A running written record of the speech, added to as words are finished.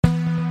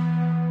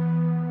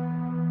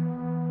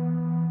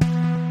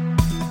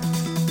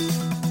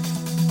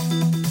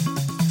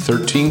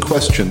13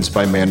 Questions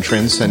by Man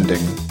Transcending.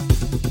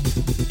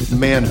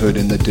 Manhood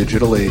in the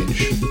Digital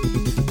Age.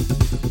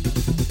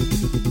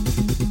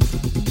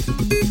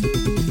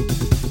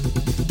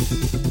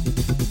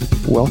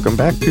 Welcome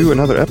back to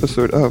another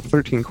episode of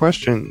 13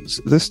 Questions.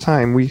 This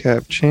time we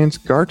have Chance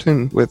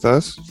Garton with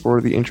us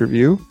for the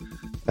interview.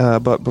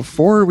 But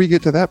before we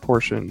get to that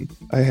portion,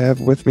 I have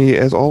with me,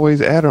 as always,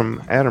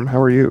 Adam. Adam,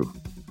 how are you?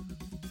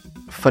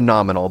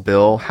 Phenomenal,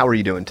 Bill. How are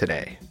you doing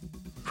today?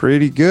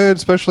 Pretty good,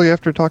 especially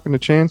after talking to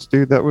Chance,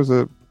 dude. That was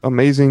an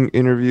amazing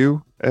interview,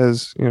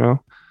 as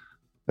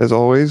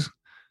always.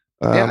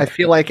 Yeah, I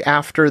feel like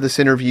after this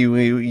interview,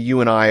 you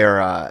and I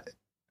are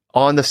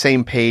on the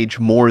same page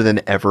more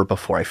than ever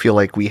before. I feel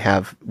like we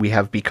have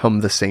become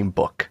the same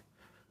book.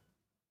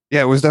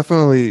 Yeah, it was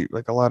definitely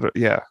like a lot of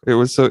it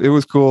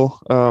was cool.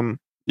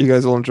 You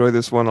guys will enjoy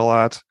this one a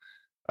lot.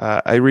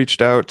 I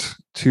reached out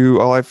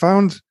to I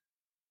found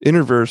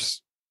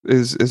Interverse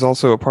is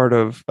also a part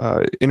of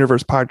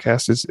Interverse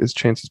podcast is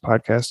Chance's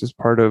podcast, is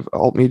part of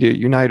Alt Media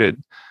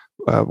United,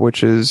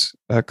 which is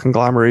a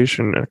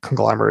conglomeration.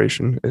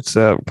 It's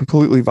a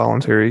completely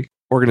voluntary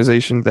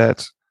organization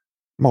that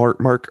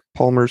Mark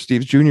Palmer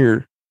Steves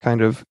Jr.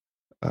 kind of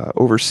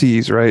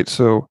oversees, right?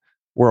 So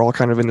we're all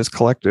kind of in this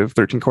collective.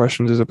 13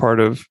 Questions is a part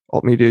of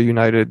Alt Media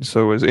United.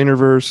 So is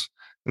Interverse,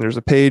 and there's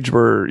a page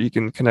where you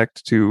can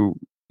connect to,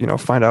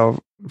 find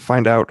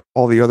out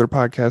all the other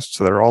podcasts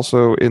that are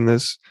also in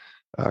this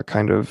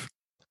kind of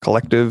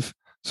collective.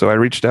 So I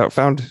reached out,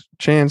 found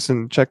Chance,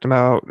 and checked him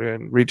out,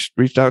 and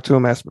reached out to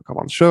him, asked him to come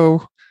on the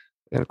show,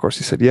 and of course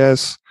he said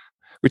yes.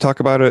 We talk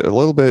about it a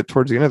little bit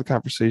towards the end of the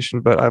conversation,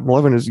 but I'm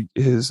loving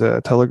his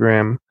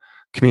Telegram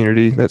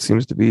community. That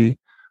seems to be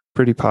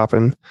pretty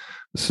popping.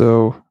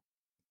 So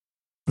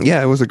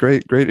yeah, it was a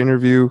great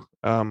interview.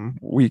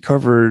 We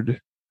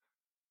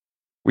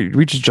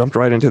just jumped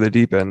right into the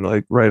deep end,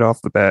 like right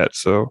off the bat.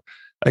 So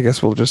I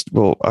guess I'm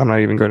not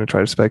even going to try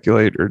to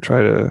speculate or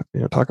try to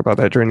talk about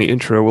that during the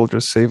intro. We'll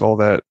just save all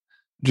that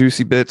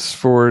juicy bits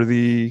for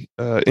the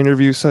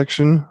interview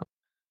section.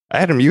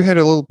 Adam, you had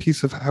a little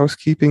piece of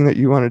housekeeping that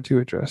you wanted to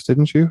address,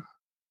 didn't you?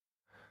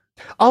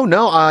 Oh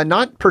no,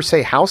 not per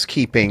se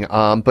housekeeping,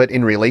 but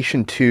in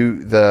relation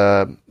to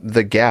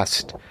the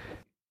guest,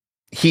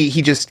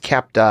 he just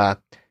kept. I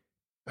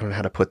don't know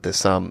how to put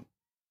this.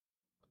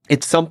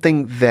 It's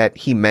something that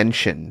he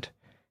mentioned,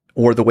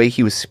 or the way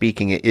he was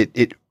speaking.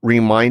 It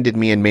reminded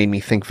me and made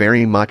me think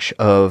very much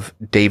of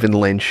David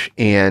Lynch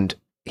and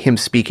him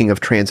speaking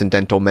of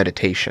transcendental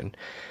meditation,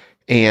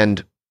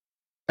 and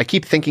I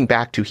keep thinking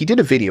back to, he did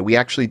a video. We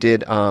actually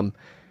did,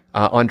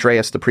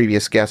 Andreas, the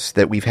previous guest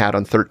that we've had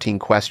on 13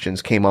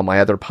 Questions, came on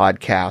my other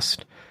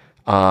podcast,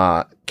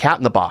 Cat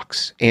in the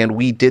Box, and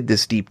we did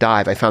this deep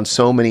dive. I found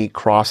so many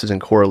crosses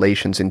and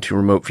correlations into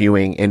remote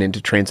viewing and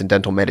into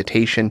transcendental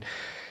meditation.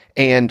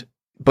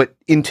 But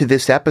into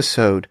this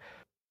episode,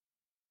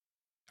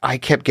 I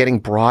kept getting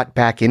brought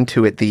back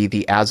into it,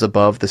 the as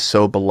above, the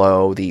so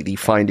below, the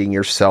finding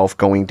yourself,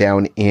 going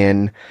down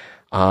in,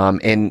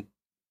 and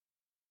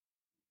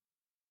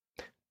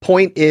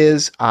point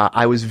is,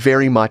 I was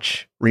very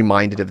much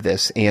reminded of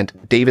this, and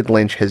David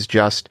Lynch has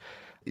just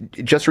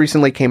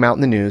recently came out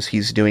in the news.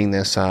 He's doing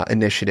this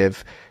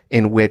initiative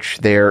in which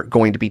they're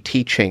going to be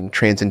teaching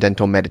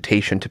transcendental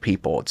meditation to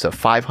people. It's a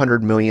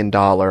 $500 million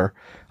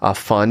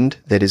fund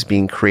that is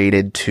being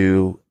created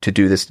to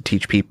do this, to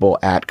teach people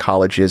at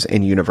colleges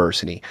and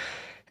university.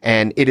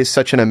 And it is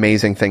such an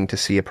amazing thing to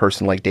see a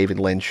person like David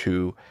Lynch,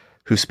 who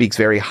speaks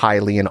very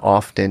highly and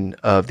often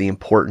of the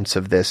importance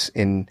of this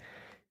in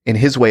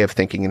his way of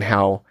thinking, and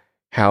how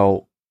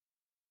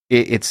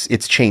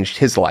it's changed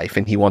his life,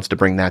 and he wants to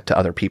bring that to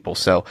other people.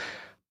 So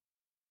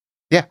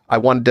yeah, I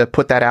wanted to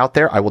put that out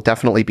there. I will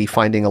definitely be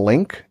finding a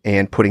link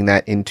and putting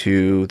that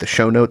into the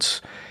show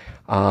notes.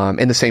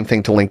 And the same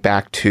thing to link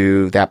back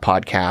to that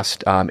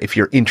podcast. If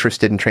you're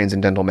interested in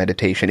transcendental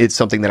meditation, it's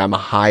something that I'm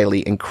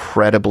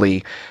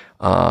incredibly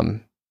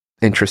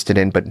interested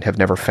in, but have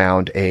never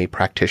found a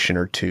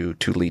practitioner to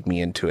lead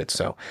me into it.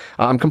 So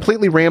I'm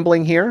completely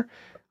rambling here.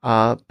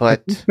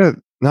 But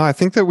I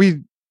think that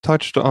we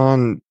touched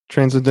on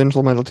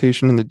transcendental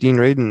meditation in the Dean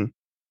Radin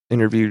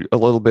interview a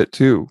little bit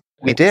too.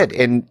 We did,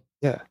 and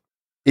yeah,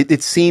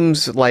 it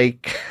seems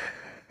like,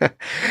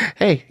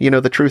 hey,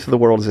 the truth of the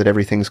world is that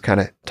everything's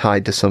kind of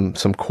tied to some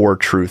core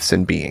truths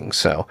in being.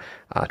 So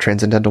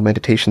transcendental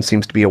meditation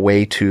seems to be a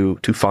way to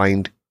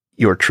find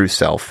your true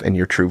self and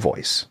your true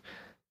voice.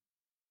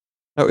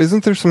 Now,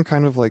 isn't there some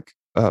kind of like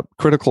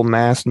critical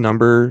mass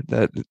number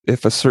that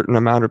if a certain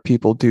amount of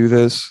people do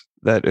this,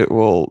 that it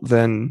will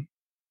then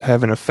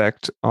have an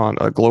effect on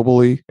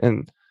globally,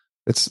 and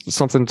it's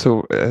something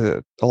to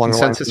along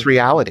consensus the lines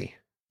reality,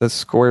 the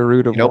square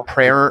root of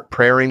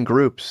prayer in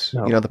groups.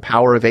 The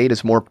power of 8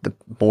 is more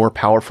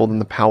powerful than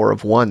the power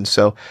of 1.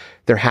 So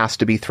there has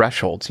to be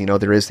thresholds.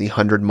 There is the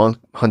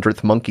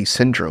 100th monkey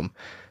syndrome.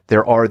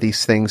 There are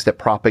these things that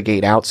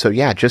propagate out. So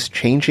yeah, just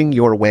changing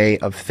your way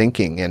of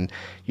thinking and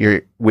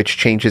which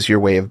changes your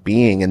way of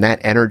being, and that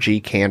energy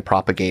can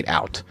propagate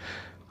out.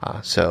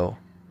 So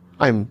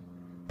I'm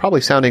probably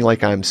sounding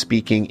like I'm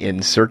speaking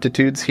in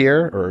certitudes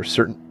here, or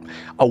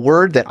a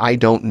word that I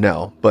don't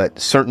know, but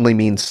certainly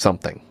means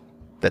something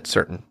that's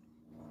certain.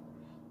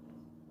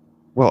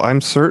 Well, I'm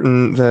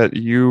certain that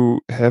you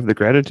have the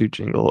gratitude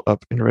jingle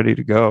up and ready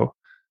to go.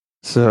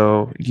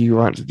 So, do you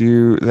want to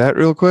do that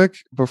real quick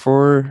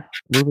before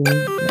moving?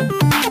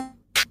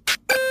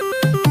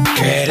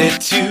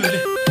 Gratitude,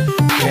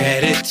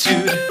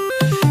 gratitude,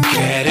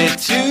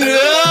 gratitude,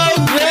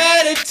 oh,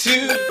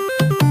 gratitude.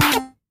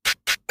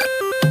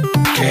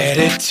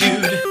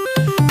 Gratitude,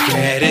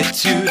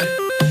 gratitude,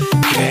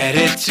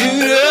 gratitude,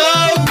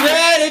 oh,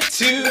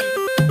 gratitude.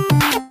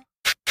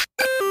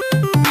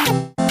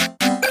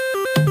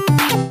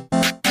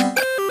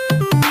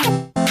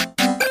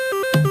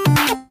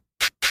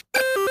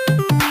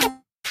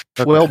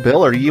 Well,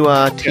 Bill, are you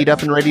teed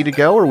up and ready to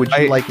go, or would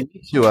you like me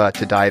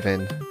to dive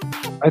in?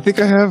 I think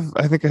I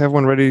have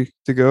one ready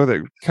to go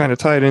that kind of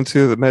tied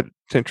into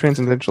the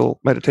transcendental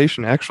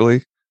meditation.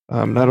 Actually,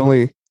 not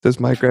only does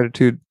my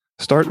gratitude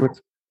start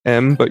with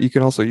M, but you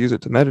can also use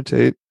it to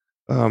meditate.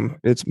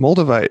 It's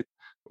moldavite,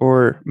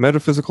 or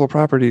metaphysical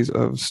properties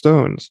of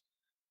stones.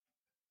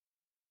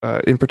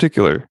 In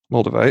particular,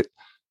 moldavite.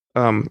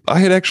 I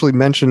had actually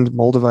mentioned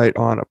moldavite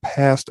on a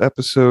past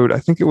episode. I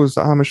think it was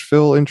the Amish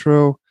Phil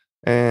intro,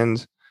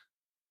 and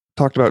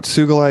talked about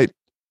sugilite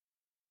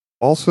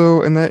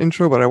also in that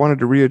intro, but I wanted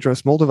to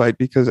readdress moldavite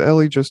because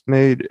Ellie just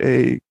made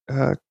a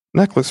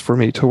necklace for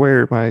me to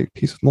wear my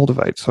piece of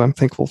moldavite. So I'm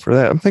thankful for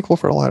that. I'm thankful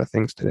for a lot of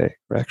things today,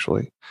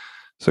 actually.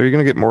 So you're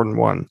going to get more than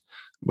one,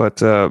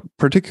 but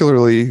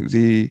particularly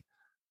the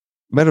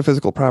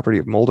metaphysical property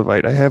of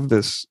moldavite. I have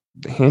this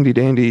handy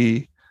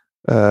dandy,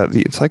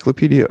 the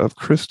Encyclopedia of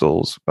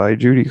Crystals by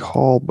Judy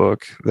Hall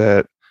book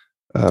that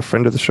a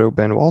friend of the show,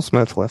 Ben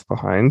Walsmith, left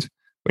behind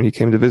when he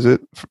came to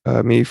visit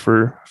me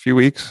for a few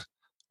weeks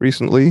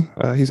recently.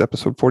 He's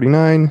episode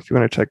 49, if you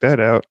want to check that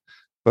out.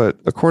 But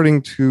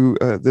according to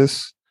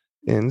this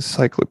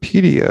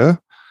encyclopedia,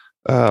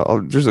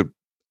 there's a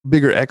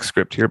bigger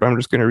excerpt here, but I'm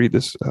just going to read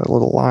this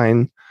little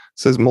line. It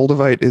says,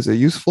 moldavite is a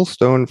useful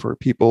stone for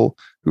people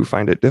who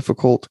find it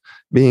difficult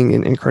being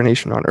an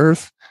incarnation on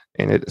Earth,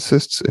 and it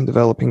assists in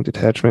developing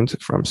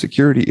detachment from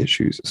security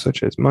issues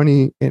such as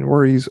money and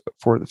worries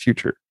for the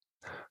future.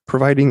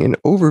 Providing an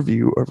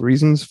overview of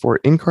reasons for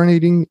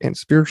incarnating and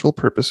spiritual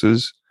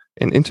purposes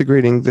and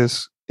integrating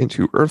this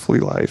into earthly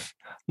life,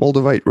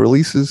 moldavite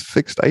releases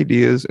fixed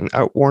ideas and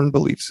outworn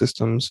belief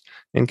systems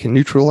and can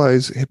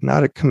neutralize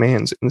hypnotic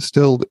commands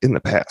instilled in the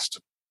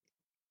past.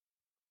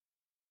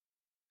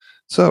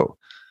 So,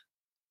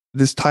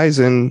 this ties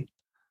in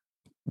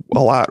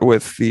a lot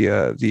with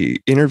the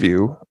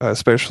interview,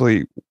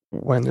 especially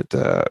when it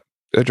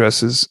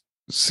addresses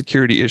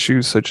security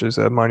issues such as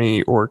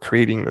money or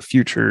creating the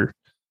future.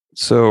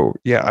 So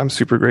yeah, I'm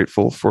super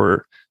grateful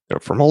for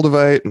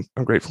moldavite, and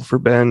I'm grateful for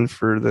Ben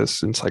for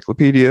this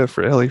encyclopedia,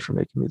 for Ellie for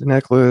making me the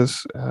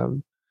necklace,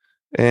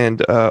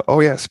 and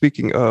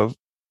speaking of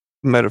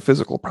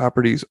metaphysical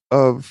properties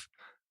of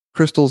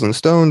crystals and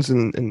stones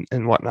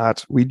and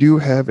whatnot, we do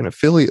have an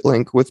affiliate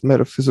link with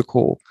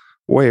Metaphysical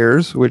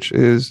Wares, which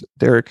is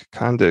Derek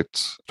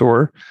Conditt's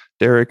store.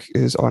 Derek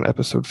is on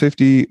episode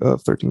 50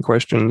 of 13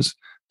 Questions.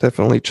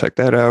 Definitely check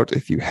that out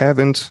if you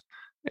haven't.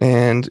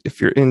 And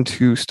if you're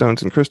into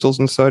stones and crystals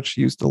and such,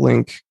 use the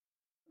link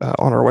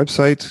on our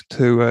website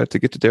to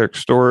get to Derek's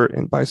store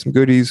and buy some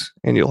goodies,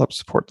 and you'll help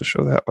support the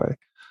show that way.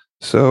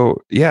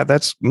 So yeah,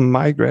 that's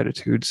my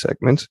gratitude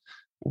segment.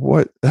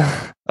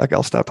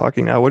 I'll stop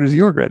talking now. What is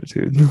your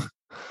gratitude?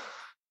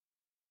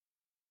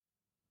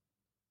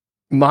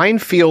 Mine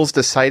feels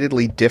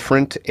decidedly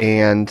different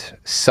and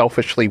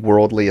selfishly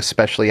worldly,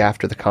 especially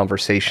after the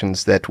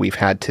conversations that we've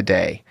had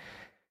today.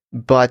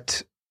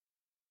 But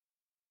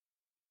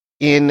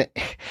in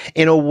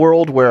a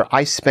world where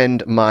I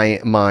spend my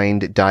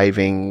mind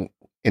diving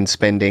and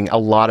spending a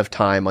lot of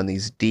time on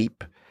these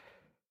deep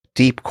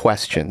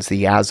questions,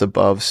 the as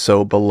above,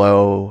 so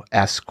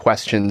below-esque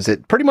questions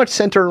that pretty much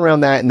center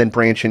around that and then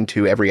branch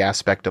into every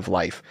aspect of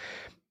life.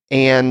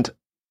 And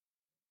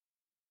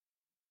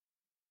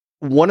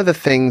one of the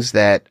things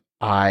that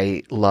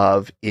I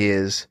love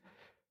is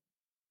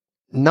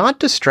not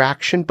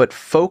distraction, but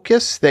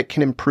focus that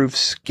can improve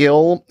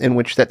skill, in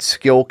which that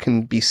skill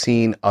can be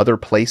seen other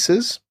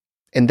places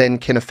and then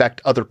can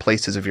affect other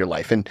places of your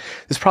life. And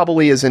this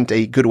probably isn't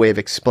a good way of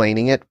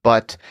explaining it,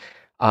 but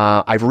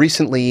I've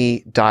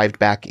recently dived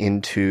back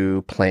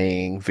into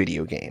playing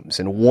video games,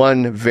 and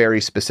one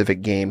very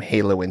specific game,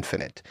 Halo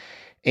Infinite.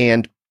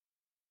 And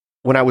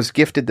when I was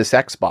gifted this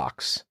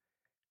Xbox,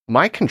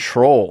 my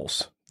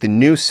controls, the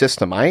new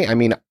system, I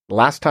mean,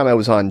 last time I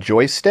was on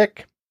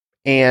joystick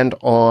and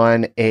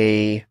on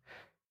just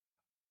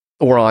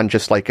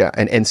like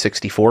an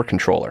N64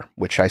 controller,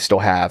 which I still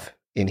have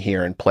in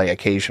here and play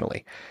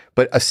occasionally,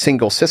 but a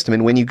single system.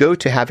 And when you go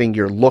to having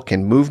your look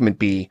and movement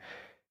be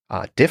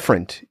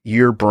different,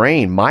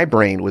 my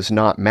brain was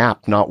not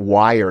mapped, not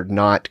wired,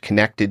 not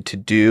connected to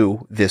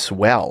do this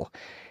well.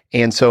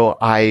 And so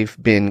I've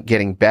been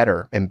getting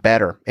better and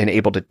better and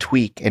able to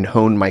tweak and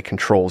hone my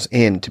controls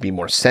in to be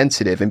more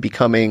sensitive and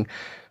becoming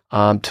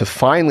to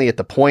finally at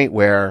the point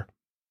where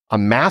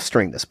I'm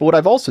mastering this. But what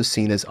I've also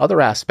seen is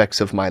other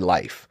aspects of my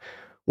life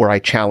where I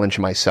challenge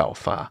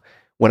myself.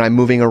 When I'm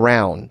moving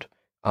around,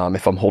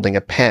 if I'm holding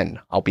a pen,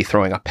 I'll be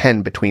throwing a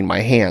pen between my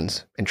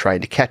hands and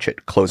trying to catch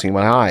it, closing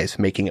my eyes,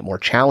 making it more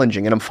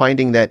challenging. And I'm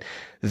finding that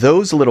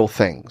those little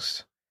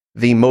things,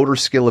 the motor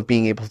skill of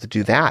being able to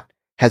do that,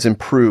 has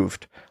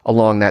improved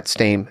along that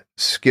same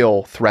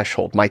skill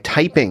threshold. My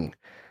typing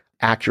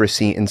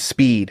accuracy and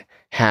speed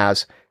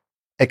has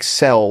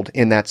excelled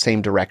in that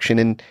same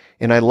direction.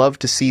 And I love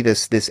to see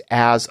this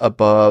as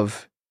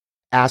above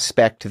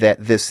aspect,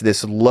 that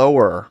this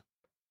lower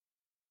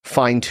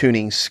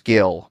fine-tuning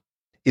skill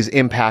is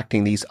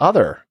impacting these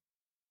other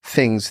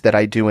things that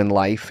I do in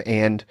life.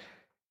 And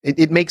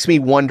it makes me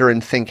wonder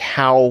and think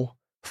how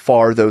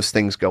far those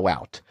things go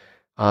out.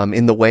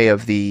 In the way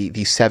of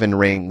the seven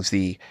rings,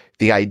 the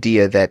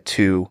idea that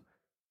to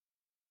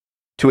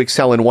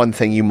excel in one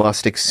thing, you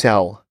must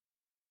excel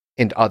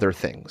in other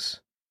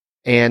things.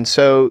 And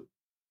so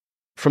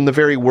from the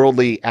very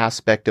worldly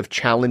aspect of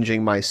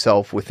challenging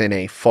myself within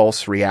a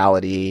false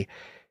reality,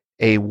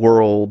 a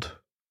world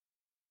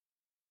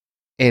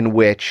in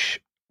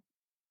which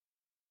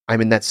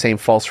I'm in that same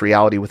false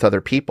reality with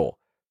other people,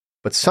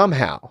 but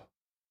somehow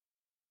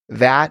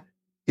that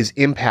is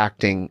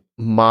impacting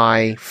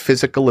my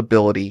physical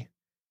ability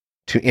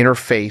to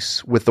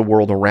interface with the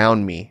world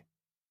around me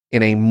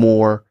in a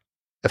more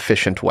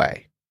efficient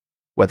way,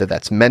 whether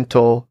that's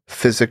mental,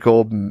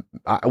 physical.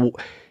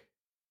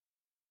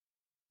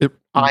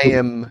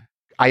 I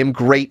am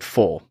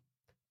grateful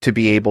to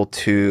be able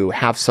to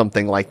have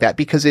something like that,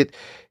 because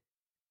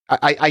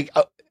I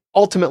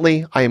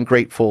ultimately I am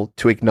grateful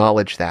to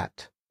acknowledge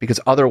that, because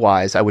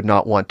otherwise I would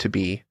not want to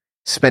be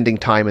spending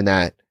time in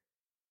that,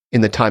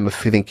 in the time of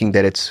thinking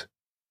that it's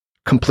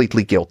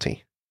completely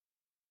guilty.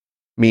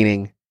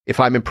 Meaning, if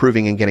I'm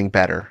improving and getting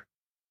better,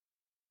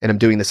 and I'm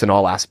doing this in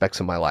all aspects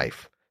of my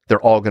life,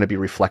 they're all going to be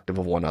reflective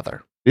of one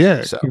another.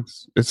 Yeah, So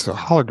it's a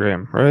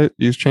hologram, right?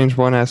 You change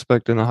one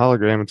aspect in the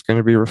hologram, it's going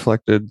to be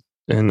reflected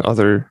in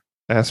other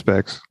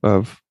aspects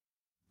of,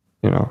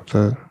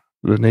 the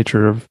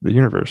nature of the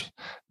universe.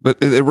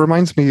 But it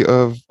reminds me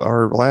of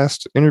our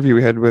last interview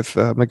we had with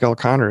Miguel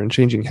Conner in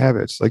Changing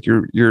Habits. Like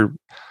you're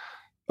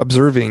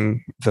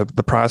observing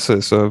the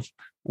process of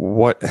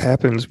what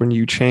happens when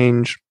you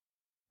change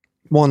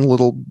one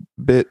little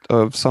bit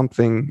of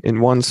something in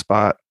one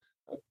spot,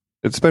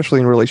 especially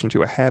in relation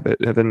to a habit,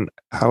 and then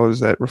how is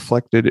that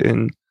reflected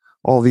in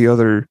all the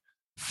other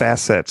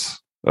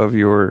facets of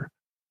your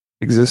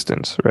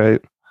existence,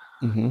 right?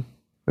 mm-hmm.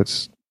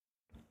 It's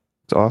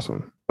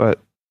awesome.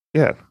 But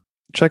yeah,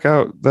 check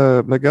out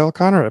the Miguel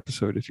Conner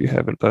episode if you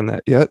haven't done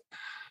that yet.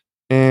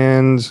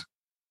 And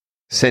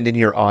Send in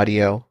your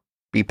audio,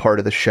 be part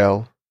of the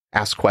show,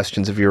 ask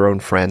questions of your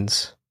own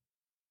friends.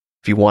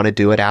 If you want to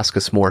do it, ask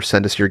us more,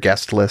 send us your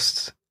guest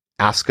lists,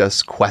 ask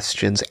us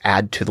questions,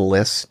 add to the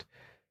list.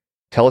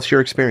 Tell us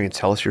your experience.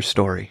 Tell us your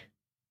story.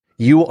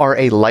 You are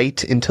a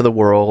light into the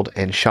world,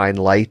 and shine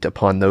light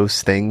upon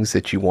those things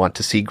that you want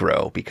to see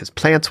grow, because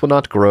plants will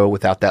not grow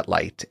without that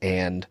light.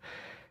 And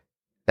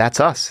that's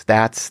us.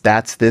 That's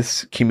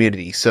this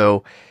community.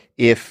 So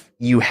if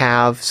you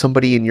have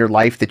somebody in your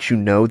life that you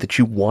know that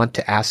you want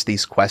to ask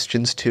these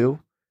questions to,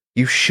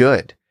 you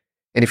should.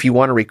 And if you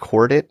want to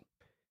record it,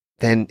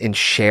 then and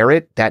share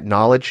it, that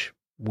knowledge,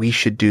 we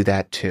should do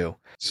that too.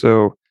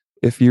 so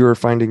if you are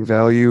finding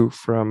value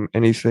from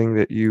anything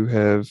that you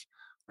have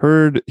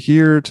heard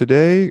here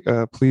today,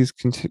 please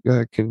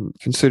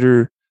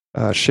consider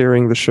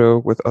sharing the show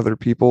with other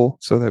people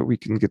so that we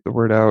can get the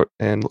word out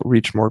and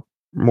reach more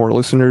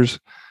listeners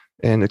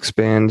and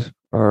expand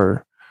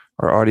our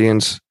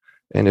audience.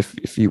 And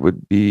if you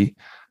would be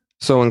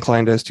so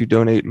inclined as to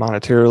donate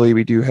monetarily,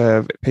 we do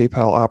have a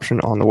PayPal option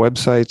on the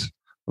website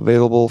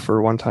available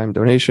for one-time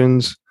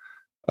donations.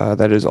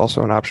 That is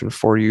also an option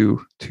for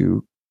you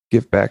to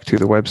give back to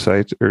the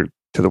website,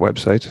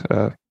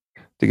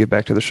 to give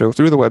back to the show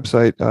through the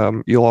website.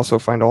 You'll also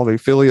find all the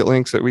affiliate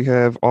links that we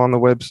have on the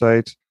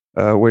website,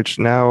 which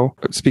now,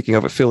 speaking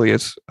of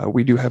affiliates,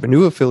 we do have a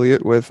new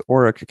affiliate with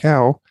Aura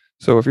Cacao.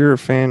 So if you're a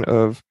fan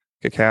of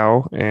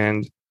cacao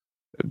and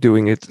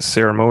doing it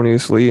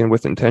ceremoniously and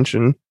with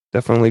intention,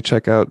 definitely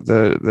check out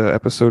the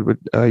episode with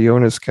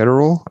Jonas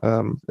Ketterl.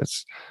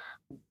 It's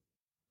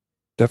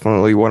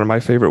definitely one of my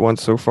favorite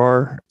ones so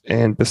far.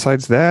 And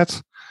besides that,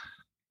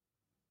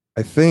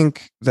 I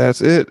think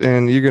that's it,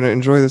 and you're going to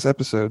enjoy this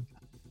episode.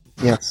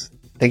 Yes.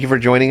 Thank you for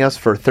joining us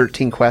for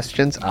 13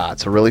 questions.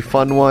 It's a really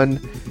fun one.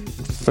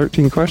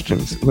 13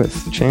 questions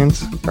with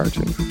Chance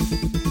Garton.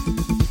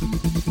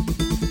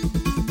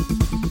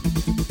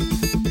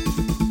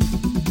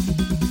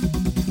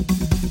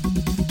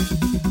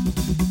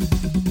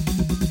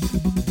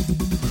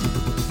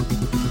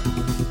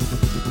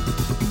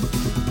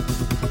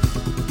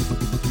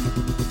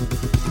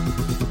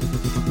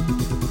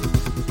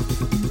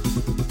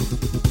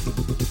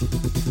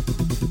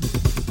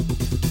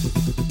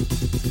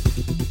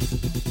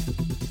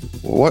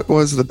 What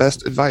was the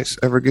best advice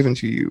ever given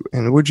to you,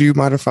 and would you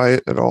modify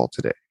it at all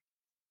today?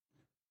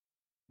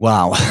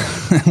 Wow.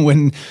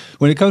 when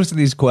it comes to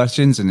these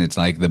questions and it's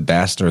like the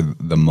best or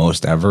the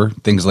most ever,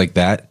 things like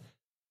that,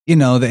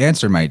 the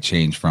answer might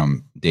change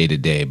from day to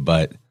day,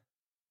 but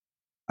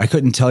I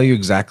couldn't tell you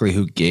exactly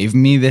who gave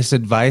me this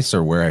advice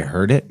or where I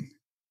heard it.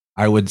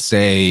 I would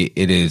say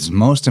it is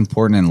most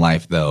important in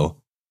life, though,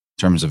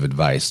 in terms of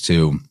advice,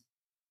 to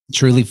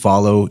truly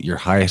follow your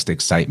highest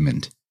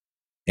excitement.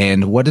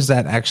 And what does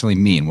that actually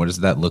mean? What does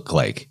that look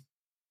like?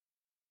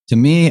 To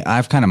me,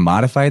 I've kind of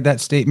modified that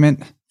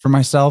statement for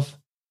myself.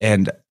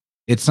 And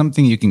it's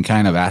something you can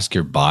kind of ask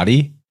your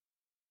body,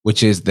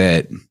 which is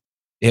that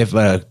if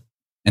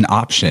an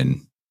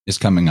option is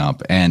coming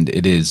up and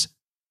it is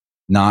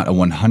not a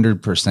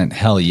 100%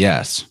 hell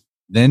yes,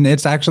 then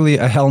it's actually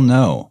a hell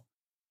no.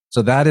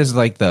 So that is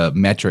like the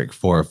metric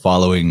for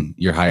following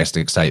your highest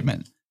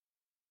excitement.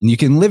 And you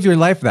can live your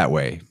life that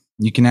way.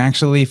 You can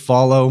actually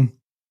follow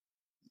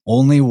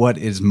only what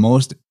is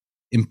most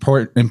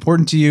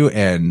important to you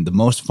and the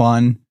most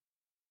fun.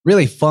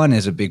 Really, fun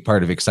is a big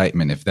part of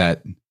excitement, if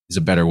that is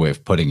a better way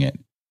of putting it.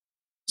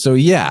 So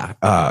yeah,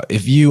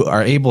 if you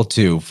are able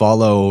to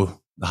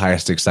follow the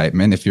highest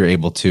excitement, if you're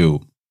able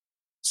to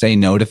say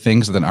no to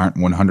things that aren't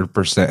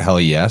 100% hell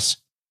yes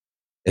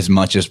as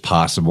much as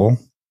possible,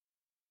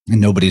 and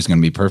nobody's going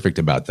to be perfect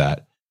about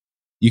that,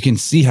 you can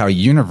see how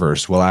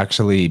universe will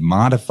actually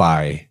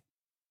modify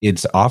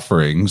its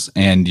offerings,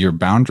 and your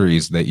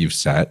boundaries that you've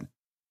set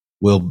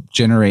will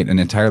generate an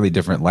entirely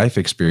different life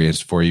experience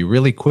for you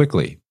really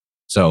quickly.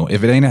 So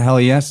if it ain't a hell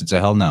yes, it's a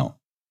hell no.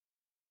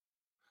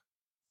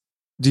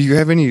 Do you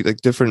have any like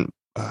different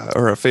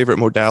or a favorite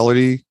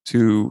modality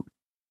to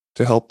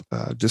help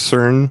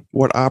discern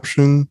what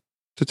option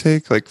to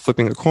take, like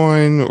flipping a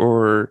coin,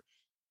 or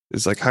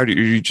is like, how do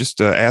you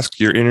just ask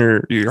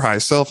your high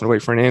self and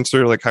wait for an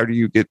answer? Like, how do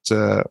you get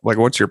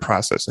what's your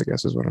process, I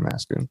guess is what I'm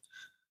asking.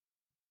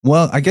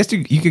 Well, I guess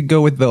you could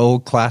go with the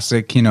old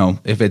classic,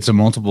 if it's a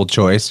multiple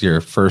choice, your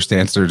first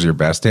answer is your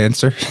best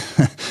answer.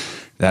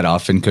 That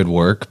often could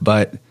work.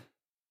 But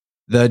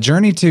the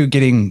journey to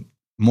getting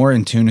more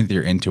in tune with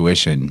your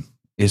intuition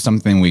is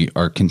something we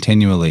are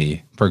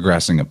continually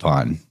progressing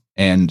upon.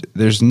 And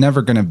there's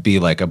never going to be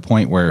like a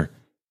point where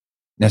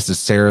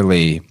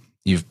necessarily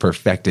you've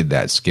perfected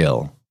that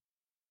skill.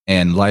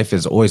 And life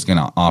is always going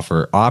to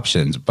offer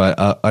options.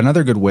 But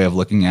another good way of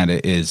looking at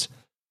it is,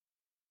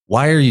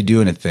 why are you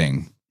doing a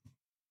thing?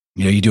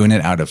 You doing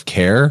it out of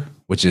care,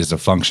 which is a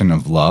function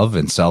of love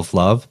and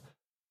self-love?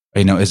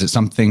 Is it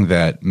something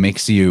that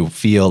makes you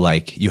feel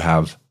like you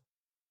have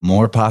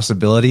more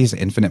possibilities,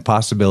 infinite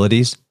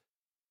possibilities?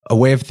 A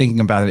way of thinking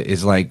about it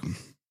is like,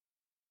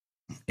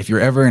 if you're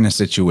ever in a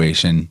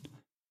situation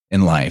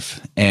in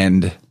life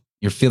and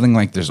you're feeling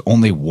like there's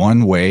only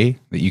one way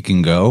that you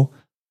can go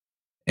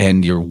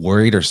and you're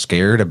worried or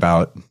scared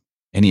about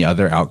any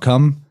other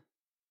outcome,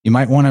 you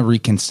might want to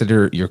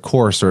reconsider your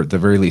course, or at the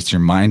very least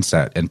your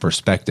mindset and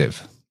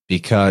perspective.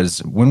 Because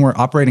when we're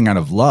operating out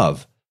of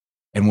love,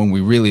 and when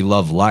we really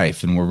love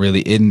life and we're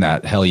really in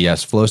that hell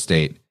yes flow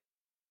state,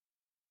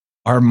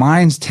 our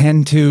minds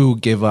tend to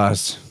give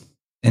us,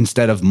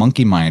 instead of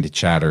monkey mind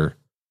chatter,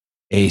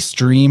 a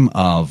stream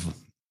of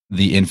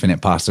the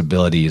infinite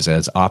possibilities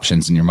as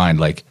options in your mind.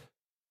 Like,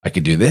 I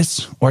could do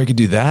this or I could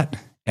do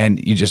that.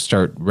 And you just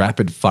start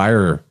rapid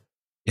fire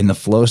in the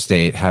flow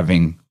state,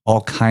 having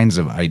all kinds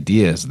of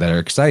ideas that are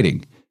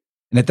exciting.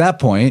 And at that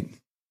point,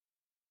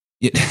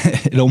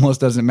 it almost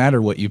doesn't matter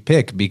what you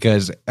pick,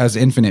 because as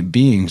infinite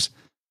beings,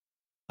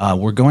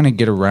 we're going to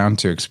get around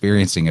to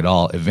experiencing it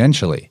all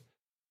eventually.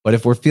 But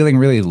if we're feeling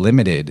really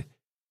limited,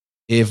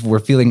 if we're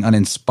feeling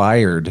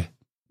uninspired,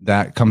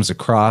 that comes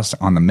across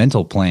on the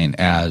mental plane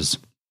as,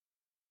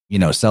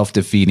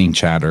 self-defeating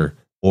chatter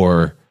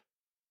or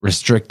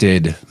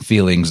restricted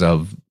feelings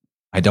of,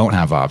 I don't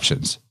have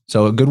options.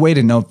 So a good way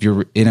to know if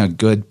you're in a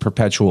good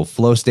perpetual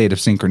flow state of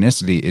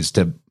synchronicity is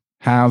to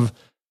have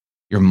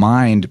your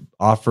mind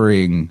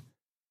offering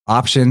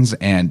options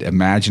and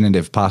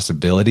imaginative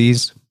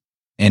possibilities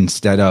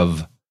instead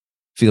of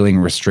feeling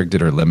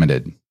restricted or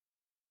limited.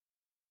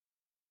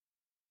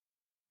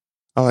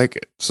 I like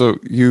it. So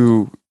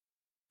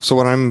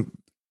what I'm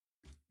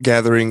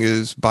gathering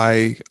is,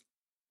 by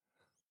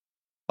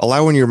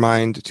allowing your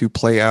mind to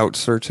play out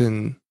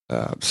certain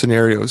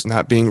scenarios,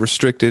 not being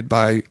restricted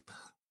by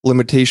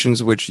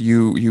limitations which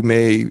you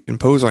may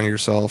impose on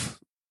yourself,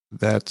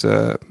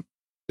 that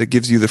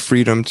gives you the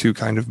freedom to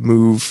kind of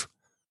move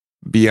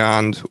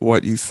beyond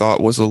what you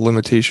thought was a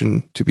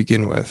limitation to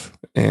begin with,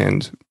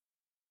 and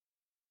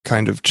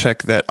kind of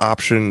check that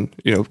option,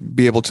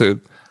 be able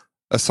to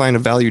assign a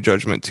value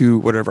judgment to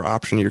whatever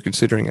option you're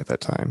considering at that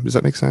time. Does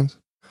that make sense?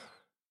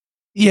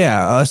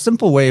 Yeah. A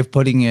simple way of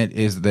putting it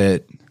is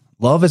that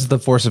love is the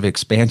force of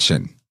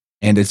expansion,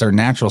 and it's our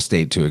natural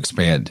state to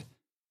expand.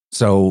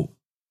 So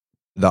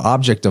the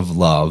object of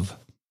love,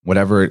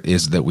 whatever it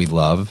is that we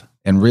love,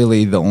 and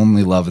really the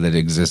only love that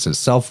exists is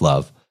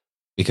self-love,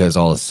 because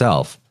all is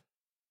self,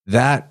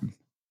 that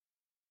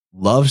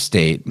love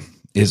state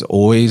is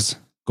always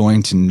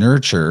going to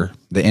nurture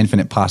the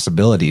infinite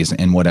possibilities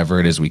in whatever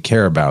it is we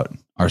care about,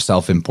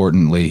 ourself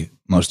importantly,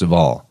 most of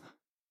all.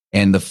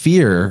 And the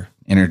fear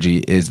energy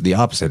is the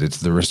opposite.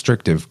 It's the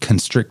restrictive,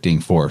 constricting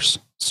force.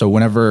 So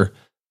whenever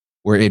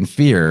we're in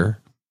fear,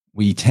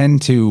 we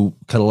tend to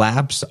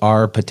collapse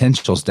our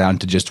potentials down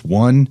to just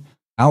one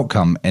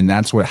outcome, and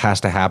that's what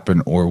has to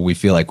happen, or we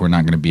feel like we're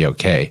not going to be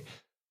okay.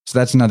 So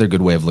that's another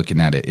good way of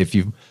looking at it. If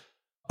you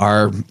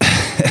are,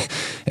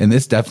 and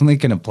this definitely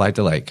can apply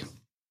to like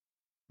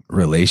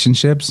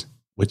relationships,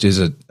 which is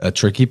a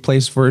tricky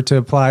place for it to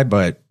apply,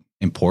 but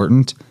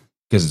important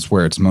because it's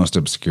where it's most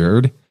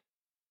obscured.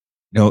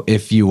 You know,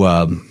 if you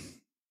are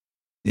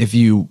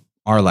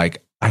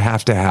like, I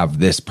have to have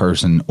this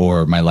person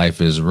or my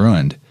life is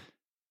ruined,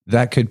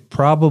 that could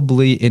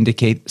probably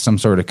indicate some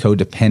sort of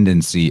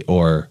codependency,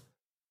 or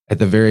at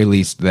the very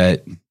least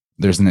that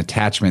there's an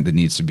attachment that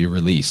needs to be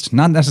released.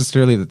 Not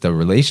necessarily that the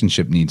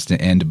relationship needs to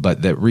end,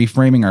 but that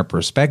reframing our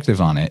perspective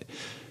on it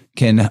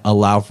can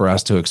allow for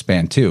us to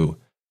expand too.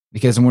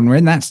 Because when we're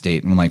in that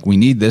state and like, we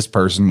need this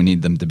person, we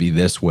need them to be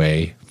this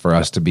way for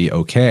us to be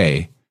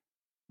okay.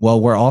 Well,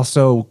 we're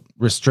also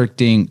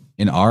restricting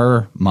in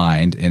our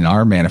mind, in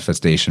our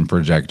manifestation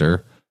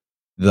projector,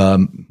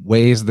 the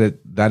ways that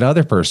that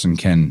other person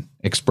can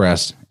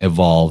express,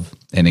 evolve,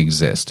 and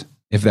exist,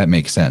 if that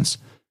makes sense.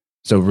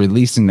 So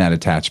releasing that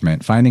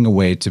attachment, finding a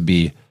way to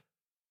be,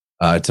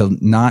 to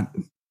not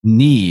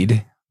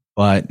need,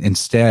 but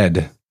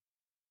instead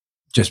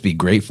just be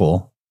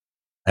grateful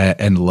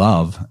and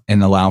love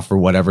and allow for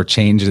whatever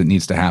change that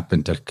needs to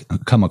happen to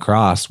come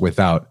across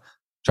without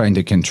trying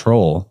to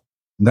control.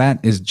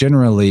 That is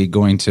generally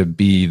going to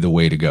be the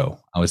way to go.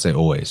 I would say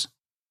always.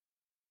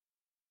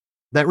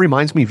 That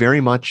reminds me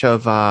very much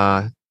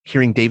of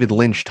hearing David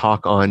Lynch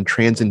talk on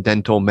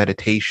transcendental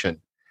meditation,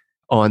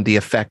 on the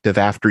effect of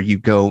after you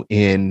go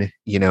in,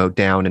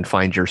 down and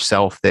find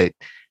yourself, that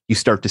you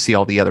start to see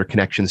all the other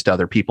connections to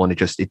other people,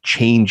 and it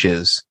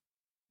changes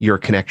your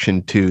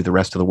connection to the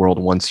rest of the world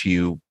once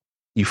you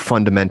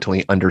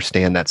fundamentally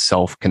understand that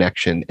self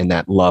connection and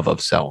that love of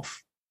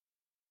self.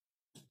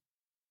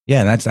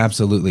 Yeah, that's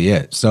absolutely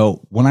it.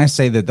 So when I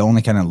say that the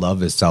only kind of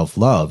love is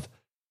self-love,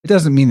 it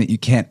doesn't mean that you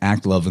can't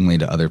act lovingly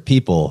to other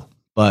people.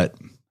 But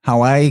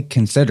how I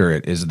consider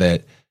it is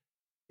that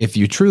if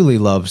you truly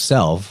love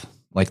self,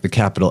 like the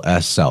capital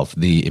S self,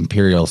 the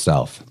imperial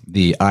self,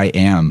 the I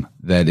am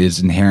that is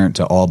inherent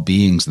to all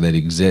beings that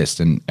exist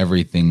and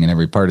everything in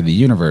every part of the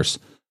universe,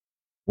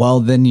 well,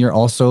 then you're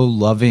also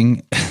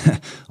loving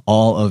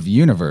all of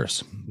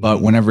universe.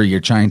 But whenever you're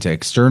trying to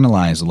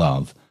externalize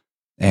love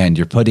and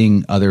you're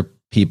putting other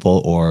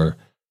people or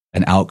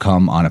an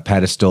outcome on a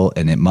pedestal,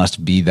 and it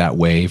must be that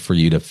way for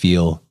you to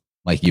feel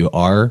like you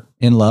are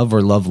in love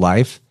or love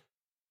life,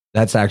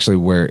 that's actually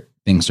where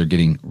things are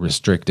getting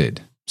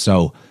restricted.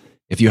 So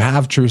if you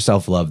have true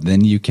self-love,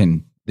 then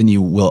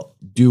you will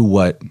do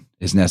what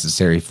is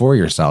necessary for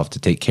yourself to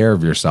take care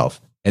of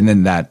yourself. And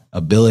then that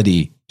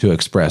ability to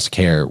express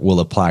care will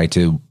apply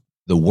to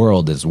the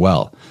world as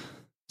well.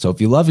 So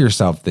if you love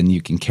yourself, then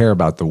you can care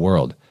about the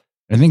world.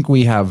 I think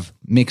we have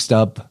mixed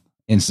up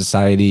in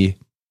society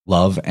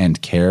love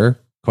and care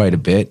quite a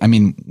bit. I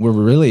mean, we're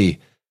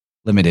really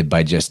limited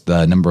by just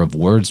the number of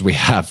words we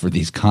have for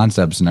these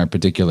concepts in our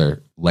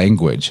particular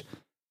language.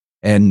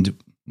 And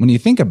when you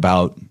think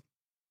about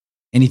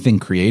anything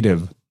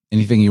creative,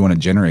 anything you want to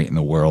generate in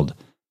the world,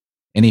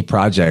 any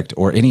project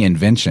or any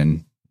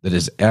invention that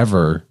has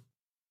ever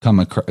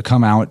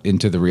come out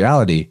into the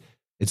reality,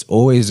 it's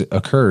always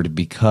occurred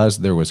because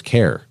there was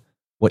care.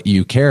 What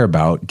you care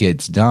about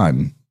gets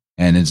done,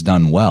 and it's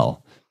done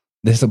well.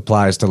 This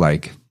applies to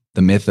like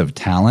the myth of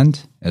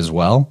talent as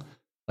well.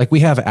 Like we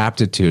have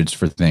aptitudes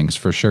for things,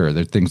 for sure.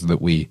 There are things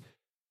that we,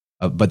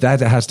 but that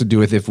has to do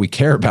with if we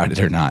care about it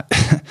or not.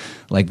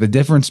 Like the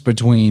difference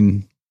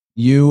between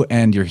you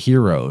and your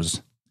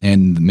heroes,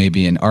 and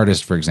maybe an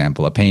artist, for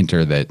example, a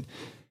painter that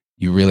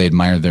you really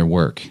admire their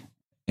work.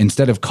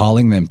 Instead of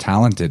calling them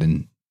talented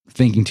and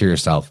thinking to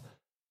yourself,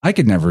 I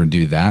could never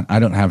do that, I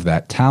don't have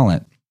that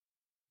talent.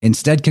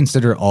 Instead,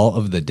 consider all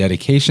of the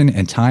dedication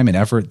and time and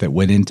effort that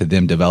went into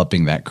them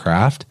developing that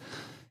craft,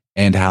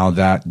 and how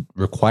that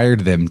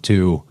required them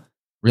to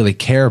really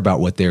care about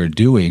what they were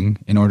doing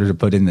in order to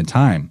put in the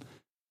time.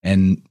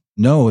 And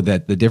know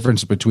that the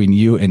difference between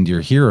you and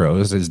your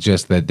heroes is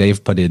just that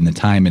they've put in the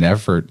time and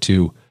effort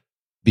to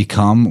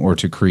become or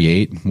to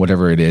create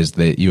whatever it is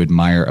that you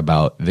admire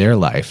about their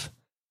life,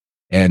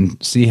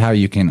 and see how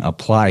you can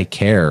apply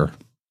care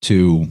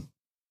to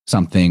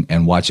something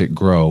and watch it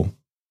grow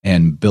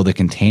and build a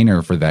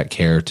container for that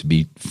care to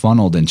be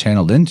funneled and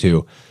channeled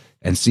into,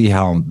 and see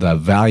how the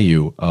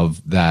value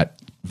of that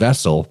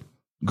vessel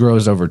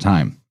grows over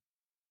time,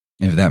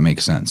 if that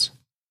makes sense.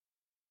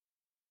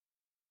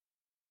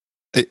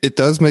 It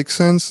does make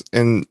sense,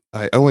 and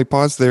I only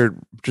paused there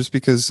just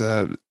because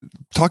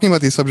talking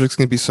about these subjects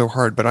can be so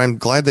hard. But I'm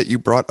glad that you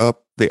brought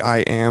up the I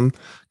am,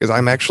 because I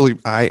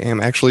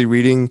am actually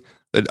reading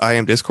the I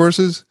am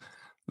discourses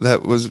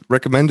that was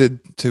recommended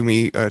to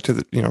me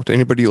to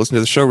anybody who listens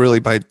to the show, really,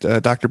 by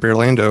Dr.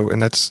 Berlando,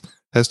 and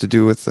has to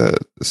do with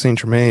Saint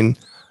Germain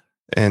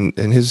and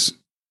his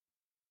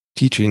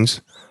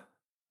teachings,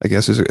 I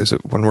guess is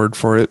one word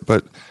for it.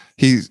 But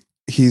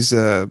he's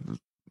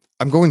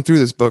I'm going through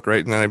this book,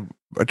 right, and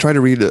I try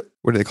to read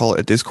what do they call it,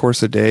 a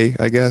discourse a day,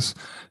 I guess.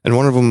 And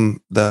one of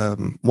them,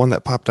 the one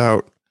that popped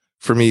out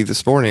for me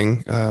this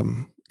morning,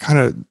 kind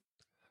of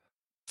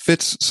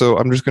fits. So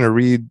I'm just going to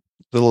read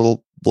the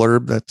little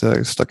blurb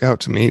that stuck out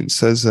to me. It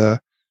says,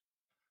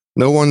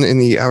 "No one in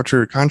the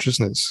outer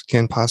consciousness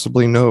can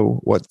possibly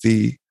know what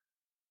the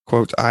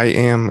quote I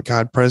am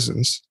God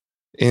presence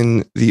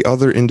in the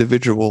other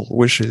individual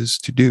wishes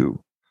to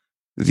do.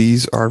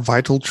 These are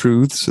vital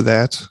truths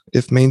that,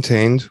 if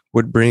maintained,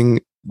 would bring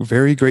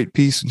very great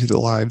peace into the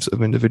lives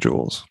of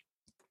individuals."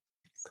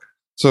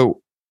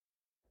 So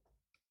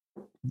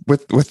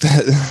with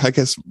that, I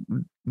guess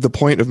the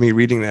point of me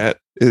reading that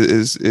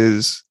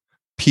is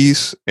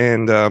peace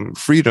and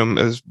freedom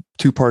as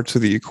two parts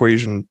of the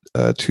equation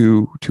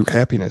to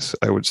happiness,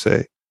 I would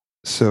say.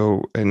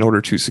 So in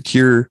order to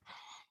secure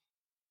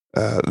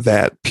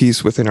that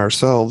peace within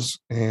ourselves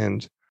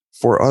and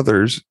for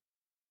others,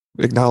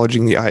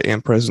 acknowledging the I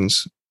am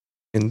presence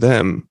in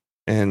them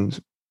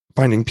and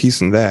finding peace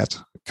in that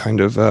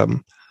kind of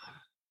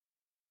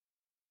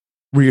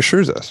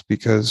reassures us,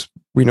 because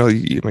we know,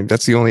 I mean,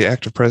 that's the only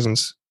active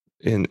presence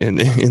in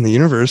the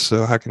universe.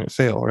 So how can it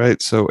fail,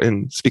 right? So,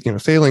 and speaking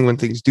of failing, when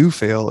things do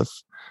fail, if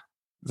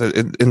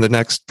in the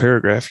next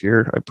paragraph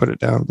here, I put it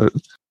down, but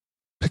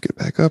pick it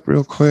back up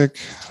real quick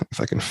if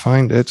I can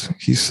find it.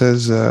 He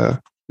says,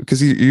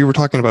 because you were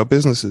talking about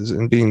businesses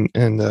and being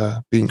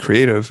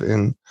creative,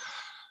 and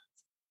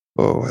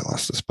I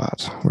lost the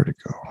spot. Where'd it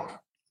go?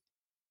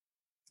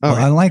 Well,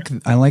 I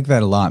like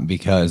that a lot,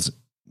 because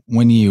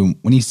when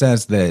he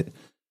says that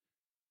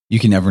you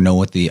can never know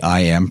what the I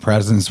am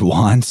presence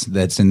wants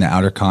that's in the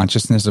outer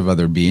consciousness of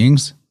other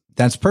beings,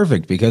 that's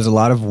perfect, because a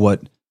lot of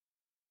what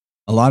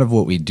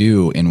we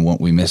do and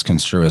what we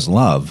misconstrue as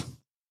love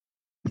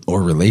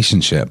or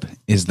relationship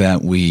is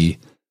that we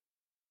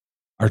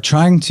are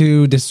trying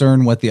to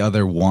discern what the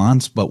other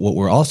wants, but what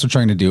we're also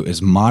trying to do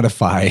is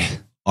modify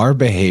our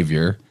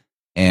behavior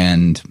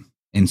and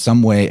in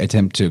some way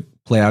attempt to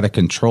play out a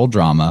control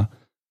drama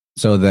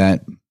so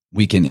that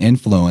we can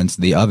influence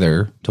the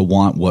other to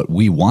want what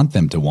we want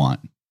them to want,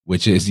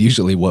 which is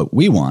usually what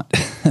we want.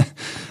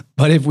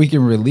 But if we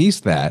can release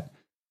that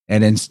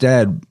and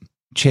instead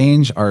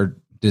change our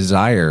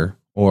desire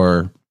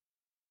or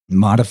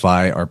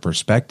modify our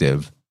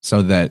perspective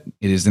so that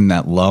it is in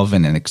that love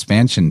and an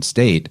expansion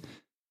state,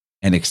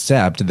 and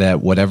accept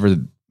that whatever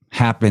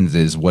happens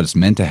is what's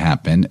meant to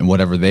happen, and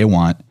whatever they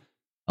want,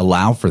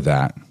 allow for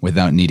that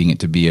without needing it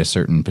to be a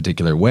certain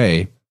particular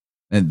way,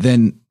 and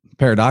then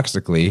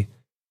paradoxically,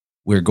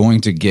 we're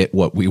going to get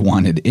what we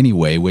wanted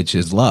anyway, which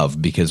is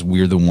love, because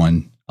we're the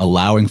one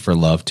allowing for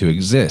love to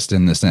exist,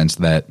 in the sense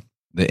that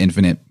the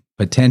infinite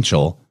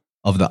potential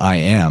of the I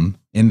am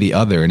in the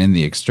other and in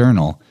the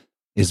external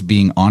is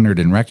being honored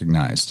and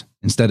recognized,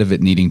 instead of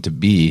it needing to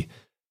be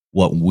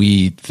what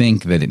we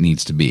think that it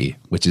needs to be,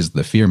 which is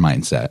the fear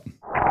mindset.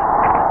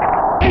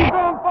 He's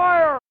on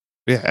fire!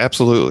 Yeah,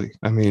 absolutely.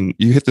 I mean,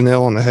 you hit the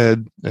nail on the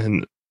head,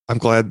 and I'm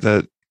glad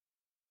that,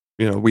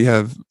 we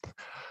have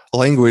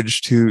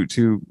language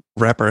to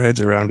wrap our heads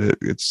around it.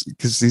 It's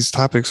because these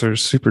topics are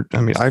super,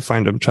 I mean, I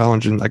find them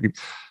challenging, like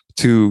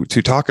to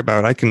talk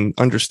about. I can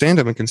understand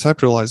them and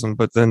conceptualize them,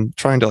 but then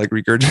trying to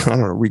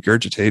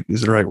regurgitate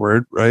is the right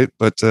word, right?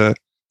 But to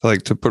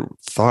put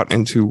thought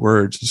into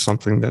words is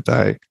something that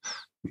I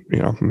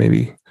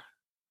maybe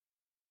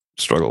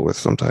struggle with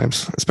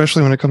sometimes,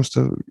 especially when it comes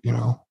to,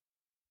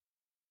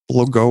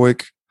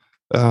 logoic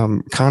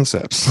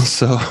concepts.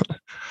 So,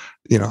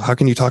 how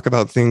can you talk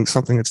about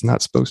something that's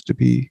not supposed to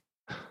be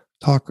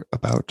talk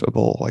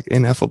aboutable, like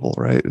ineffable,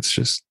 right? It's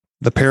just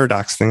the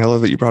paradox thing. I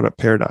love that you brought up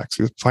paradox,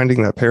 because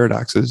finding that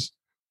paradoxes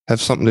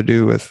have something to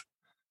do with,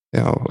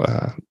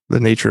 the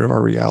nature of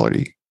our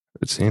reality,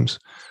 it seems.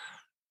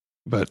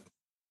 But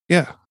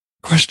yeah,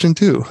 question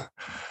 2.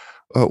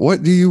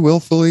 What do you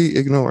willfully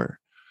ignore?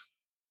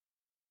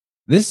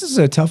 This is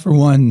a tougher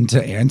one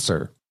to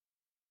answer,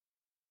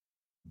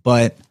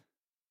 but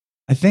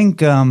I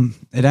think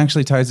it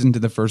actually ties into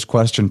the first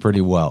question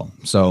pretty well.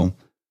 So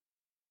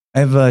I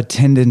have a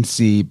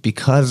tendency,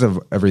 because of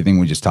everything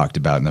we just talked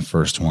about in the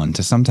first one,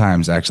 to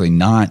sometimes actually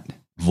not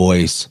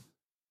voice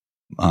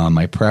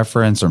my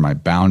preference or my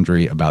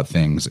boundary about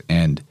things.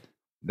 And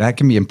that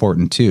can be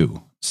important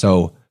too.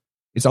 So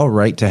it's all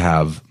right to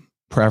have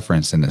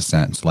preference in a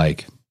sense,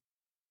 like,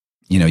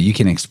 you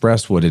can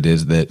express what it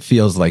is that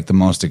feels like the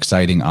most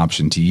exciting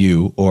option to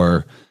you,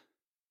 or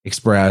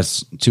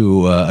express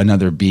to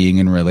another being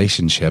in a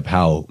relationship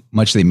how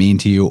much they mean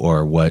to you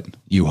or what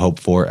you hope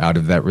for out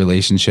of that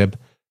relationship.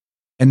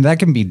 And that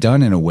can be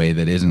done in a way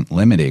that isn't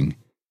limiting.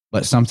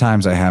 But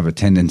sometimes I have a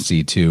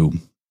tendency to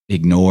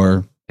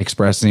ignore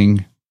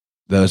expressing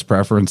those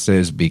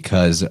preferences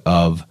because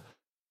of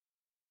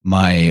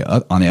my,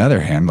 on the other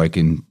hand, like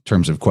in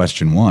terms of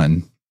question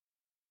 1,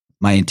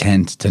 my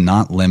intent to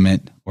not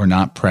limit or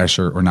not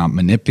pressure or not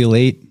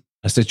manipulate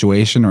a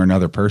situation or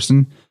another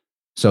person.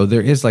 So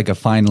there is like a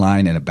fine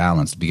line and a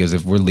balance, because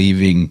if we're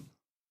leaving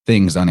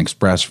things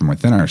unexpressed from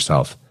within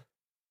ourselves,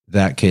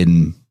 that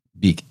can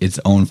be its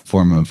own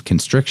form of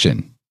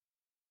constriction.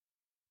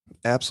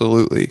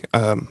 Absolutely.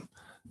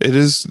 It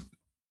is.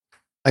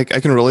 I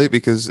can relate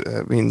because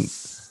I mean,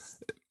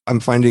 I'm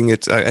finding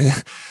it.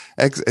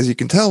 As you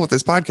can tell with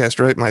this podcast,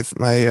 right? My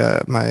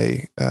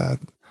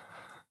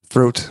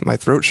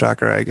throat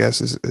chakra, I guess,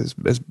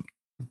 is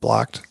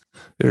blocked.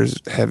 There's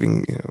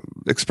having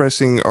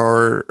expressing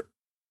our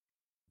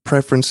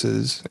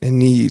preferences and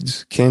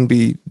needs can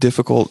be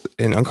difficult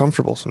and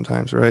uncomfortable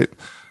sometimes, right?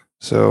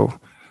 So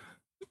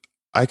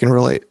I can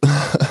relate.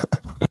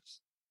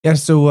 Yeah.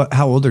 So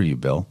how old are you,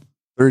 Bill?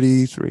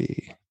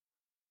 33.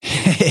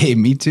 Hey,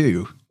 me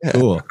too. Yeah.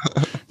 Cool.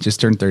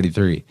 Just turned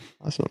 33.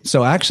 Awesome.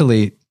 So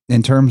actually,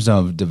 in terms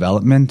of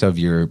development of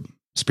your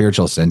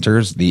spiritual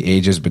centers, the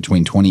ages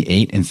between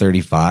 28 and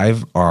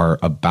 35 are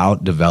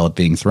about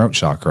developing throat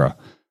chakra.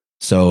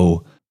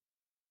 So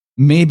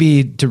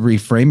maybe to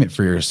reframe it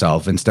for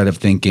yourself, instead of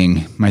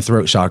thinking my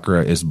throat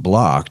chakra is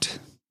blocked,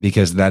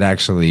 because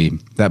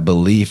that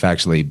belief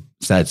actually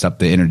sets up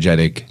the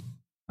energetic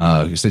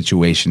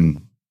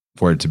situation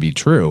for it to be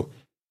true.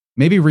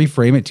 Maybe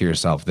reframe it to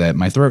yourself that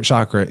my throat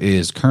chakra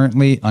is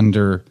currently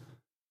under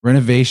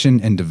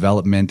renovation and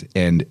development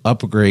and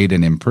upgrade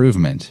and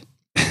improvement,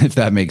 if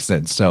that makes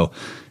sense. So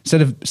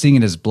instead of seeing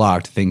it as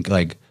blocked, think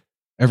like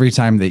every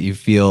time that you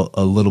feel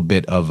a little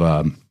bit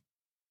of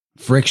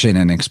friction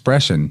and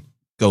expression,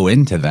 go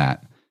into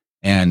that.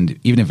 And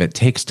even if it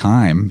takes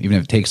time, even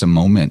if it takes a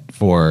moment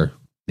for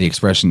the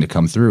expression to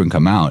come through and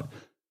come out,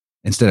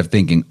 instead of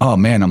thinking, oh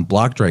man, I'm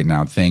blocked right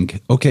now,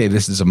 think, okay,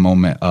 this is a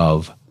moment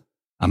of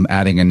I'm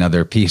adding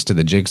another piece to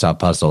the jigsaw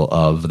puzzle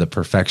of the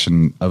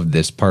perfection of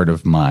this part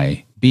of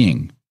my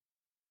being.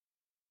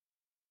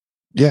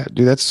 Yeah,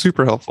 dude, that's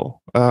super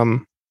helpful.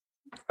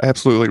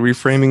 Absolutely.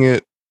 Reframing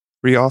it,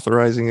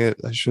 reauthorizing it.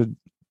 I should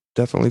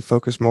definitely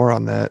focus more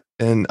on that.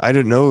 And I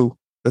didn't know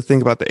the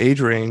thing about the age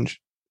range.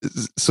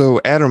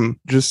 So Adam,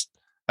 just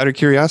out of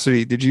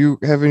curiosity, did you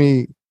have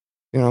any,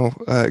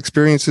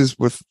 experiences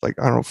with like,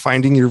 I don't know,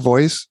 finding your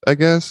voice, I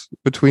guess,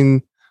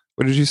 between,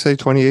 what did you say,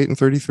 28 and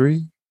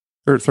 33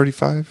 or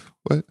 35?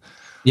 What?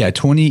 Yeah,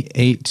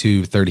 28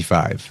 to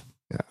 35.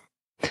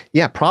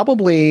 Yeah,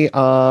 probably.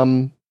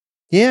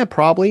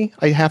 Probably.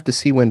 I have to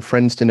see when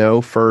Friends to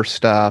Know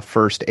first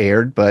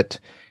aired, but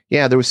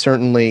yeah, there was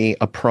certainly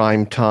a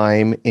prime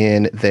time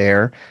in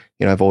there.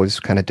 I've always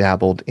kind of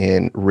dabbled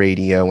in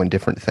radio and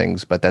different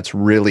things, but that's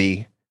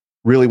really,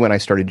 really when I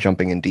started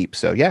jumping in deep.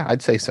 So yeah,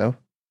 I'd say so.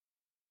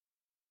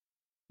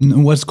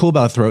 What's cool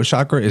about throat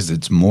chakra is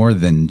it's more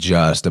than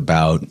just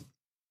about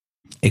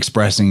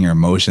expressing your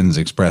emotions,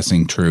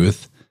 expressing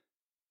truth.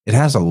 It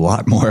has a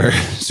lot more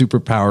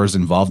superpowers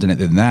involved in it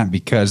than that,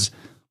 because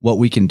what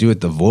we can do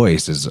with the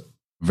voice is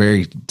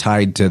very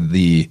tied to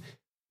the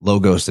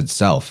logos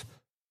itself.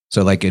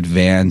 So like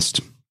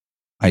advanced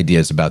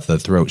ideas about the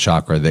throat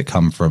chakra that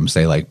come from,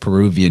 say, like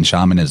Peruvian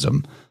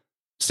shamanism,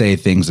 say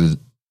things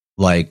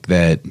like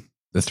that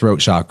the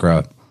throat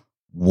chakra,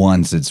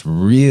 once it's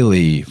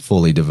really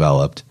fully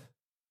developed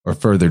or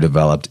further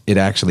developed, it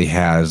actually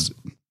has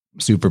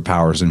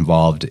superpowers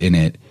involved in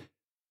it,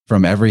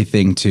 from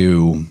everything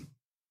to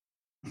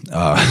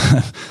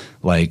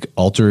like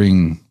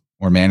altering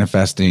or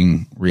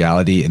manifesting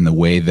reality in the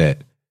way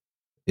that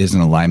is in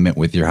alignment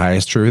with your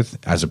highest truth,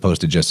 as opposed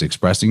to just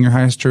expressing your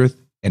highest truth.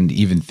 And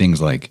even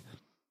things like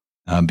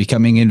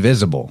becoming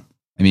invisible.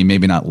 I mean,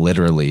 maybe not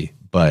literally,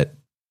 but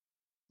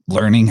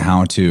learning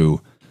how to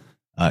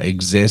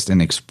exist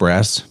and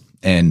express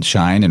and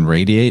shine and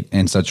radiate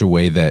in such a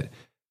way that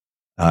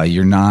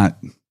you're not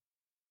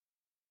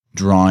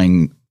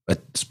drawing a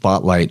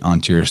spotlight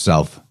onto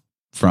yourself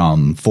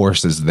from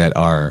forces that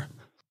are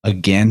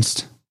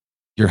against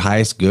your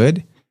highest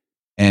good.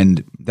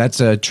 And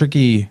that's a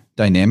tricky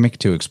dynamic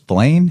to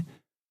explain,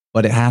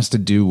 but it has to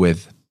do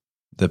with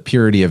the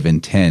purity of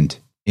intent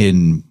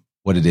in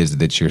what it is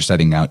that you're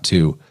setting out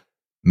to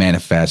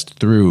manifest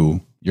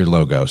through your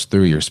logos,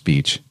 through your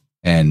speech.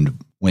 And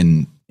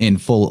when in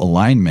full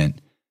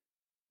alignment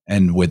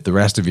and with the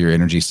rest of your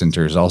energy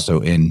centers also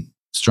in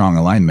strong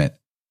alignment,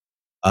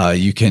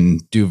 you can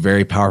do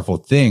very powerful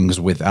things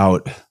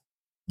without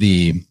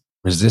the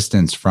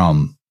resistance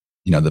from,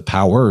 the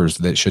powers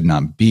that should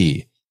not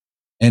be.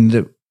 And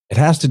it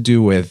has to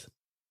do with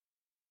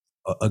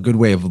a good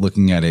way of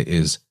looking at it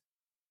is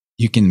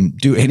you can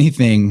do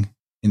anything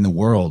in the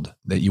world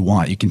that you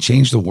want. You can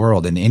change the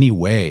world in any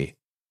way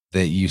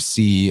that you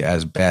see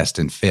as best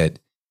and fit,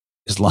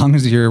 as long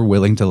as you're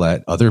willing to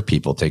let other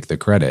people take the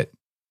credit.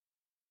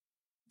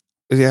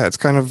 Yeah, it's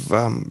kind of,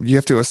 you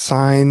have to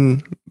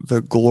assign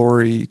the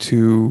glory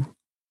to,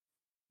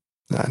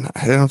 I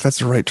don't know if that's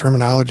the right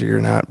terminology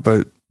or not,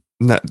 but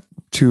not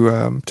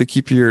to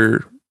keep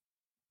your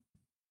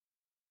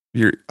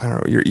I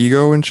don't know, your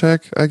ego in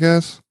check, I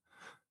guess.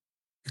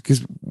 Because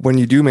when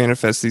you do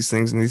manifest these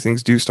things and these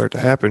things do start to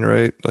happen,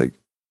 right? Like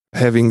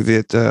having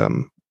that,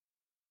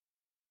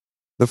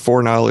 the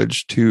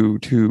foreknowledge to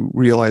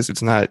realize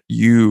it's not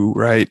you,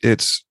 right?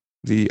 It's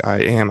the I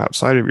am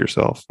outside of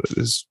yourself that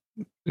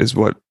is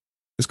what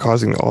is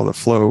causing all the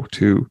flow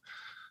to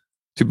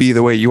be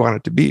the way you want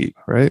it to be,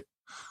 right?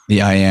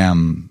 the I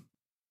am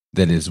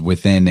that is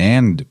within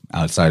and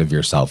outside of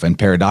yourself. And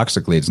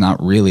paradoxically, it's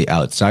not really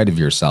outside of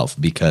yourself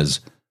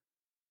because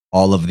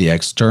all of the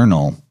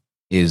external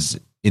is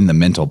in the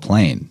mental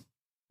plane.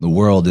 The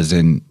world is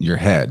in your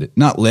head,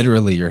 not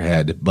literally your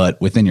head,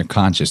 but within your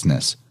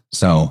consciousness.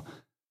 So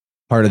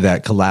part of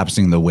that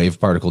collapsing the wave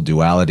particle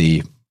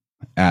duality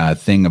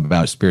thing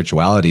about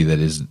spirituality that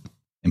is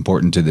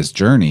important to this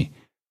journey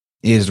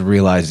is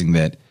realizing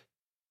that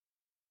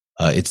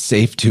it's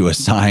safe to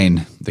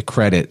assign the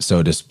credit,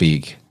 so to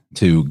speak,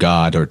 to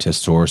God or to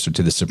Source or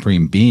to the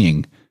Supreme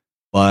Being,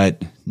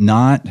 but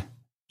not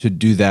to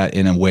do that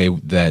in a way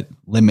that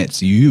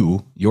limits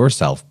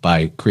yourself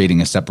by creating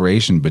a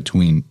separation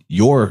between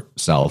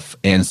yourself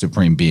and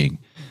Supreme Being.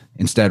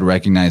 Instead,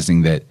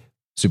 recognizing that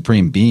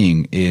Supreme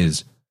Being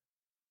is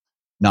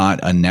not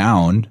a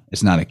noun,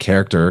 it's not a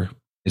character,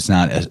 it's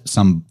not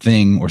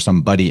something or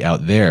somebody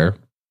out there.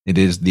 It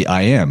is the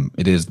I am.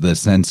 It is the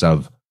sense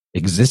of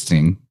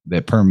existing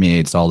that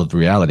permeates all of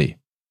reality.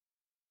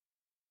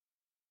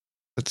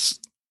 It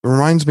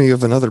reminds me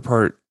of another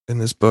part in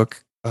this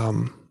book.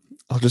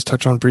 I'll just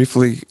touch on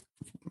briefly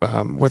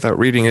without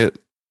reading it.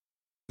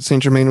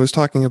 Saint Germain was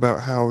talking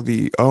about how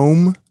the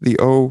O-M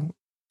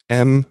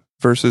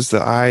versus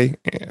the I,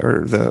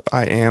 or the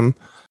I am,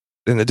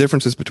 and the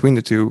differences between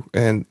the two.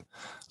 And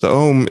the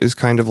Om is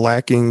kind of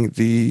lacking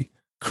the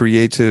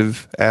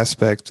creative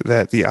aspect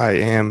that the I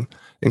am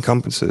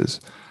encompasses.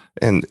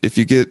 And if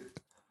you get,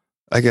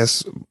 I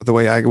guess the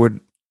way I would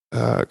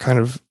kind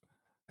of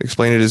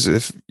explain it is,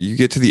 if you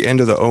get to the end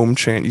of the Om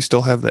chant, you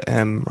still have the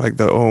M, like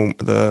the Om,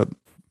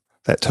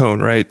 that tone,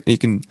 right? You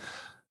can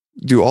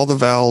do all the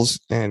vowels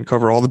and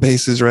cover all the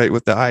bases, right,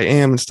 with the I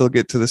am, and still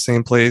get to the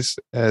same place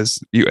as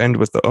you end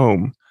with the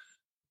Om.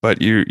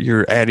 But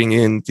you're adding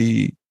in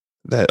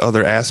that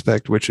other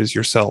aspect, which is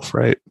yourself,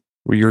 right?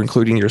 Where you're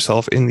including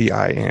yourself in the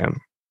I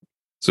am.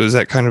 So is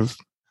that kind of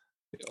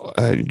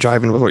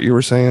jiving with what you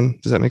were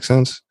saying? Does that make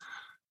sense?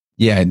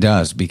 Yeah, it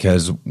does,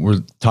 because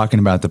we're talking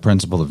about the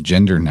principle of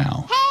gender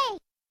now. Hey,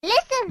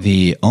 listen.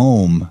 The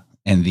Om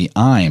and the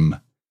I'm,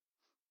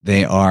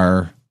 they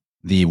are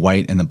the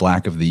white and the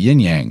black of the yin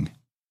yang,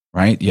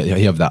 right?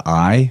 You have the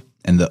I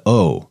and the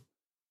O.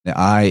 The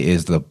I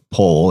is the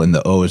pole and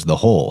the O is the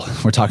whole.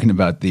 We're talking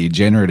about the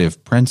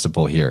generative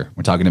principle here.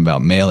 We're talking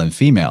about male and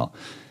female.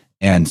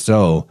 And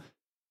so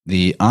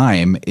the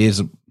I'm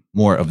is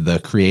more of the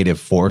creative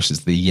force,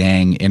 is the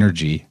yang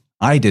energy.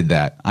 I did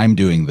that. I'm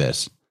doing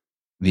this.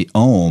 The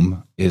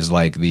Om is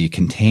like the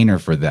container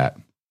for that.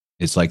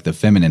 It's like the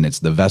feminine. It's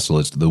the vessel.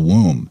 It's the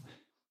womb.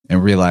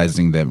 And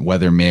realizing that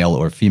whether male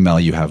or female,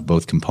 you have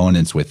both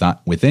components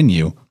within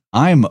you.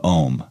 I'm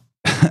Om.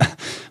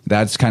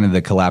 That's kind of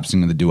the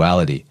collapsing of the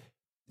duality.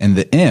 And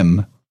the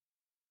M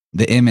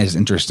is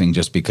interesting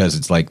just because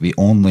it's like the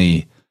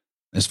only,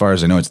 as far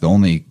as I know, it's the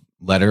only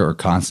letter or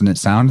consonant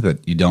sound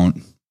that you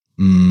don't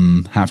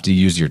have to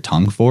use your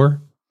tongue for.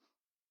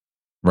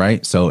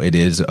 Right? So it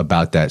is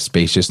about that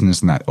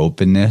spaciousness and that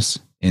openness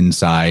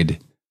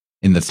inside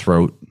in the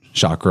throat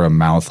chakra,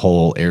 mouth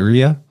hole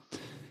area.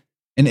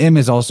 And M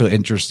is also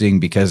interesting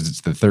because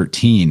it's the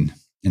 13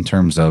 in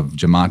terms of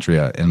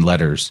gematria and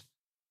letters.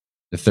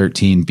 The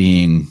 13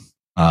 being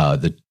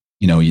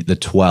the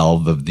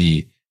 12 of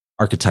the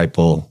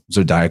archetypal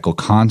zodiacal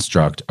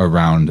construct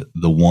around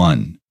the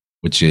one,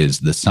 which is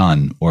the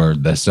sun or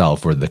the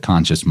self or the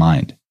conscious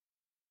mind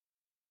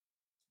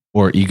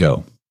or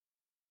ego.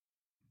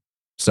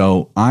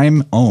 So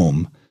I'm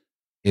Om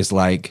is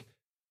like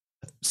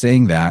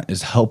saying that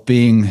is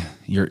helping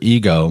your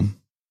ego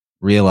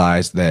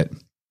realize that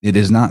it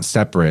is not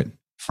separate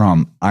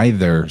from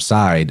either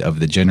side of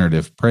the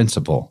generative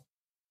principle.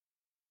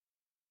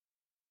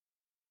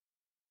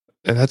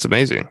 And that's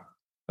amazing.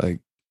 Like,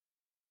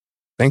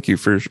 thank you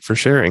for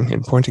sharing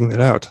and pointing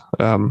that out.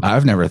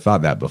 I've never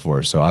thought that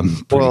before, so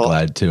I'm pretty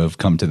glad to have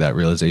come to that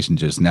realization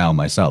just now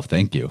myself.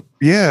 Thank you.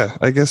 Yeah,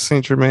 I guess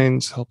Saint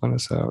Germain's helping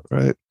us out,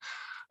 right?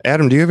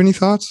 Adam, do you have any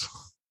thoughts?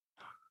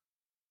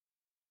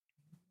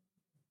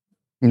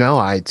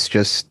 No, it's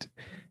just,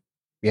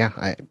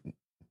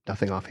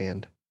 nothing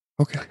offhand.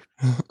 Okay.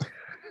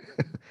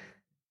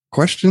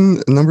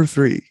 Question number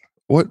 3.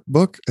 What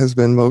book has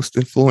been most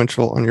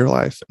influential on your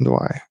life and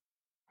why?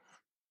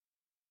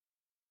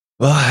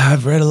 Well,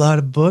 I've read a lot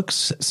of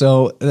books,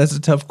 so that's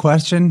a tough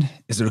question.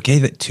 Is it okay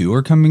that 2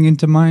 are coming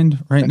into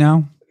mind right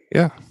now?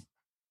 Yeah.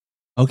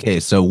 Okay,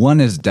 so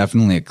one is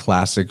definitely a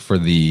classic for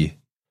the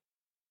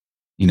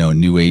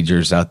New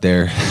Agers out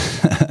there.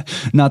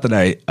 Not that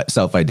I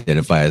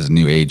self-identify as a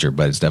New Ager,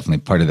 but it's definitely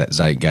part of that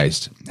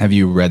zeitgeist. Have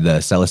you read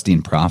the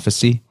Celestine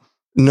Prophecy?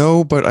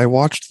 No, but I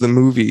watched the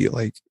movie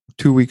like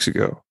 2 weeks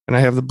ago, and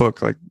I have the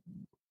book like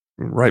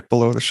right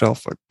below the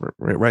shelf, like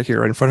right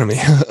here, right in front of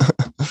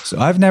me. So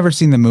I've never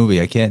seen the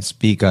movie. I can't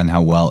speak on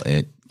how well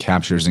it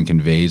captures and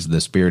conveys the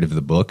spirit of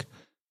the book.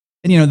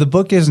 And, the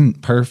book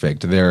isn't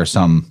perfect. There are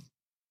some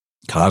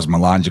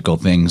cosmological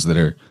things that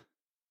are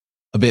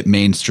a bit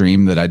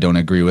mainstream that I don't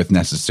agree with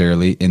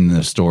necessarily in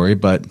the story,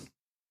 but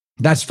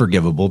that's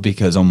forgivable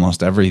because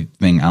almost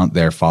everything out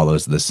there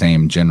follows the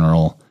same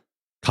general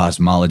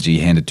cosmology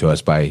handed to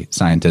us by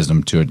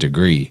scientism to a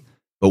degree.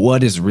 But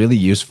what is really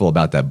useful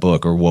about that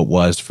book, or what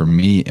was for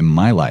me in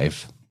my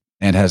life,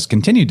 and has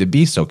continued to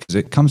be so because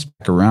it comes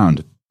back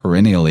around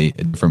perennially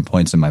at different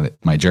points in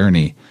my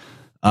journey,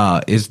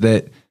 is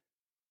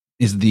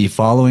the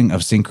following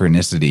of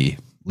synchronicity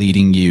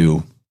leading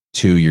you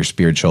to your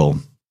spiritual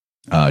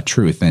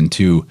truth and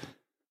to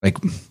like.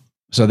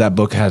 So that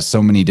book has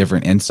so many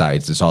different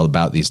insights. It's all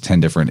about these 10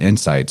 different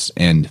insights,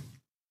 and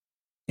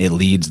it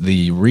leads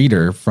the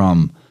reader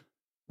from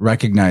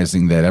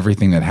recognizing that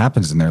everything that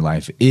happens in their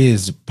life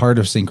is part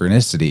of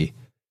synchronicity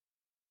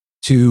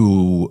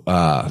to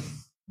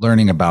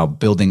learning about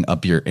building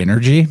up your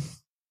energy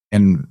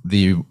and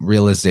the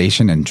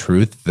realization and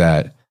truth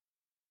that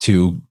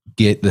to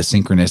get the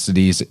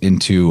synchronicities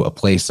into a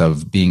place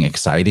of being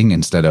exciting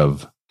instead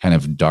of kind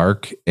of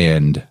dark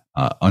and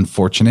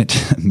unfortunate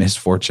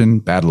misfortune,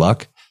 bad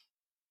luck.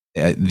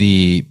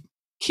 The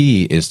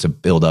key is to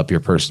build up your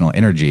personal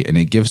energy, and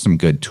it gives some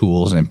good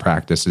tools and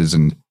practices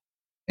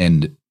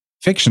and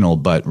fictional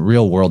but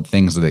real world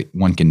things that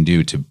one can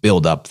do to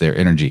build up their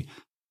energy.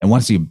 And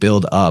once you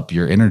build up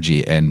your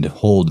energy and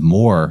hold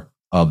more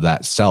of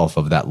that self,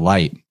 of that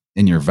light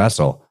in your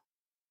vessel,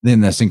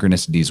 then the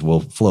synchronicities will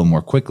flow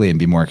more quickly and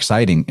be more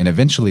exciting and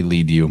eventually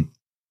lead you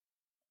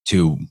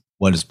to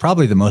what is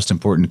probably the most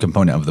important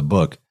component of the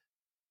book.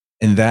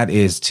 And that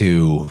is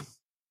to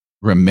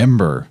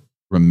remember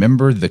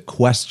the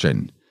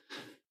question.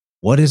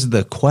 What is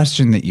the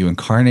question that you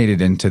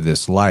incarnated into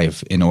this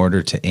life in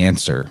order to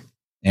answer?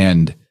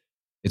 And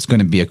it's going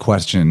to be a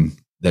question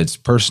that's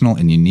personal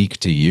and unique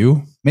to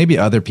you. Maybe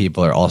other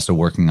people are also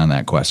working on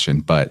that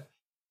question, but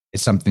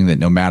it's something that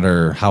no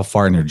matter how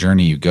far in your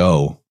journey you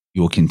go,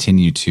 you will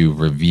continue to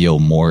reveal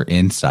more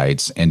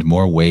insights and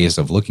more ways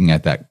of looking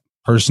at that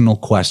personal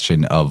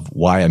question of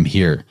why I'm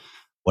here,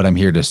 what I'm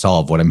here to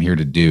solve, what I'm here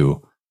to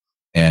do.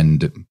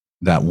 And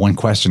that one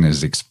question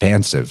is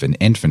expansive and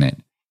infinite.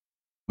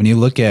 When you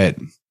look at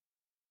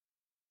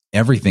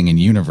everything in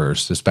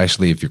universe,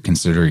 especially if you're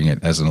considering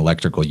it as an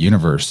electrical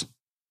universe,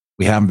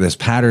 we have this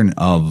pattern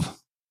of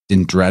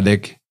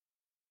dendritic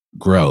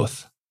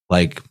growth,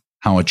 like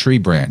how a tree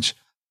branch,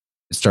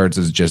 it starts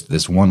as just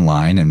this one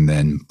line and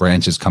then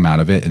branches come out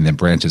of it and then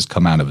branches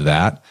come out of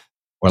that.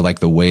 Or like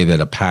the way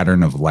that a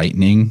pattern of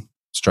lightning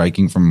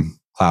striking from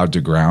cloud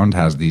to ground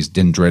has these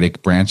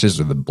dendritic branches,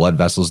 or the blood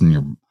vessels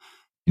in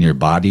your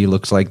body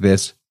looks like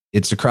this.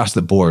 It's across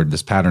the board.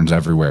 This pattern's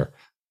everywhere.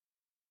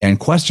 And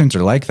questions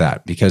are like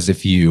that, because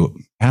if you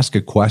ask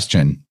a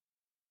question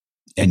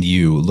and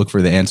you look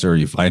for the answer or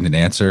you find an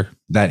answer,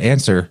 that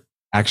answer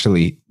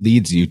actually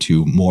leads you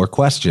to more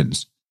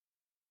questions.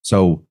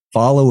 So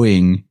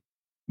following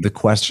the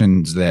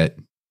questions that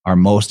are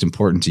most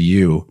important to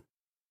you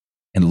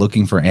and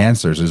looking for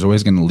answers is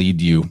always going to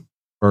lead you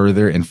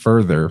further and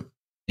further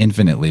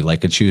infinitely,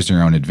 like a choose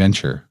your own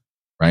adventure,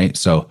 right?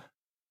 So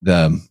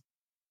the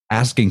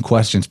asking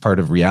questions part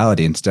of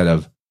reality, instead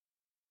of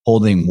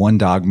holding one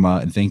dogma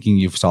and thinking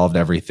you've solved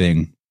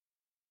everything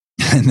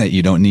and that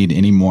you don't need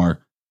any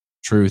more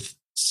truth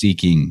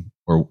seeking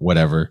or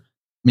whatever.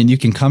 I mean, you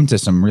can come to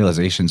some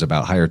realizations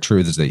about higher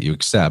truths that you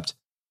accept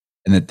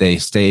and that they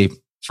stay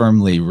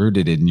firmly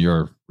rooted in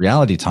your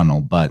reality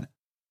tunnel. But,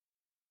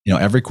 you know,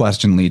 every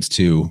question leads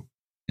to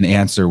an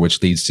answer,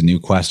 which leads to new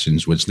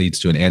questions, which leads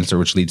to an answer,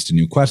 which leads to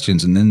new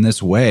questions. And then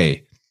this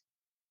way,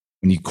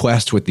 when you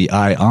quest with the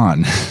eye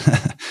on,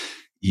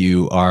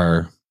 you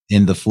are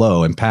in the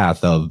flow and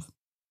path of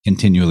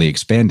continually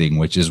expanding,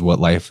 which is what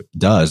life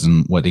does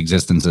and what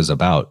existence is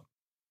about.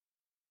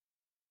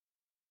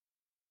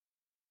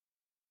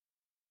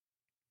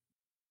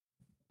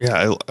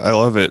 Yeah, I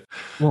love it.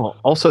 Well,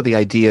 also the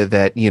idea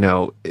that, you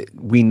know,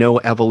 we know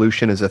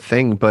evolution is a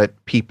thing, but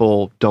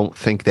people don't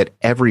think that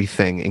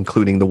everything,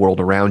 including the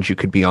world around you,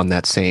 could be on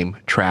that same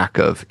track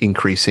of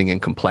increasing in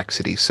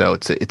complexity. So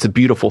it's a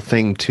beautiful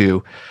thing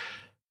to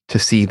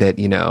see that,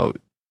 you know,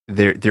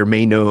 there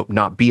may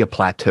not be a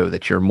plateau,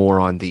 that you're more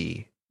on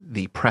the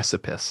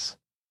precipice.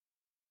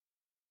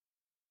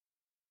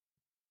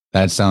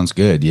 That sounds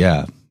good.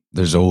 Yeah.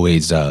 There's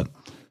always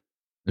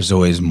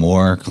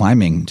more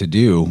climbing to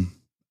do.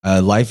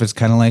 Life is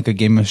kind of like a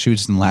game of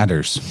chutes and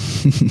ladders.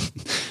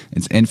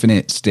 It's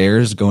infinite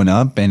stairs going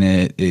up,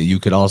 and you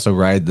could also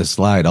ride the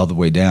slide all the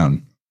way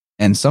down.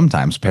 And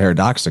sometimes,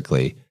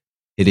 paradoxically,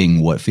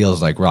 hitting what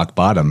feels like rock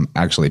bottom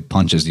actually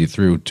punches you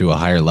through to a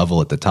higher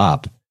level at the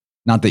top.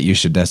 Not that you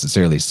should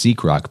necessarily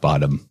seek rock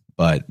bottom,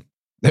 but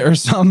there are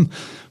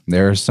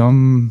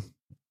some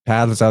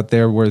paths out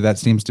there where that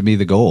seems to be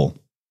the goal.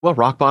 Well,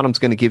 rock bottom's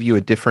going to give you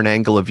a different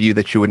angle of view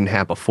that you wouldn't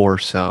have before.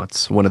 So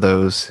it's one of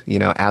those, you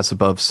know, as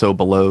above, so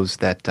belows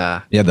that.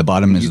 Yeah, the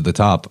bottom is the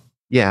top.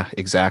 Yeah,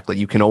 exactly.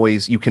 You can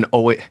always,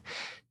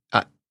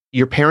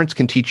 your parents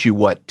can teach you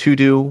what to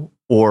do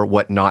or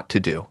what not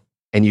to do.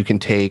 And you can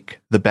take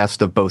the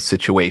best of both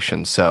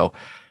situations. So,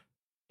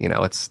 you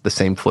know, it's the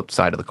same flip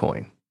side of the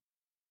coin.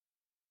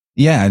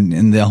 Yeah.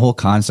 And the whole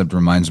concept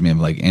reminds me of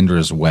like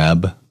Indra's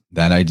web,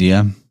 that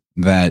idea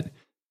that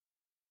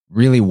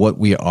really what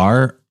we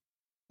are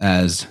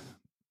as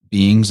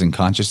beings and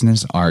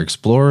consciousness are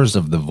explorers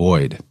of the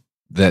void.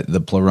 That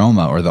the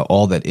pleroma, or the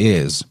all that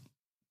is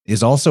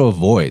also a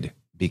void,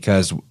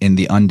 because in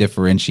the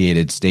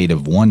undifferentiated state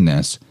of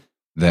oneness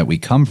that we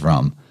come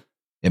from,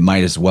 it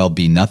might as well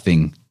be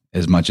nothing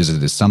as much as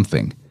it is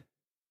something,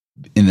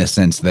 in the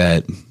sense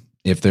that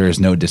if there is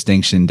no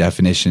distinction,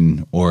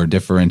 definition, or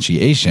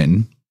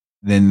differentiation,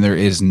 then there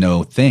is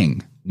no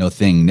thing, no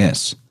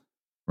thingness,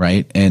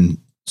 right? And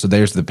so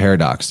there's the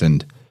paradox,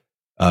 and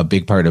a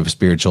big part of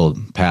spiritual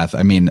path.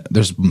 I mean,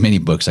 there's many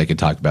books I could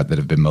talk about that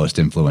have been most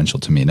influential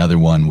to me. Another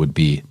one would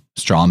be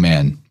Straw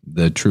Man,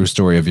 The True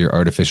Story of Your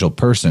Artificial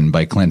Person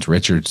by Clint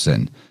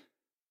Richardson,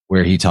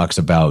 where he talks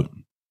about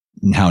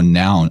how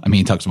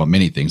he talks about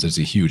many things. It's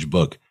a huge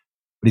book,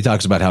 but he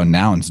talks about how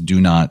nouns do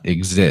not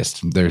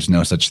exist. There's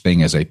no such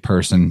thing as a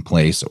person,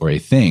 place, or a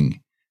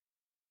thing.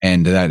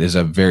 And that is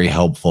a very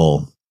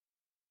helpful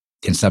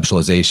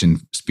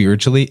conceptualization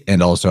spiritually,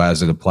 and also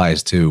as it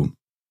applies to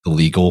the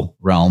legal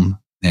realm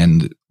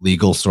and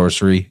legal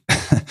sorcery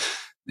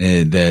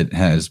that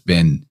has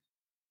been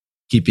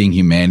keeping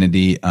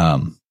humanity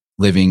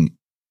living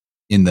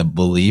in the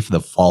belief,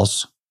 the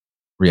false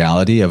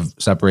reality of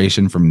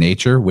separation from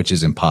nature, which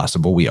is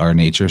impossible. We are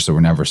nature, so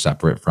we're never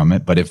separate from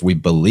it. But if we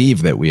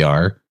believe that we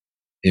are,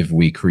 if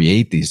we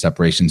create these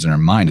separations in our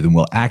mind, then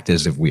we'll act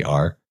as if we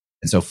are.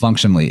 And so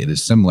functionally, it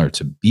is similar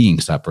to being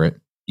separate,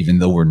 even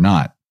though we're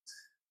not.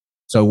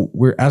 So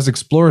we're, as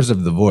explorers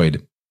of the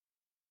void,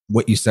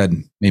 what you said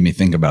made me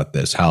think about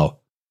this, how,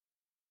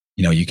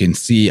 you can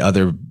see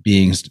other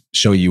beings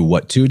show you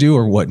what to do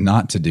or what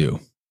not to do.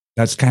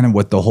 That's kind of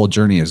what the whole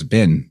journey has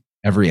been.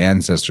 Every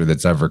ancestor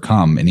that's ever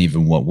come, and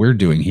even what we're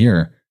doing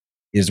here,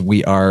 is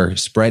we are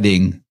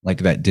spreading like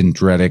that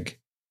dendritic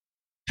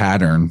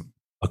pattern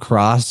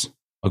across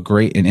a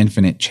great and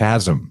infinite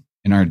chasm.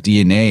 And our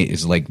DNA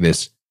is like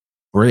this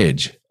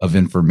bridge of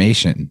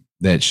information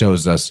that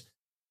shows us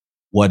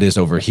what is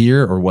over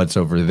here or what's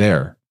over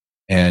there.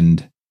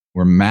 And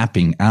we're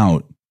mapping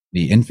out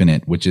the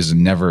infinite, which is a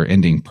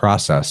never-ending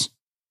process.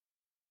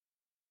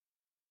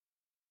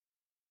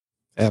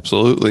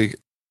 Absolutely.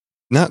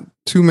 Not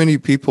too many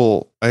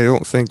people, I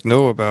don't think,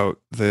 know about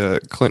the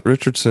Clint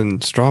Richardson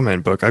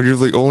Strawman book. You're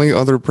the only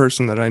other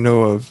person that I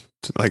know of,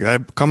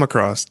 I've come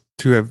across,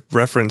 to have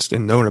referenced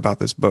and known about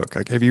this book.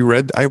 Like, have you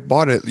read? I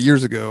bought it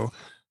years ago.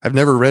 I've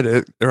never read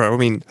it,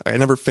 I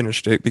never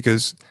finished it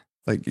because,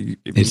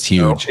 it's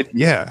huge.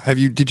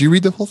 Did you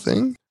read the whole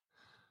thing?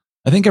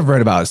 I think I've read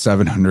about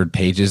 700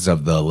 pages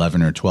of the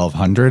 11 or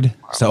 1200.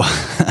 Wow. So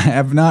I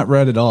have not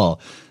read it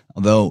all.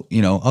 Although,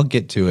 I'll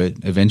get to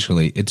it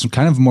eventually. It's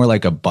kind of more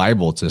like a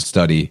Bible to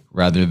study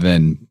rather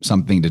than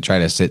something to try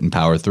to sit and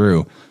power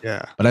through.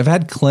 Yeah. But I've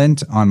had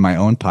Clint on my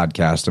own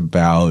podcast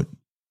about,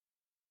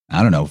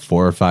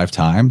 4 or 5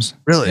 times.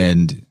 Really?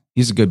 And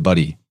he's a good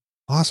buddy.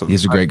 Awesome.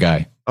 He's a great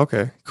guy.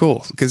 Okay,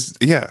 cool. Because,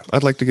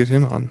 I'd like to get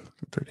him on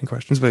 13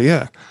 questions. But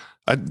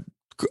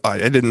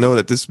I didn't know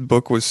that this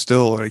book was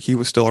still, he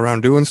was still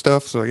around doing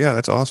stuff. So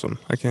that's awesome.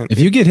 If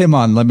you get him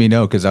on, let me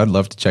know, because I'd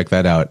love to check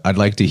that out. I'd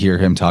like to hear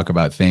him talk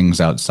about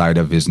things outside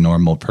of his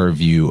normal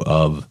purview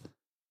of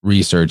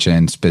research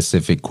and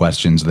specific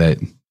questions that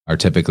are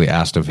typically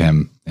asked of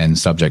him and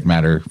subject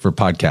matter for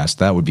podcasts.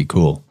 That would be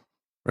cool.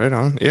 Right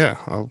on. Yeah,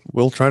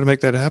 we'll try to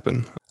make that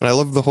happen. And I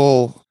love the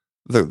whole,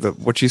 the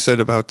what you said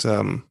about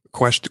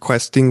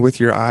questing with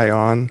your eye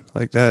on,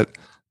 like that,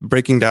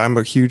 breaking down. I'm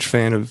a huge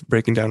fan of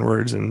breaking down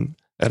words and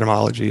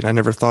etymology, and I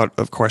never thought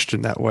of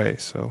question that way.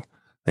 So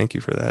thank you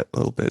for that a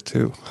little bit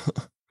too.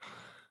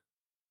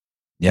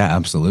 Yeah,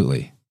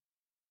 absolutely.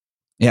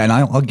 Yeah, and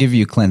I'll give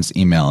you Clint's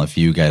email if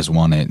you guys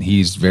want it.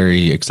 He's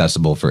very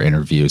accessible for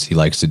interviews. He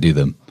likes to do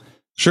them.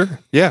 Sure.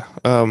 Yeah.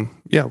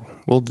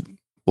 We'll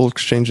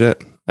exchange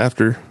that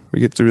after we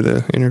get through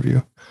the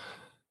interview.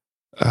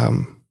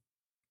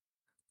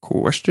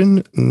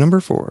 Question number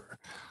 4.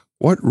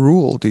 What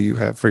rule do you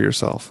have for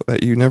yourself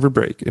that you never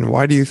break, and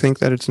why do you think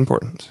that it's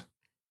important?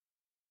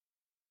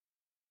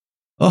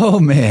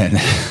 Oh, man.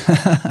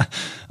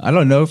 I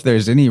don't know if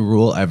there's any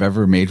rule I've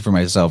ever made for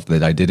myself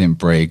that I didn't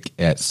break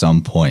at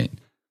some point.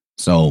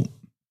 So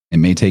it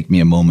may take me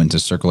a moment to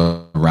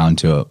circle around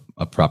to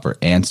a proper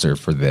answer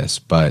for this.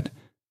 But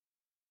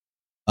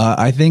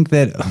I think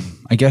that,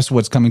 I guess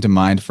what's coming to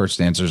mind,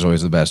 first answer is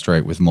always the best,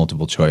 right? With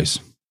multiple choice.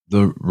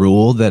 The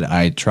rule that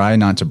I try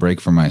not to break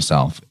for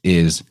myself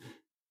is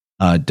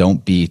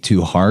don't be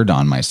too hard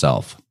on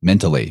myself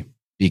mentally.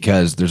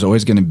 Because there's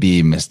always going to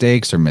be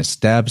mistakes or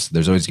missteps.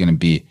 There's always going to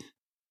be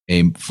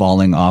a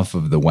falling off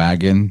of the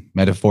wagon,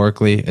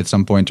 metaphorically, at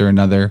some point or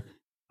another.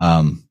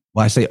 Well,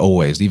 I say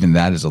always, even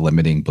that is a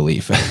limiting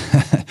belief.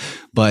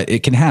 But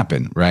it can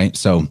happen, right?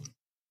 So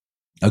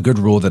a good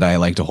rule that I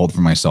like to hold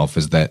for myself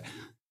is that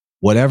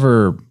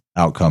whatever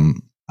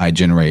outcome I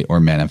generate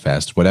or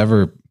manifest,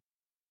 whatever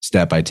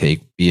step I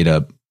take, be it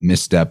a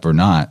misstep or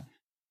not,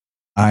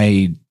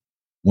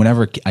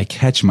 whenever I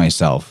catch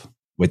myself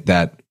with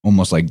that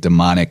almost like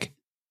demonic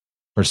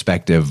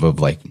perspective of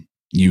like,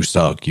 you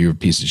suck, you're a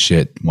piece of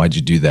shit, why'd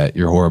you do that,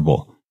 you're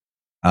horrible.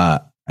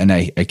 And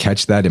I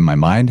catch that in my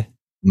mind.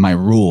 My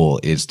rule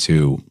is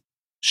to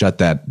shut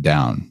that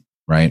down,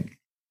 right?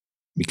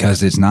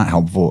 Because it's not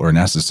helpful or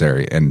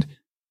necessary. And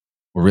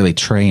we're really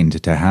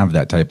trained to have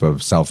that type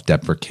of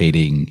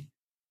self-deprecating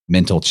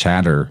mental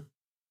chatter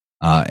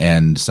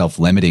and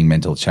self-limiting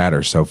mental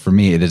chatter. So for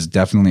me, it is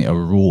definitely a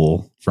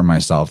rule for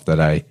myself that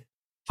I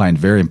find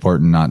very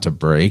important not to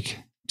break,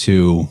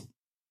 to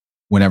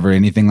whenever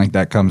anything like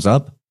that comes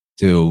up,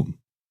 to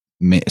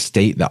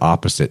state the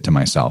opposite to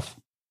myself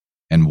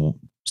and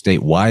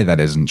state why that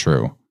isn't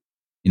true.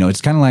 You know,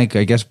 it's kind of like,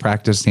 I guess,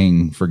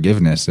 practicing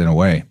forgiveness in a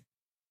way.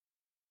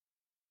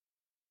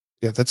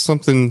 Yeah, that's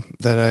something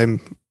that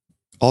I'm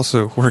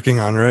also working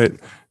on, right?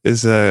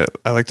 Is I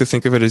like to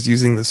think of it as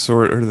using the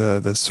sword, or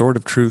the sword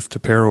of truth, to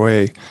pare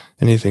away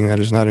anything that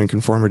is not in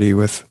conformity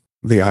with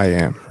the I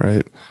am,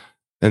 right?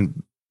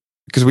 And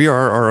because we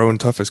are our own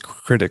toughest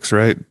critics,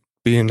 right?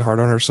 Being hard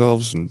on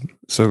ourselves. And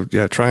so,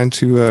 yeah, trying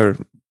to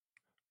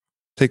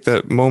take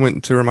that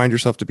moment to remind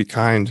yourself to be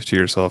kind to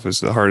yourself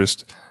is the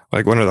hardest,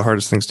 like one of the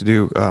hardest things to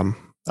do.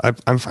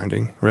 I'm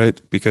finding,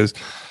 right? Because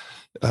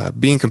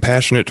being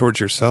compassionate towards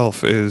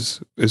yourself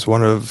is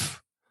one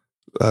of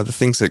the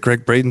things that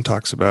Greg Braden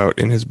talks about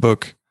in his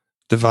book,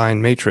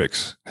 Divine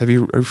Matrix. Are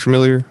you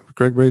familiar with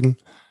Greg Braden?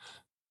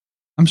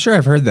 I'm sure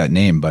I've heard that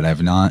name, but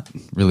I've not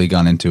really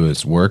gone into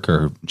his work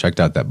or checked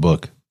out that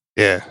book.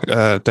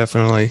 Yeah,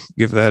 definitely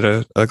give that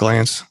a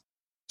glance.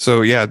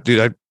 So yeah,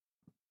 dude,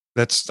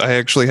 I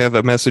actually have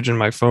a message in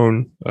my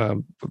phone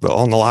on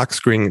the lock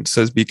screen. It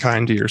says "Be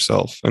kind to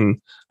yourself," and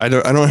I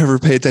don't ever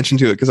pay attention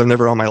to it because I'm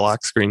never on my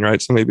lock screen,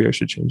 right? So maybe I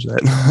should change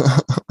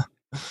that.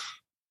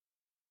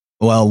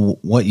 Well,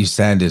 what you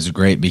said is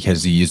great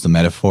because you used the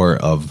metaphor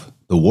of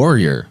the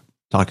warrior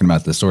talking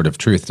about the sword of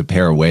truth to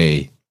pare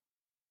away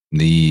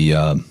the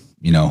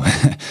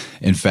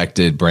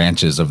infected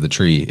branches of the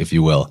tree, if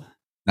you will.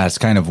 That's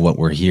kind of what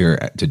we're here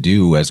to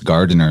do as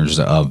gardeners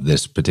of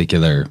this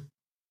particular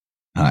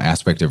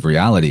aspect of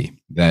reality.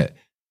 That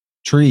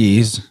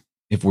trees,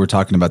 if we're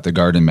talking about the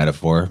garden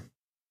metaphor,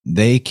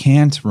 they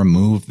can't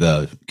remove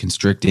the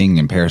constricting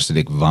and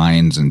parasitic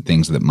vines and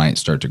things that might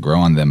start to grow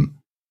on them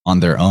on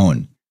their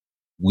own.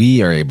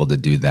 We are able to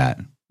do that.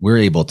 We're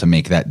able to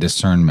make that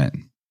discernment.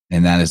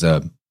 And that is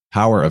a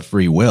power of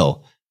free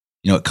will.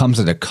 You know, it comes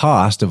at a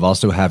cost of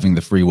also having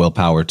the free will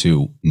power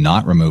to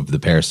not remove the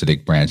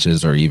parasitic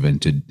branches or even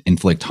to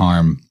inflict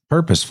harm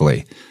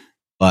purposefully.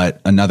 But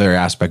another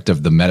aspect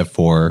of the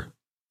metaphor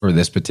for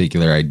this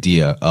particular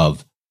idea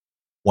of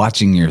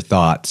watching your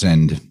thoughts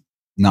and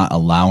not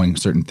allowing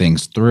certain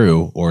things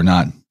through, or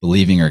not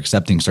believing or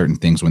accepting certain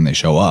things when they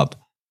show up,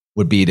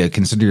 would be to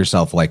consider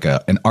yourself like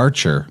an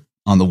archer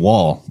on the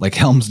wall, like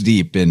Helm's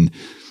Deep in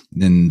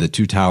the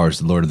Two Towers,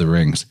 the Lord of the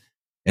Rings.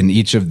 And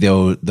each of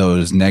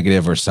those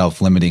negative or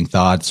self-limiting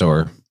thoughts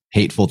or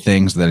hateful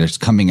things that is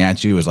coming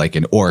at you is like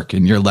an orc,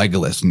 and you're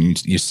Legolas, and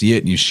you see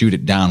it and you shoot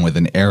it down with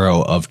an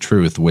arrow of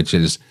truth, which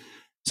is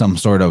some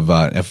sort of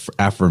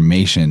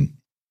affirmation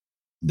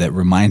that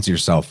reminds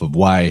yourself of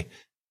why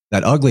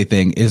that ugly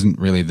thing isn't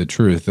really the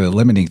truth, the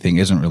limiting thing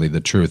isn't really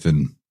the truth,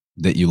 and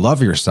that you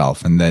love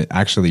yourself, and that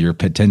actually your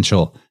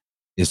potential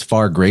is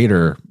far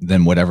greater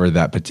than whatever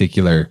that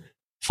particular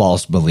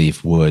false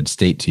belief would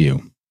state to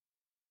you.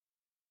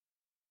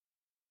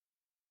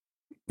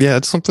 Yeah,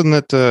 it's something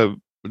that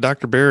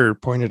Dr. Barrer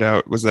pointed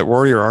out, was that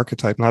warrior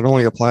archetype not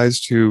only applies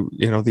to,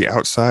 the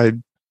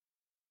outside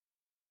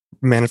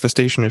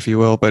manifestation, if you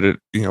will, but it,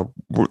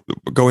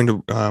 going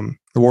to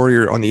the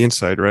warrior on the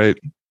inside, right?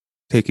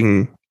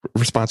 Taking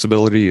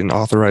responsibility and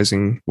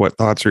authorizing what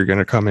thoughts are going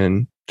to come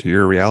in to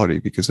your reality,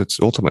 because it's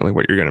ultimately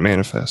what you're going to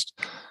manifest.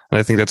 And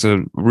I think that's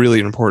a really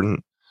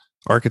important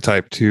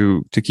archetype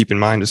to keep in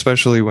mind,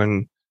 especially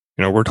when,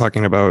 we're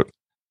talking about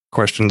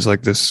questions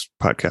like this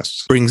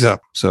podcast brings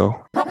up. So,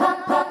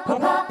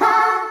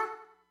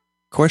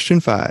 question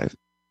 5.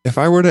 If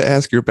I were to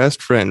ask your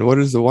best friend, what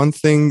is the one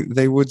thing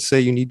they would say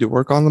you need to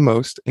work on the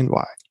most, and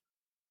why?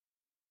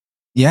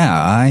 Yeah,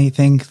 I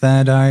think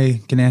that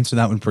I can answer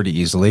that one pretty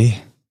easily.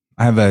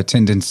 I have a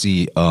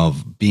tendency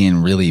of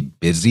being really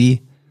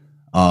busy,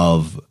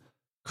 of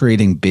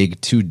creating big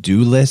to-do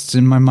lists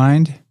in my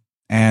mind.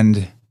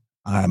 And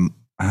I'm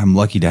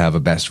lucky to have a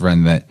best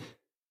friend that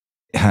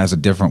has a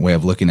different way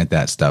of looking at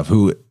that stuff,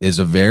 who is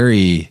a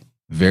very,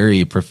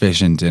 very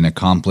proficient and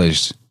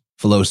accomplished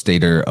flow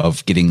stater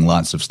of getting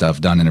lots of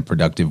stuff done in a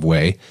productive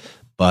way.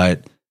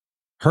 But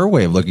her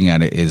way of looking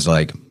at it is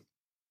like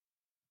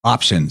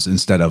options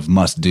instead of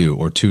must do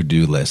or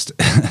to-do list.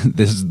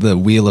 This is the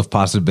wheel of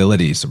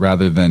possibilities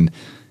rather than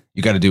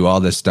you got to do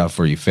all this stuff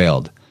or you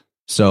failed.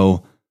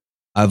 So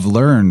I've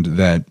learned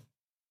that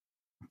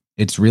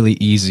it's really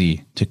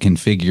easy to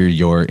configure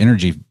your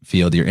energy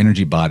field, your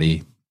energy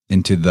body,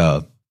 into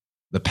the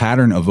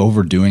pattern of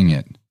overdoing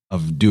it,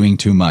 of doing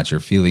too much or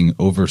feeling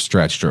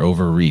overstretched or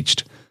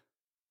overreached.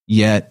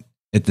 Yet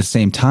at the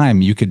same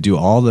time, you could do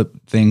all the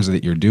things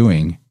that you're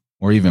doing,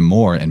 or even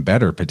more and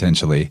better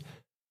potentially,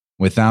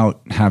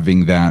 without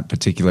having that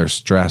particular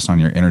stress on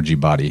your energy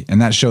body.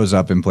 And that shows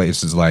up in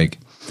places like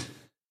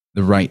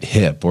the right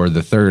hip or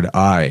the third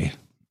eye.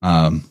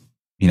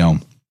 We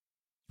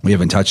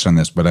haven't touched on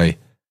this, but I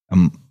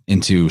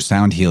into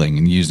sound healing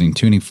and using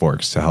tuning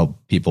forks to help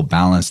people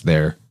balance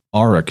their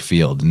auric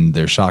field and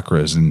their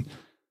chakras. And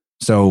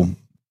so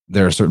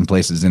there are certain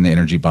places in the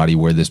energy body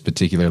where this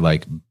particular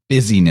like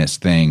busyness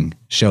thing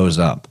shows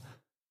up,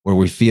 where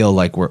we feel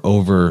like we're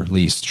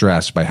overly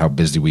stressed by how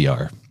busy we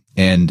are.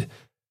 And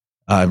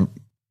a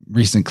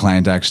recent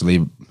client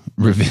actually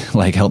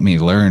like helped me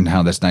learn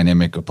how this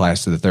dynamic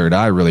applies to the third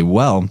eye really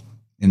well,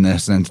 in the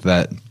sense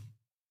that,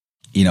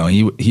 you know,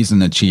 he's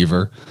an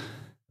achiever,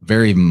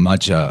 very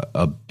much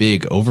a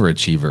big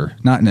overachiever.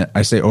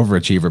 I say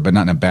overachiever, but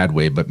not in a bad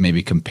way, but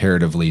maybe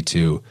comparatively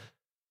to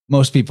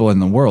most people in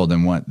the world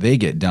and what they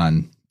get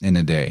done in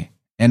a day.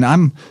 And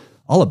I'm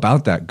all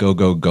about that go,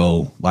 go,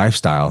 go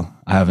lifestyle.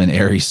 I have an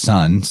Aries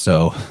sun,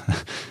 so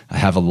I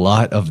have a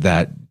lot of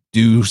that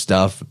do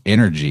stuff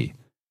energy,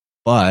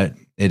 but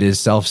it is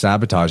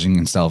self-sabotaging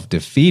and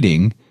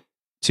self-defeating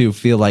to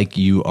feel like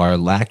you are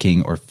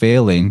lacking or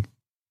failing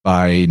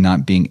by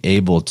not being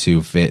able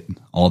to fit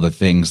all the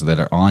things that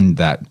are on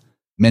that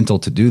mental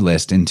to-do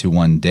list into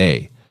one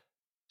day.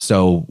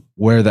 So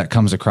where that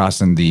comes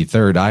across in the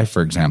third eye,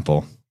 for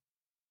example,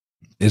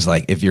 is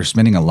like if you're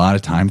spending a lot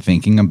of time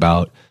thinking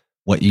about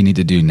what you need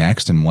to do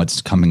next and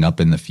what's coming up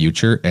in the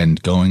future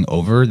and going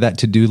over that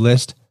to-do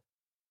list,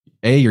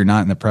 A, you're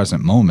not in the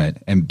present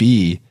moment, and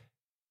B,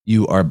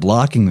 you are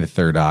blocking the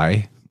third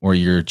eye, or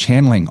you're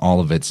channeling all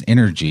of its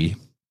energy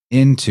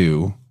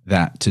into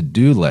that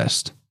to-do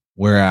list.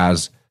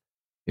 Whereas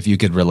if you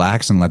could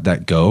relax and let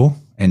that go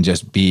and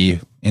just be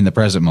in the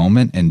present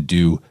moment and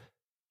do,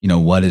 you know,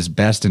 what is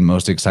best and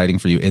most exciting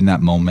for you in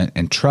that moment,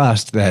 and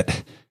trust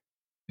that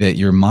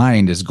your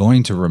mind is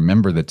going to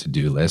remember the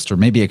to-do list, or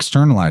maybe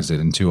externalize it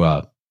into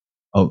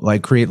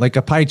create like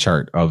a pie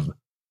chart of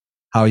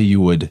how you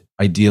would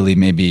ideally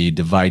maybe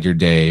divide your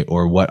day,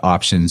 or what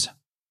options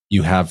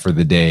you have for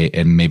the day,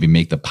 and maybe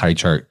make the pie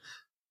chart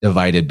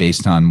divided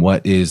based on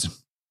what is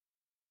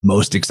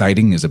most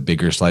exciting is a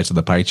bigger slice of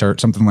the pie chart,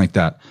 something like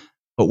that.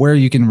 But where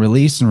you can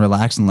release and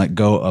relax and let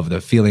go of the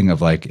feeling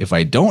of like, if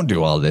I don't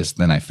do all this,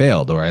 then I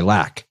failed or I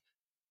lack.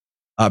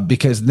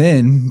 Because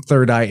then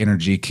third eye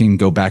energy can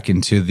go back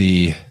into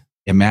the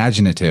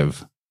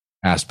imaginative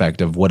aspect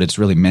of what it's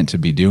really meant to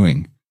be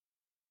doing,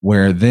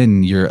 where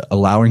then you're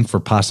allowing for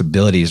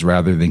possibilities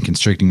rather than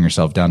constricting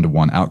yourself down to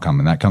one outcome.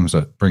 And that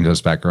brings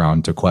us back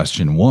around to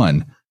question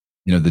one,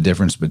 you know, the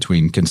difference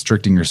between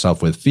constricting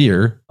yourself with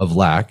fear of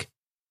lack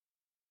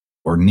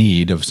or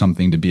need of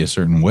something to be a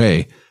certain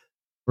way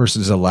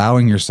versus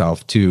allowing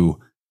yourself to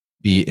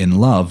be in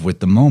love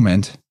with the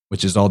moment,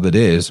 which is all that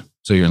is.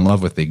 So you're in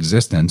love with the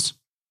existence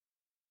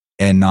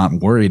and not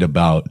worried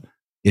about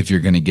if you're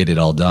going to get it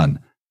all done.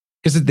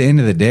 Because at the end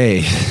of the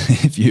day,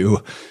 if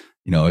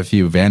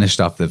you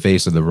vanished off the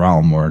face of the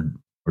realm or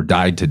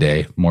died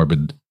today,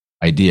 morbid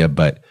idea,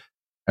 but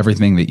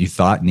everything that you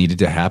thought needed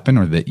to happen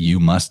or that you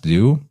must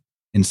do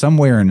in some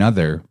way or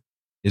another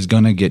is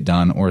going to get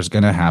done, or is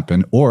going to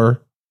happen,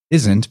 or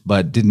isn't,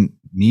 but didn't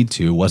need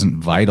to,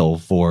 wasn't vital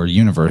for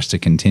universe to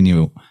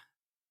continue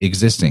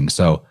existing.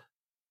 So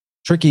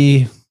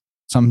tricky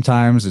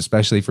sometimes,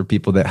 especially for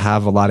people that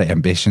have a lot of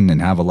ambition and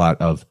have a lot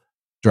of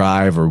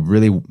drive, or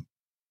really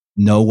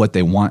know what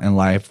they want in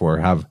life, or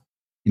have,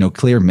 you know,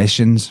 clear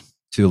missions,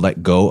 to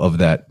let go of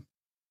that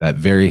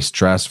very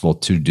stressful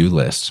to-do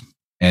list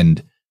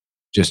and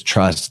just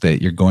trust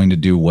that you're going to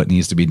do what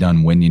needs to be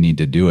done when you need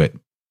to do it.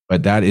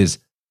 But that is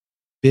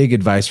big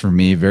advice for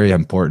me, very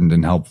important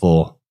and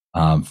helpful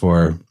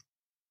for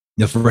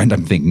the friend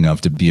I'm thinking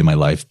of to be in my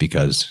life,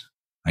 because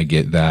I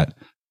get that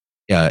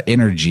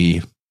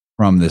energy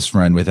from this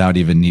friend without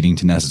even needing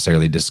to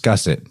necessarily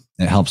discuss it.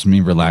 It helps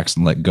me relax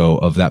and let go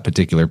of that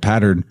particular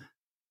pattern,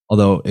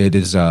 although it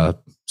is a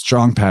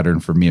strong pattern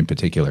for me in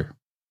particular.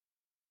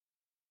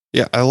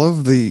 Yeah, I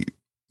love the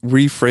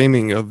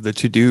reframing of the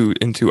to-do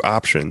into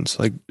options.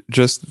 Like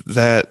just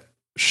that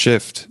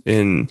shift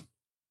in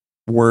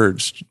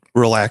words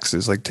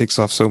relaxes, like takes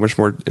off so much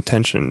more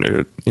attention,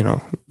 or, you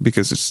know,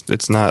 because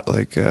it's not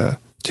like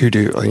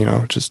to-do, you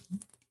know, just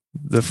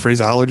the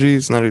phraseology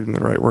is not even the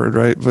right word,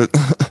 right? But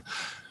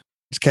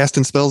it's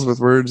casting spells with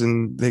words,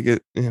 and they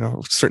get, you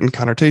know, certain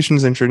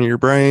connotations entered in your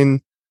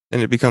brain,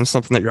 and it becomes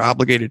something that you're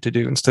obligated to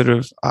do instead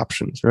of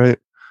options, right?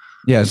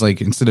 Yeah, it's like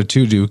instead of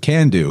to do,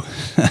 can do.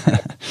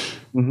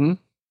 Mm-hmm.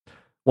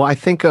 Well, I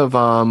think of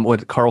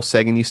what Carl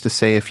Sagan used to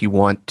say: if you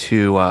want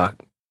to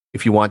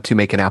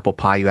make an apple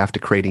pie, you have to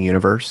create a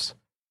universe.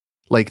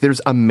 Like,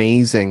 there's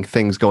amazing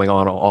things going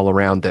on all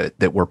around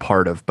that we're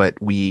part of,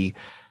 but we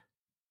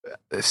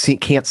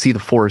can't see the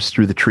forest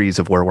through the trees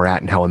of where we're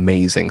at and how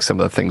amazing some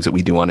of the things that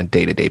we do on a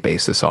day-to-day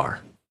basis are.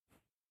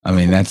 I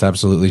mean, that's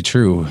absolutely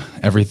true.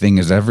 Everything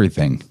is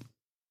everything.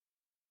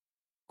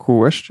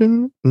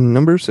 Question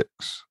number 6.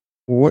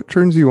 What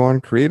turns you on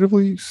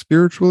creatively,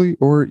 spiritually,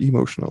 or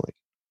emotionally?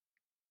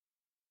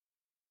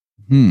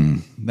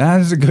 That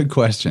is a good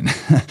question.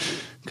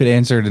 Could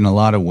answer it in a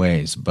lot of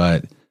ways,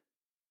 but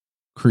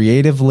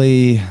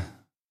creatively,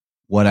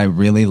 what I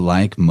really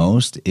like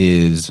most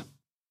is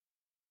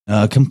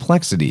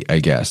complexity, I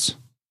guess.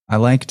 I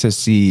like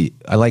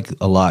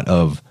a lot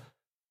of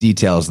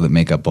details that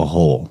make up a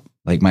whole.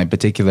 Like my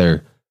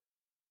particular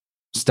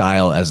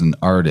style as an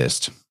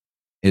artist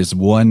is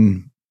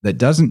one that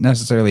doesn't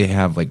necessarily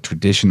have like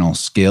traditional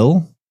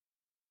skill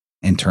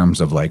in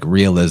terms of like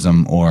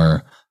realism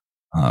or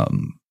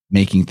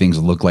making things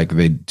look like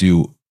they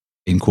do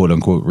in quote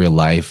unquote real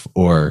life,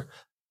 or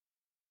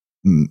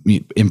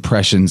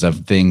impressions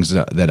of things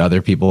that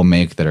other people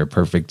make that are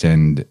perfect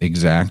and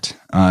exact.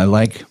 I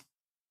like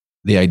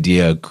the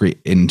idea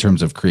in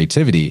terms of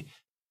creativity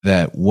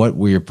that what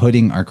we're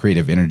putting our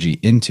creative energy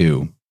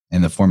into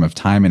in the form of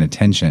time and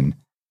attention,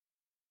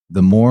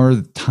 the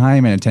more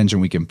time and attention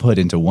we can put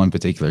into one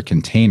particular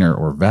container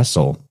or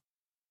vessel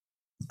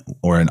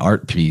or an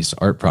art piece,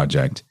 art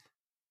project,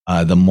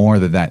 the more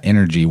that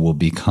energy will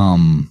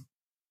become,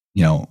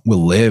 will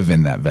live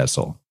in that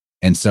vessel.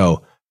 And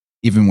so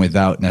even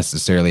without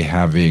necessarily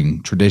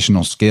having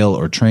traditional skill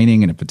or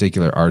training in a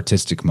particular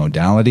artistic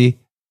modality,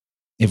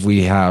 if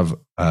we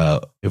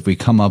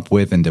come up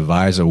with and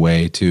devise a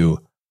way to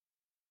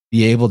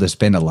be able to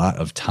spend a lot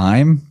of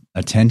time,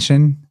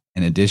 attention,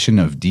 and addition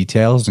of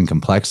details and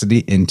complexity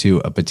into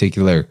a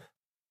particular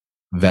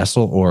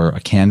vessel or a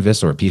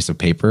canvas or a piece of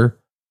paper,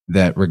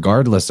 that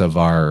regardless of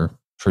our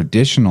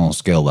traditional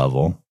skill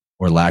level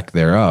or lack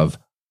thereof,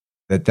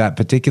 that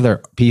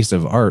particular piece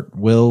of art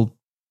will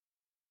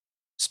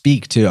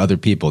speak to other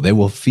people. They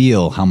will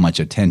feel how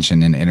much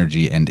attention and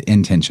energy and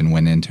intention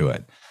went into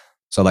it.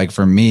 So like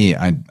for me,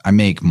 I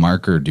make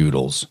marker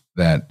doodles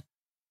that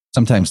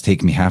sometimes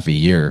take me half a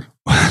year.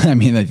 I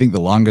mean, I think the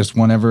longest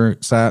one ever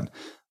sat,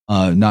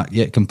 not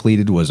yet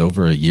completed, was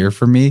over a year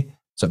for me.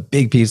 It's a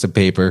big piece of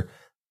paper.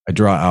 I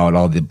draw out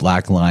all the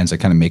black lines. I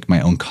kind of make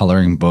my own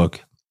coloring book.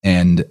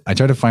 And I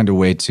try to find a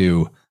way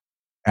to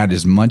add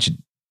as much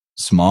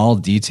small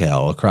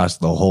detail across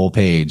the whole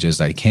page as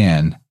I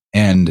can.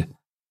 And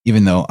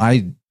even though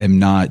I am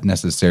not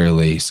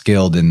necessarily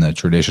skilled in the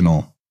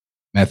traditional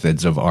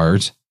methods of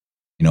art,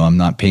 I'm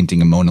not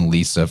painting a Mona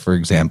Lisa, for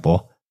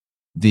example,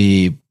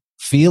 the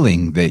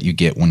feeling that you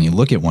get when you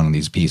look at one of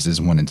these pieces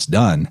when it's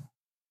done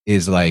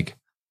is like,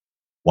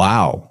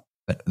 wow,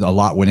 a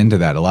lot went into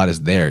that. A lot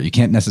is there. You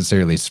can't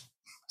necessarily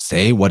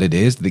say what it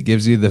is that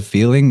gives you the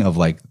feeling of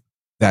like,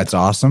 that's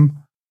awesome.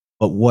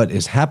 But what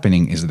is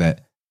happening is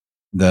that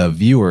the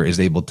viewer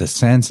is able to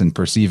sense and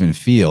perceive and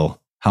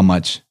feel how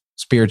much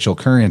spiritual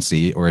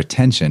currency or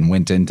attention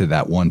went into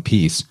that one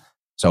piece.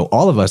 So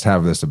all of us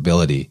have this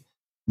ability.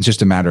 It's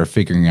just a matter of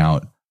figuring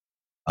out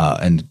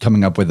and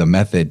coming up with a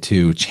method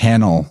to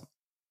channel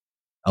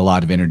a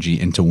lot of energy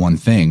into one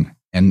thing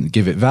and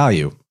give it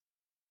value.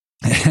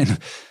 And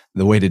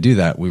the way to do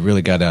that, we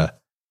really got to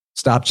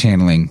stop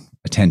channeling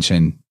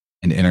attention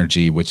and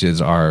energy, which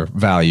is our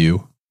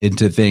value,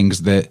 into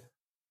things that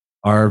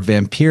are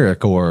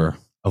vampiric or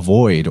a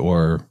void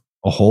or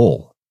a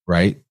hole,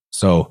 right?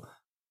 So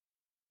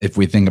if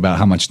we think about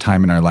how much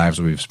time in our lives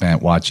we've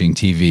spent watching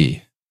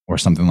TV or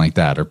something like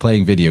that, or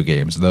playing video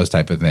games, those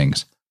type of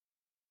things,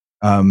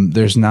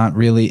 there's not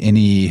really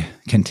any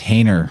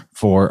container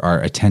for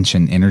our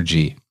attention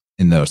energy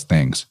in those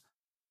things.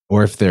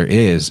 Or if there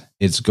is,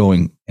 it's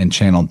going and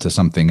channeled to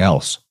something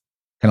else.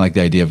 Kind of like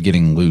the idea of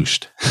getting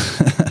loosed.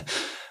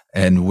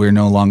 And we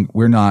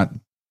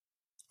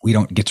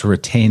don't get to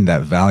retain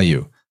that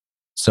value.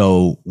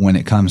 So when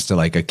it comes to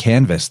like a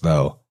canvas,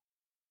 though,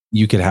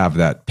 you could have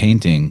that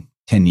painting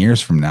 10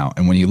 years from now.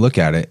 And when you look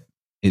at it,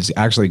 it's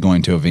actually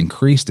going to have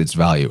increased its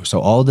value. So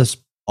all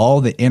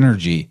the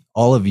energy,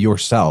 all of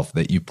yourself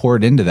that you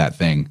poured into that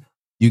thing,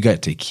 you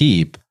get to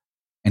keep,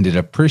 and it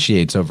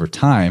appreciates over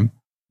time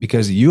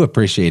because you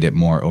appreciate it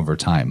more over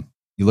time.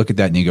 You look at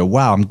that and you go,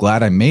 wow, I'm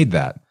glad I made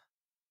that.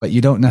 But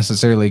you don't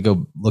necessarily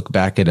go look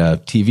back at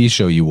a TV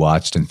show you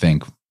watched and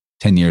think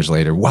 10 years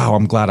later, wow,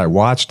 I'm glad I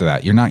watched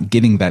that. You're not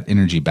getting that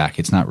energy back.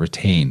 It's not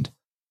retained.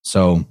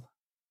 So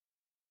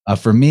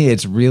for me,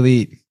 it's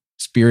really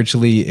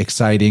spiritually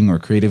exciting or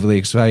creatively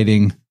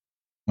exciting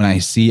when I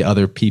see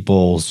other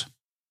people's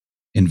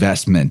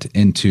investment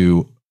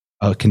into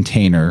a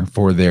container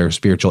for their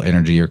spiritual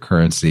energy or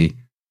currency,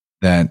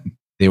 that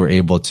they were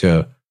able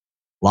to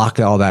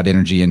lock all that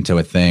energy into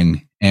a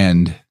thing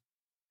and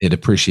it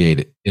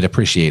appreciated,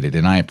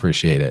 and I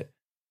appreciate it.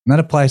 And that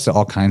applies to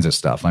all kinds of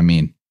stuff. I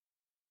mean,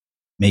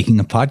 making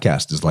a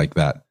podcast is like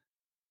that.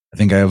 I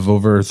think I have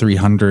over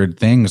 300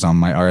 things on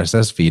my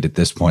RSS feed at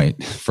this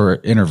point for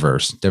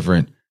Interverse,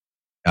 different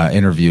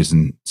interviews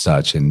and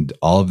such, and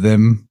all of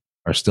them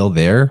are still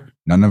there.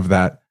 None of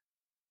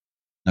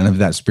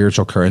that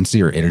spiritual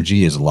currency or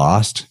energy is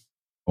lost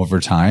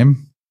over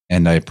time.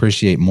 And I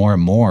appreciate more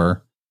and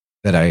more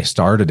that I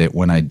started it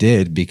when I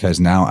did, because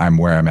now I'm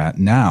where I'm at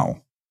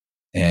now.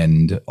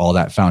 And all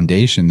that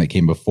foundation that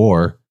came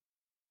before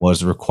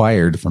was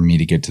required for me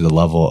to get to the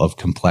level of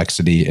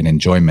complexity and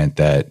enjoyment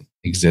that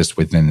exists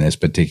within this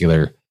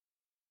particular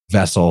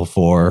vessel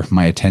for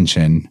my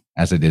attention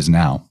as it is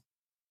now.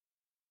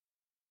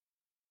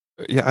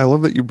 Yeah, I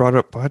love that you brought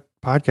up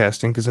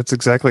podcasting, because that's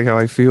exactly how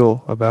I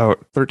feel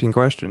about 13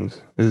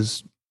 Questions.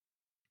 Is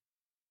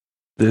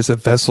there's a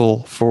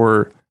vessel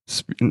for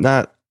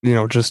not,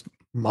 just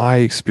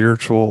my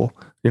spiritual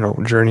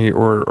journey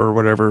or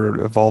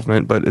whatever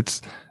involvement, but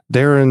it's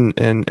Darren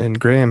and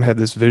Graham had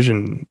this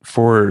vision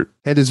for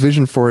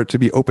it to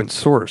be open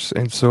source,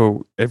 and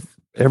so if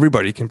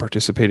everybody can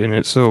participate in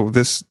it. So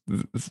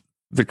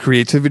the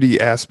creativity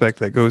aspect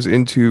that goes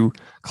into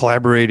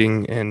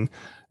collaborating and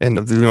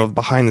the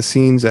behind the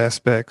scenes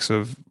aspects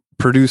of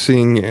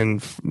producing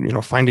and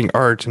finding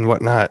art and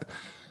whatnot,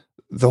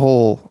 the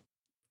whole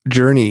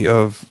journey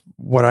of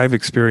what I've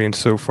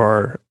experienced so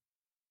far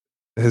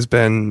has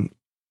been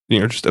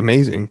just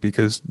amazing,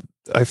 because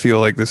I feel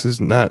like this is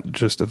not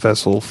just a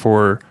vessel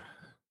for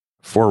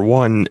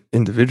one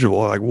individual.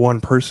 Like,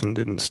 one person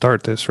didn't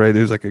start this, right?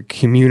 There's like a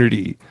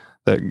community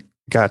that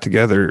got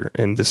together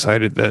and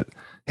decided that,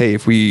 hey,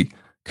 if we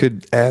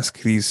could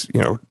ask these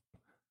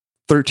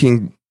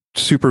 13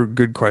 super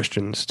good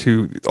questions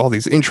to all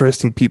these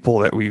interesting people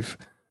that we've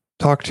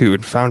talked to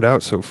and found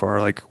out so far,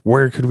 like,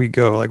 where could we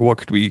go? Like, what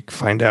could we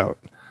find out?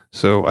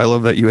 So I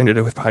love that you ended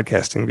it with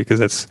podcasting, because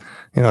that's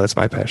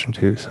my passion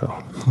too.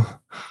 So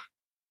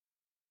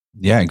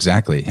yeah,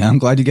 exactly. I'm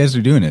glad you guys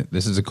are doing it.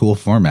 This is a cool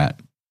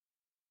format.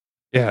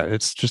 Yeah,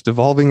 it's just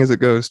evolving as it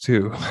goes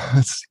too.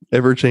 It's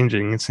ever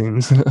changing, it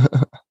seems.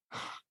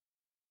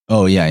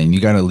 Oh yeah, and you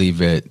got to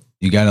leave it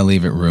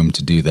room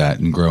to do that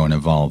and grow and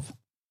evolve.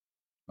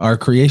 Our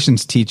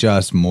creations teach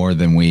us more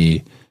than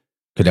we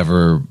could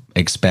ever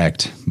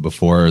expect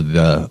before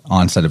the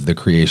onset of the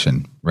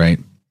creation, right?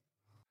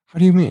 How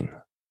do you mean?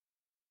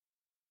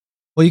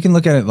 Well, you can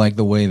look at it like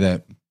the way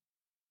that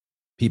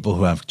people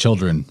who have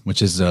children,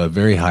 which is a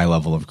very high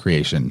level of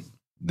creation,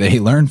 they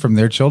learn from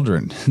their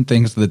children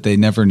things that they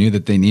never knew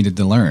that they needed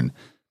to learn.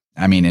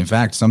 I mean, in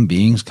fact, some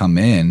beings come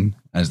in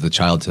as the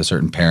child to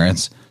certain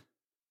parents,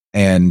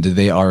 and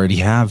they already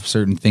have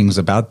certain things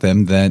about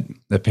them that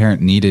the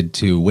parent needed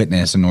to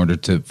witness in order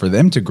for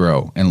them to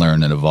grow and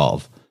learn and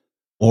evolve.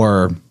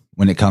 Or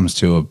when it comes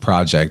to a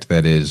project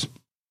that is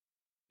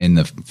in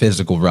the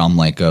physical realm,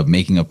 like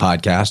making a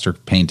podcast or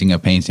painting a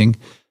painting,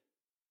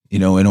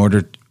 in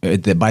order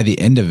that by the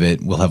end of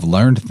it, we'll have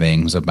learned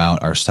things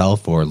about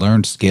ourselves or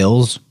learned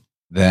skills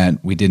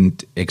that we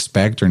didn't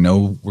expect or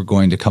know were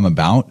going to come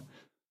about.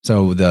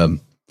 So the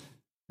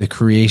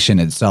creation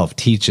itself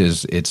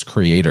teaches its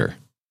creator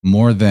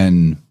more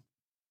than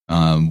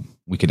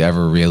we could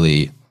ever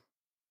really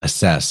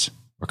assess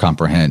or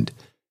comprehend.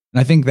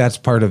 And I think that's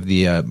part of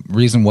the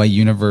reason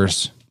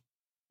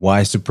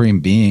why Supreme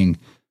Being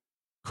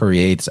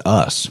creates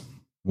us,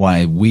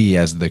 why we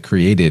as the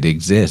created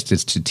exist,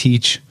 is to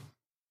teach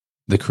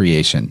the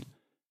creation.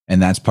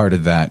 And that's part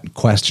of that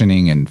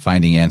questioning and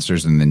finding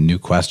answers and the new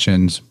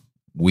questions.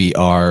 We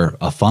are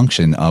a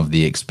function of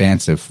the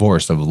expansive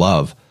force of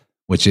love,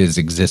 which is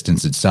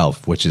existence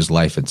itself, which is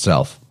life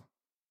itself.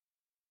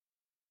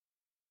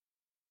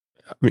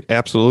 I mean,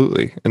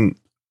 absolutely. And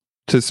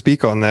to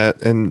speak on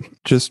that, and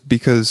just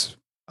because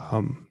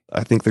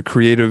I think the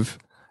creative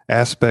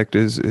aspect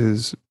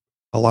is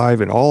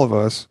alive in all of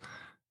us,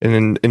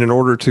 and in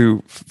order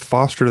to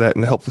foster that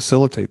and help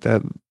facilitate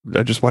that,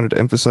 I just wanted to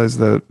emphasize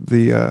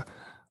the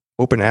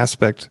open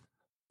aspect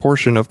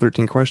portion of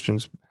 13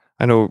 questions.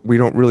 I know we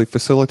don't really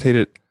facilitate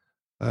it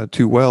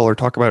too well or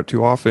talk about it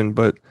too often,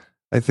 but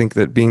I think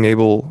that being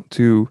able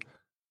to,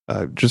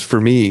 just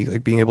for me,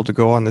 like being able to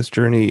go on this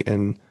journey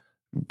and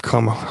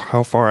come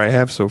how far I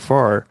have so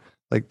far,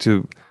 like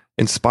to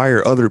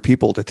inspire other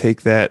people to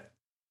take that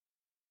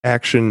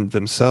action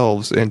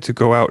themselves and to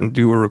go out and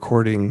do a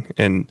recording,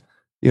 and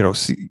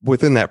see,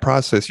 within that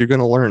process you're going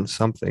to learn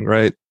something,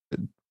 right?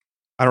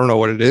 I don't know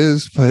what it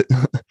is, but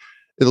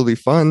it'll be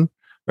fun,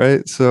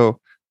 right? So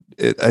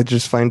I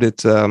just find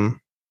it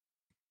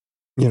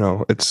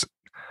it's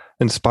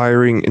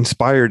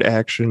inspired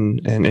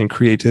action and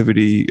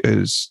creativity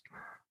is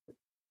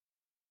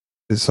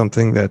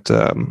something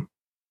that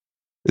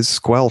is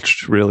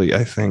squashed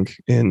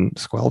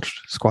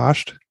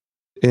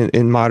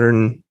in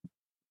modern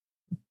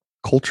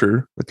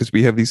culture, because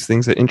we have these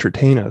things that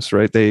entertain us,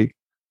 right? They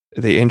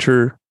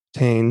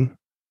entertain,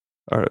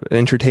 or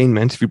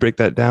entertainment, if you break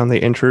that down,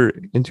 they enter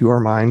into our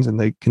minds and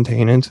they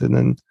contain it, and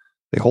then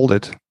they hold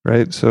it,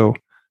 right? So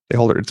they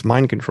hold it. It's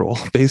mind control,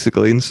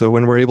 basically. And so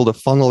when we're able to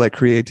funnel that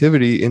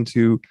creativity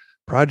into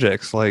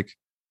projects like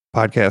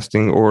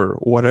podcasting or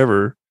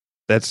whatever,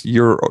 that's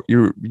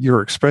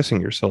you're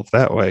expressing yourself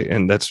that way,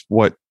 and that's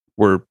what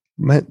we're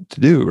meant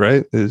to do,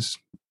 right? Is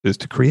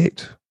to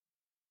create.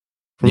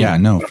 Yeah,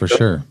 no, for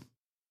sure.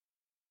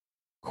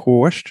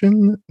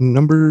 Question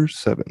number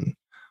 7.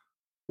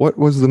 What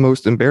was the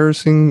most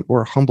embarrassing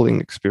or humbling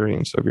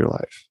experience of your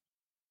life?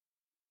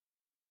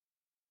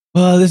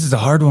 Well, this is a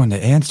hard one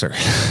to answer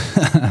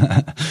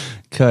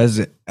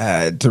because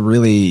to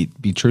really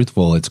be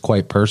truthful, it's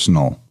quite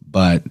personal,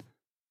 but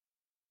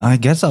I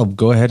guess I'll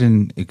go ahead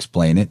and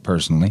explain it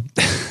personally.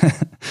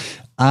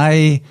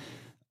 I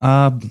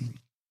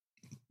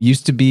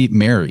used to be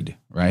married,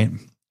 right?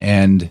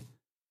 And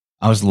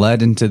I was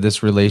led into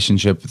this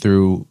relationship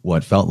through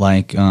what felt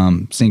like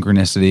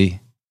synchronicity,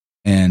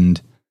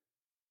 and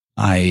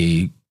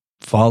I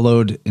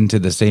followed into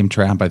the same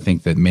trap I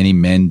think that many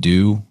men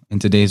do in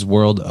today's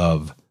world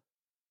of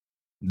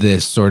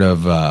this sort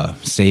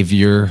of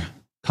savior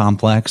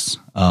complex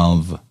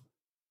of,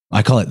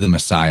 I call it the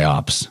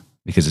Messiah-ops,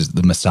 because it's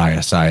the Messiah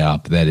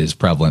psyop that is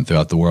prevalent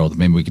throughout the world.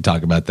 Maybe we could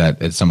talk about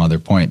that at some other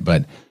point.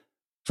 But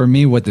for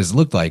me, what this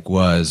looked like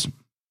was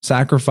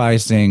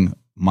sacrificing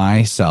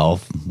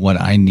myself, what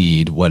I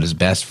need, what is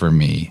best for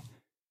me,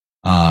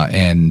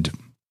 and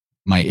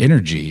my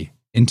energy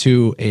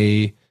into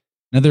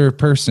another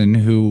person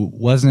who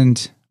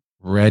wasn't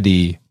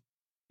ready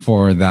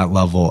for that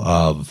level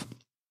of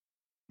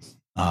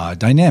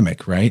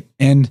dynamic, right?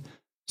 And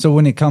so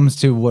when it comes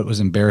to what was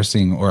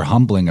embarrassing or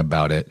humbling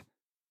about it,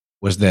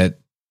 was that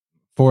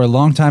for a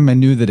long time I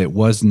knew that it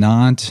was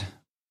not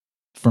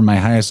for my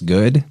highest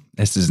good.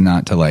 This is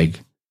not to like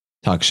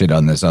talk shit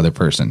on this other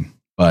person,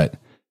 but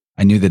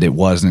I knew that it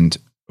wasn't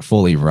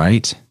fully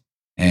right.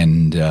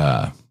 And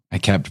I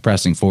kept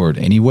pressing forward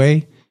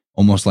anyway,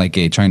 almost like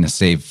trying to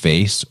save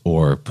face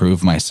or prove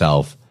to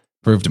myself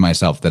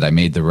that I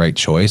made the right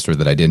choice, or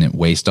that I didn't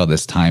waste all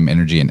this time,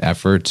 energy, and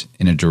effort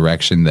in a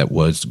direction that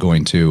was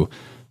going to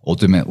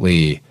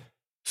ultimately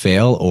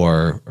fail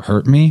or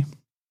hurt me.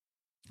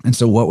 And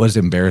so what was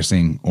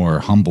embarrassing or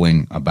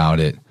humbling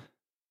about it,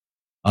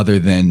 other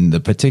than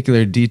the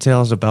particular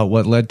details about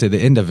what led to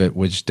the end of it,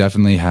 which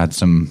definitely had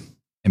some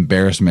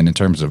embarrassment in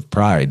terms of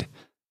pride,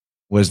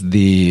 was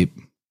the,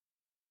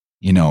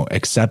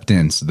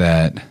 acceptance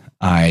that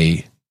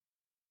I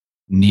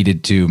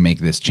needed to make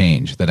this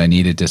change, that I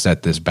needed to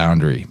set this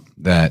boundary,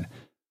 that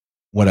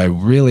what I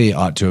really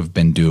ought to have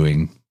been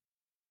doing,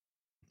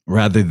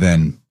 rather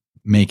than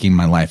making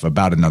my life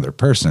about another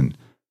person,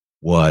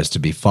 was to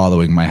be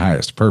following my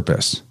highest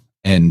purpose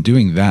and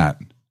doing that.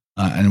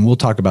 And we'll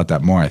talk about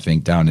that more, I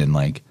think, down in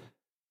like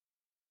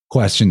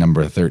question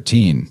number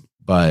 13.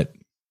 But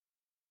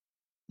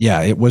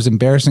yeah, it was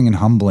embarrassing and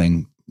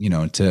humbling,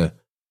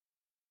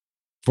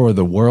 for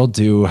the world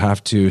to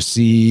have to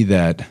see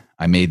that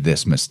I made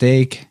this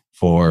mistake,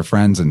 for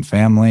friends and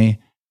family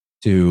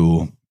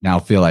to now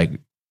feel like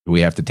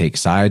we have to take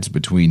sides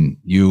between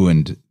you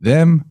and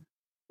them,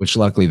 which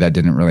luckily that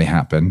didn't really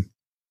happen.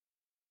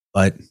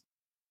 But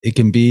it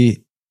can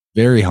be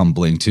very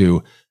humbling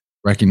to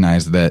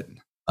recognize that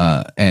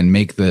and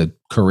make the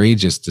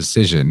courageous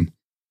decision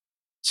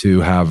to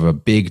have a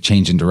big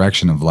change in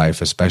direction of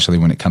life, especially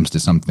when it comes to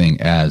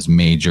something as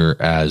major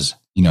as,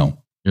 your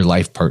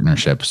life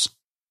partnerships.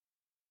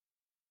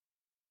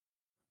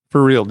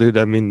 For real, dude.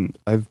 I mean,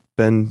 I've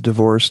been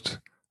divorced.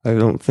 I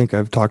don't think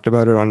I've talked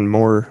about it on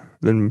more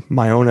than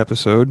my own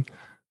episode,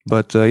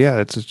 but yeah,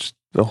 it's just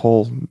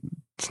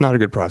it's not a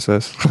good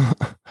process.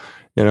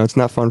 It's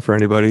not fun for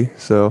anybody.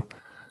 So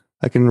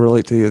I can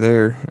relate to you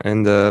there.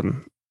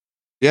 And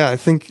yeah, I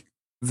think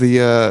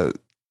you're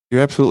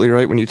absolutely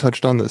right when you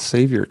touched on the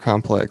savior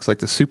complex, like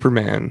the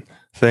Superman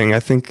thing. I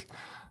think,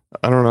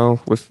 I don't know,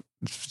 with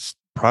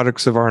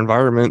products of our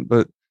environment,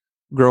 but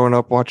growing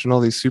up watching all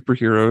these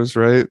superheroes,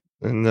 right?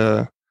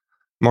 And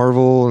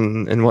Marvel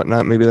and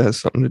whatnot, maybe that has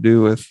something to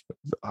do with,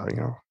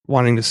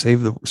 wanting to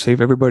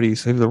save everybody,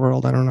 save the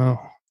world. I don't know.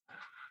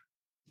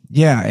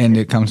 Yeah. And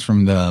it comes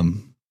from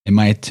in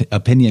my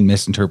opinion,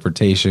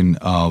 misinterpretation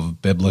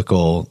of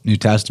biblical New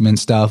Testament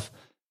stuff.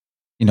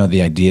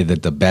 The idea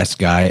that the best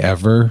guy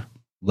ever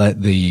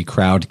let the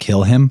crowd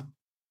kill him,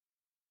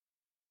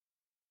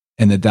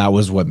 and that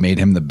was what made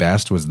him the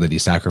best, was that he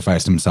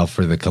sacrificed himself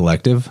for the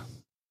collective.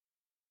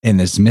 And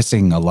it's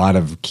missing a lot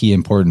of key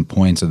important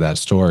points of that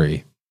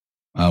story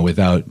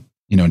without,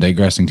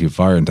 digressing too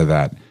far into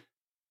that.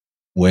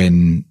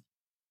 When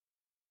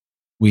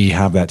we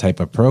have that type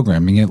of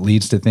programming, it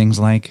leads to things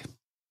like,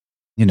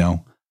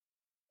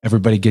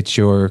 everybody gets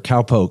your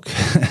cowpoke.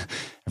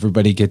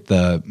 Everybody get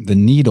the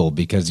needle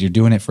because you're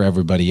doing it for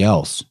everybody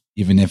else.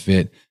 Even if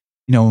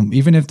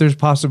even if there's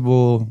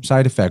possible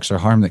side effects or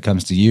harm that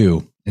comes to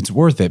you, it's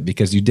worth it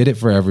because you did it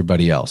for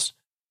everybody else.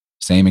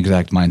 Same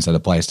exact mindset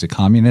applies to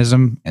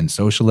communism and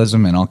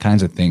socialism and all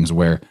kinds of things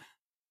where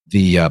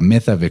the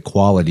myth of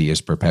equality is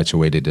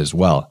perpetuated as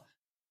well.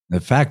 The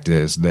fact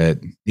is that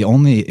the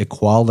only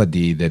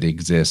equality that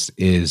exists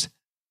is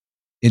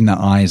in the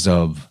eyes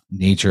of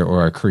nature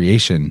or our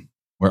creation.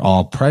 We're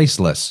all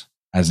priceless,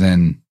 as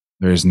in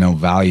there is no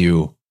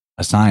value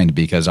assigned,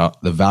 because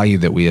the value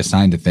that we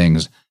assign to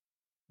things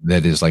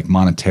that is like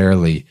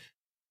monetarily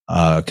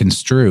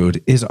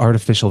construed is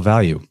artificial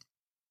value.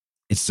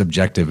 It's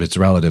subjective, it's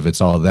relative,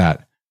 it's all of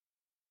that.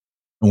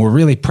 And we're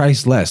really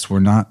priceless. We're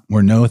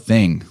no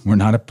thing. We're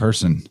not a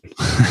person.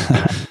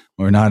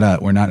 we're not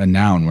a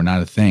noun. We're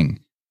not a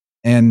thing.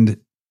 And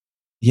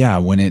yeah,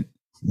 when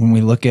we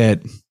look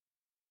at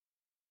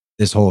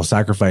this whole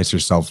sacrifice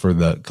yourself for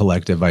the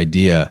collective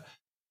idea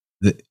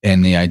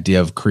and the idea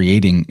of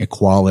creating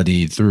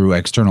equality through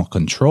external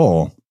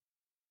control,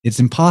 it's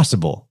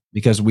impossible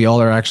because we all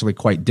are actually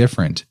quite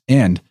different.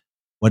 And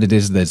what it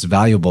is that's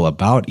valuable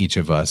about each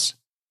of us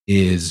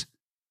is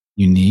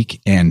unique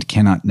and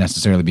cannot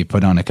necessarily be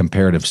put on a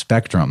comparative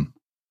spectrum.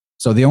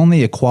 So the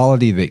only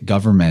equality that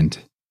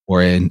government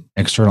or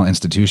external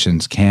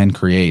institutions can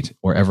create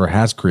or ever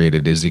has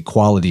created is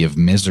equality of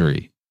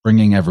misery,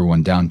 bringing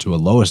everyone down to a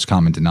lowest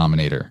common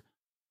denominator.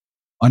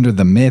 under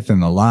the myth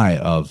and the lie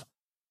of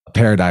a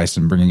paradise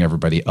and bringing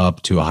everybody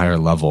up to a higher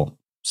level.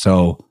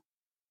 So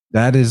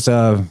that is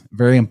a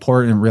very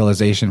important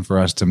realization for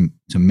us to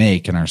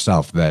make in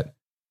ourselves, that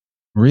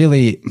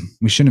really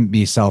we shouldn't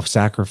be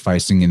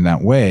self-sacrificing in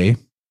that way,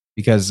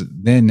 because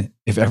then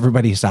if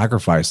everybody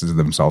sacrifices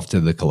themselves to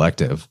the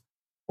collective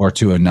or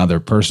to another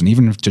person,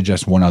 even if to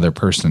just one other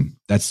person,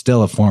 that's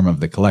still a form of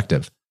the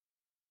collective.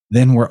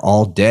 Then we're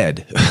all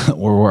dead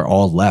or we're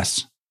all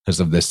less because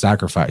of this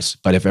sacrifice.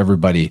 But if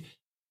everybody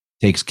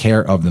takes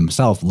care of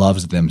themselves,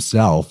 loves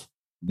themselves,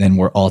 then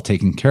we're all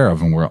taken care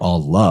of and we're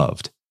all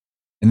loved.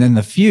 And then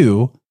the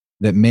few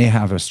that may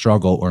have a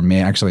struggle or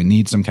may actually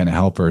need some kind of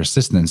help or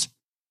assistance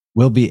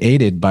will be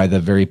aided by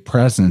the very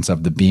presence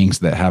of the beings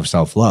that have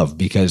self-love,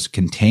 because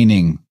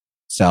containing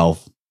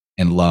self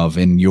and love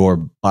in your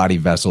body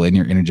vessel, in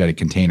your energetic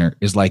container,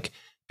 is like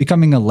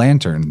becoming a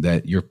lantern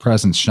that your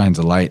presence shines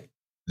a light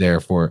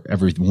there for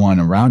everyone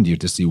around you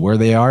to see where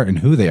they are and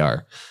who they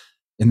are.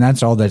 And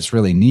that's all that's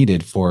really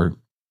needed for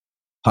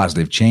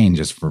positive change,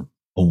 is for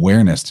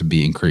awareness to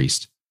be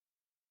increased.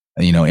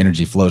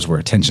 Energy flows where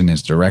attention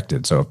is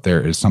directed. So if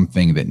there is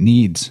something that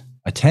needs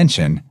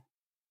attention,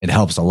 it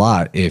helps a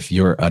lot if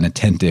you're an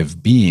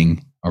attentive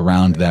being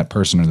around that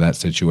person or that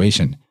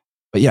situation.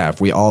 But yeah, if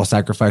we all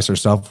sacrifice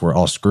ourselves, we're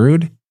all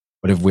screwed.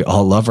 But if we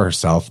all love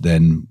ourselves,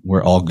 then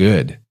we're all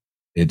good.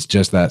 It's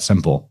just that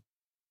simple.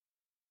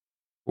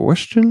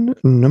 Question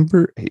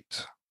number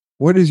 8.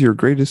 What is your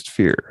greatest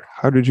fear?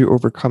 How did you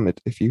overcome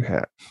it, if you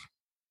have?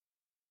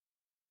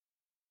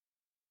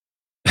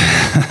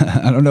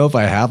 I don't know if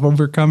I have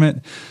overcome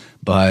it,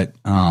 but,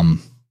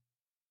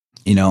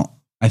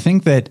 I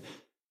think that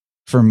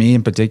for me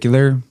in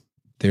particular,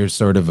 there's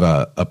sort of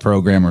a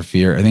program or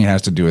fear. I think it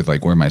has to do with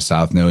like where my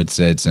South Node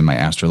sits in my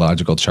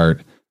astrological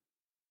chart.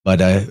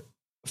 But a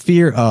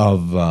fear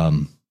of,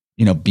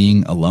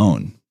 being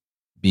alone,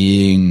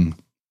 being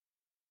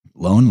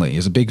lonely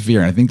is a big fear.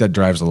 And I think that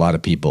drives a lot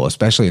of people,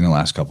 especially in the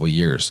last couple of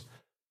years.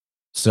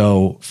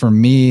 So for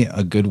me,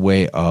 a good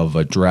way of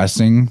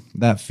addressing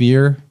that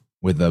fear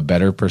with a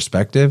better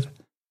perspective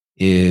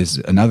is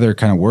another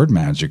kind of word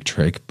magic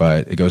trick,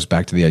 but it goes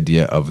back to the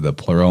idea of the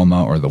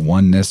pleroma or the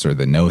oneness or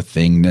the no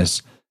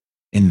thingness,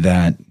 in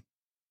that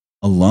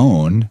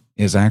alone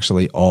is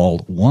actually all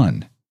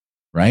one,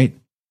 right?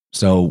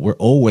 So we're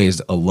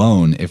always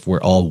alone if we're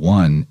all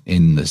one,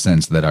 in the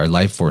sense that our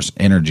life force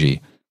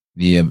energy,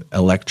 the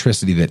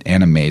electricity that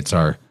animates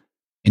our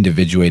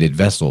individuated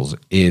vessels,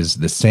 is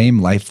the same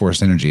life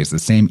force energy, is the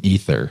same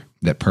ether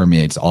that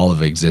permeates all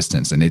of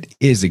existence, and it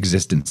is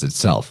existence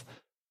itself.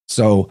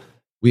 So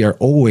we are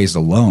always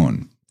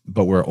alone,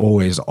 but we're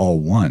always all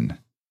one.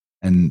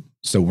 And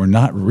so we're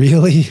not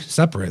really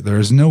separate. There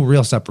is no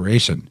real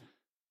separation.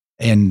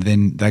 And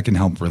then that can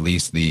help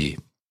release the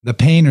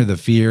pain or the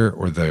fear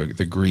or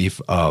the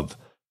grief of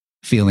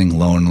feeling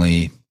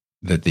lonely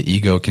that the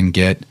ego can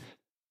get,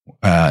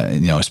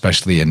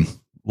 especially in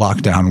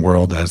lockdown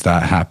world as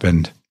that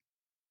happened.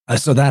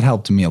 So that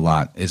helped me a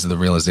lot, is the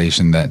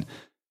realization that,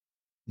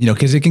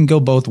 because it can go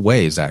both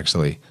ways,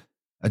 actually.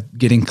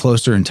 Getting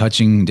closer and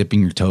touching,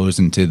 dipping your toes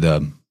into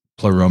the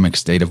pleromic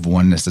state of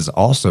oneness is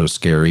also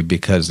scary,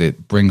 because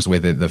it brings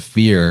with it the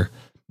fear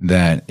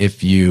that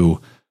if you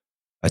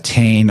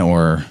attain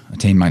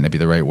might not be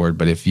the right word,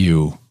 but if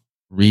you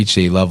reach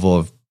a level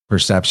of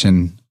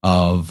perception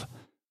of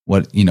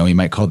what, you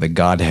might call the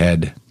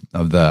Godhead,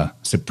 of the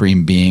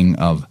supreme being,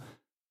 of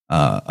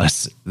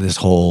this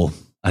whole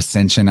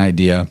ascension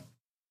idea,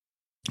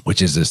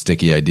 which is a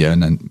sticky idea,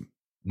 and I'm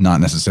not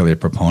necessarily a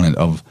proponent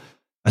of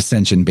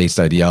ascension-based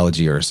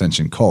ideology or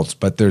ascension cults,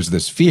 but there's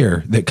this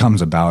fear that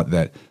comes about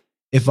that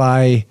if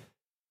I,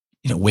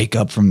 wake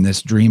up from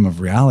this dream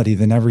of reality,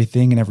 then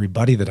everything and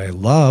everybody that I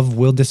love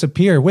will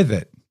disappear with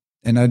it.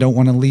 And I don't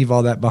want to leave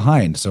all that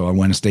behind. So I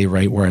want to stay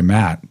right where I'm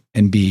at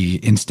and be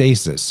in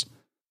stasis.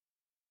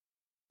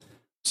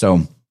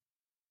 So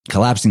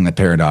collapsing the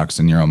paradox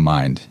in your own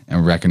mind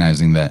and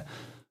recognizing that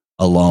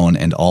alone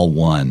and all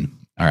one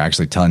are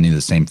actually telling you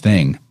the same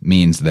thing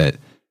means that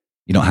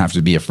you don't have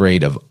to be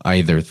afraid of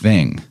either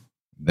thing.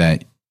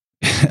 That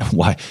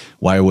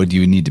why would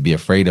you need to be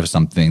afraid of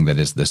something that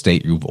is the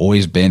state you've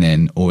always been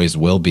in, always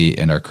will be,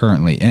 and are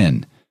currently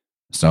in?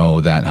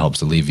 So that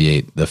helps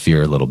alleviate the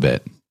fear a little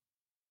bit.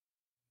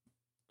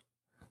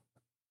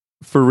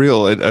 For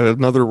real,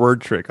 another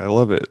word trick. I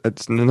love it.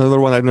 It's another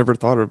one I've never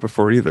thought of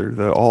before either.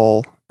 The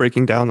all,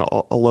 breaking down the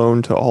all,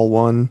 alone to all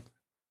one.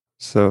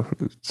 So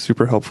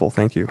super helpful.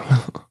 Thank you.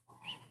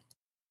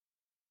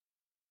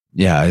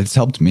 Yeah, it's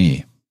helped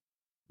me.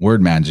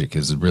 Word magic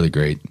is really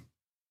great.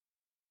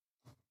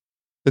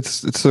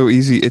 It's so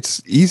easy.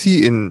 It's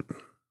easy in,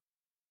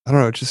 I don't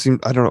know. It just seems,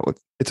 I don't know.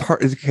 It's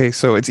hard. Okay.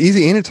 So it's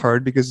easy and it's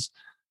hard because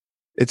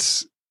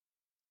it's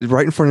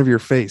right in front of your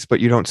face, but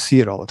you don't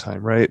see it all the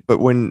time. Right. But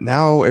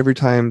now every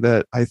time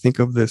that I think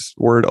of this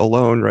word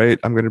alone, right,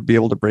 I'm going to be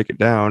able to break it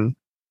down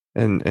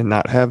and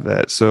not have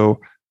that. So,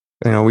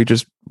 we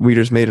just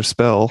made a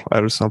spell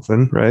out of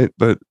something, right?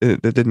 But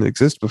it didn't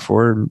exist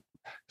before.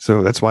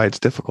 So that's why it's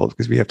difficult,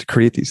 because we have to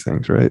create these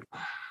things, right?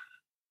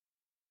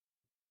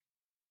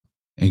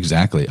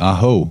 exactly.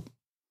 Aho.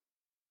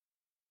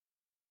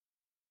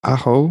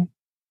 Aho.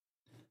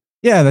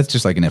 Yeah, that's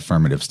just like an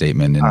affirmative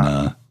statement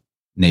in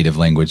native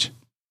language.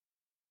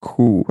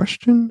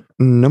 Question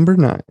number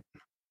 9.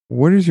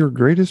 What is your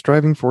greatest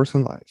driving force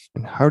in life,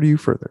 and how do you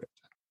further it?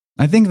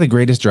 I think the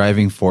greatest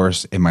driving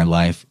force in my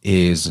life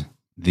is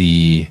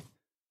the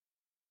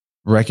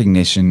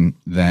recognition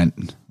that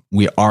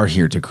we are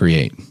here to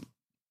create.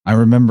 I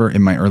remember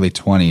in my early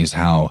 20s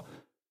how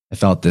I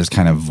felt this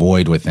kind of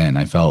void within.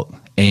 I felt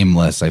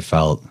aimless. I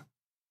felt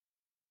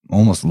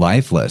almost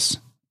lifeless,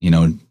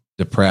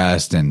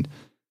 depressed and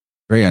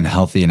very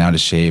unhealthy and out of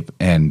shape.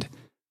 And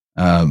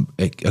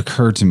it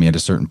occurred to me at a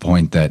certain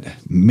point that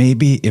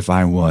maybe if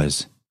I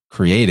was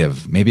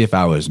creative, maybe if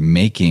I was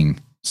making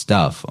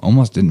stuff,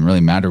 almost didn't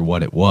really matter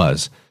what it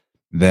was,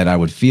 that I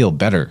would feel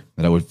better,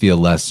 that I would feel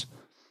less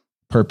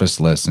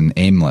purposeless and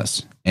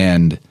aimless.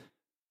 And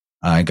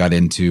I got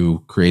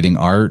into creating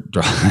art,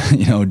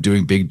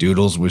 doing big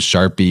doodles with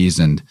Sharpies.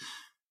 And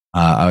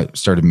I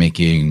started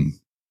making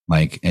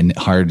like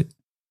hard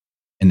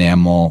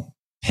enamel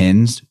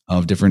pins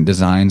of different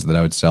designs that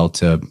I would sell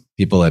to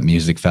people at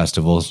music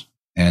festivals.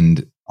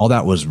 And all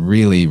that was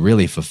really,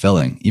 really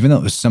fulfilling, even though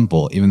it was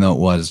simple, even though it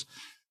was,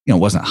 it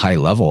wasn't high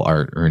level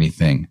art or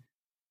anything.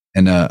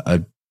 And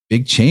a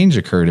big change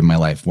occurred in my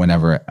life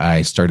whenever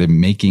I started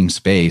making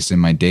space in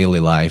my daily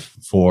life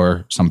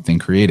for something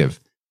creative.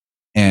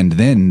 And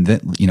then,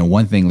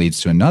 one thing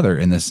leads to another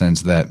in the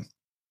sense that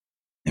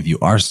if you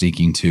are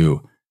seeking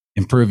to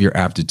improve your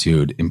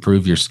aptitude,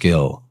 improve your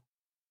skill,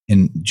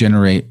 and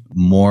generate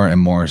more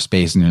and more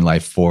space in your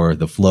life for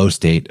the flow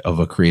state of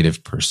a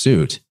creative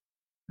pursuit,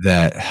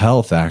 that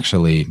health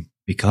actually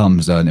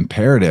becomes an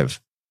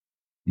imperative.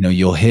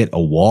 You'll hit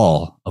a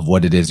wall of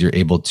what it is you're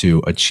able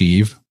to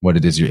achieve, what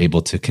it is you're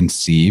able to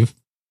conceive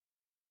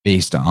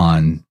based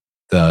on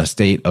the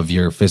state of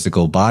your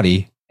physical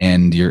body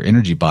and your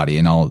energy body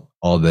and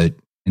all that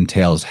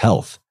entails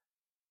health.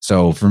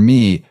 So for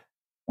me,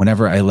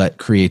 whenever I let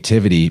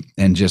creativity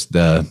and just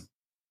the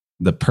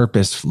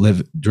purpose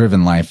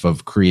driven life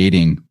of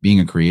creating, being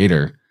a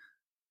creator,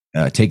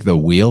 take the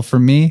wheel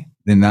from me,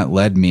 then that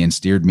led me and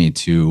steered me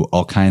to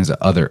all kinds of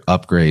other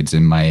upgrades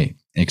in my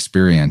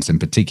experience, in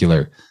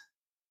particular,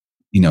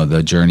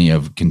 the journey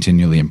of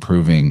continually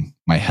improving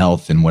my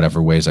health in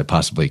whatever ways I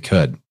possibly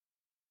could.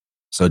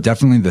 So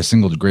definitely the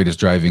single greatest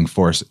driving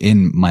force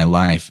in my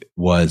life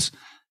was,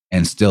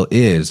 and still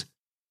is,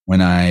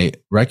 when I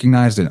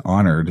recognized and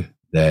honored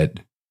that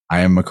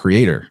I am a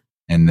creator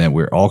and that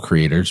we're all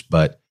creators,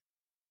 but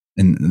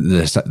in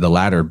the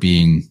latter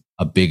being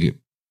a big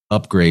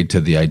upgrade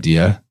to the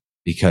idea,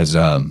 because,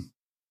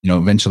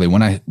 eventually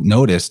when I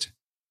noticed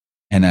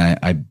and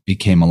I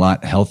became a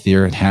lot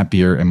healthier and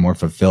happier and more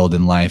fulfilled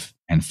in life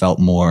and felt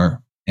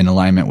more in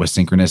alignment with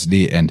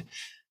synchronicity, and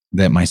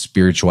that my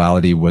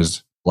spirituality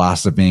was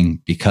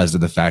blossoming because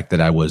of the fact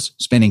that I was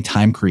spending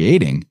time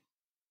creating,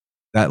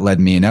 that led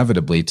me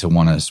inevitably to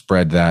want to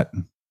spread that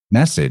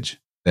message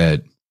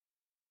that,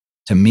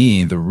 to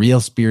me, the real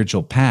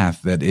spiritual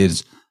path that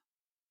is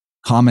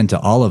common to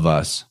all of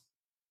us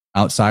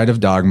outside of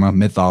dogma,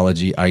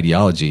 mythology,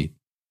 ideology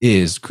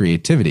is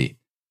creativity.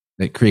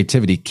 That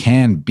creativity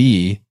can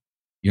be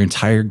your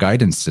entire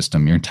guidance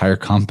system, your entire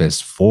compass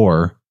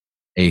for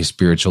a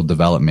spiritual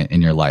development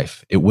in your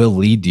life. It will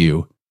lead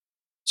you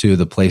to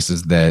the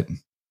places that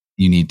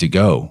you need to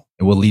go.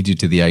 It will lead you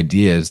to the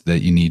ideas that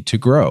you need to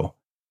grow.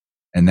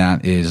 And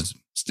that is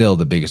still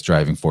the biggest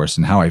driving force.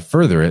 And how I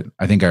further it,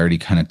 I think I already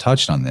kind of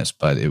touched on this,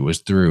 but it's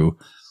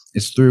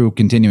through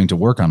continuing to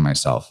work on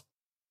myself.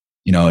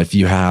 If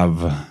you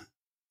have,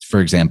 for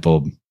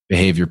example,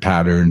 behavior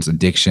patterns,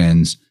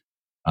 addictions,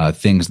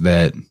 things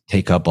that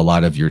take up a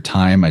lot of your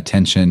time,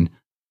 attention,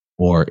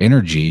 or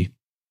energy,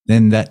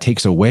 then that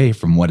takes away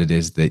from what it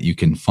is that you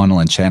can funnel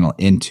and channel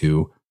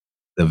into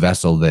the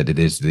vessel that it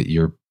is that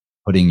you're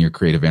putting your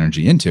creative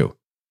energy into.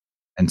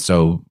 And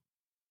so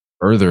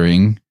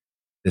furthering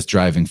this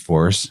driving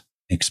force,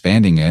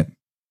 expanding it,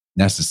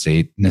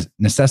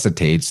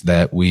 necessitates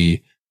that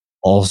we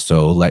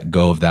also let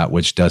go of that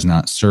which does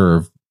not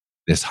serve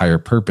this higher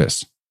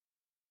purpose.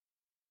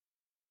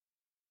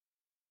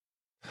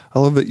 I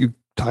love that you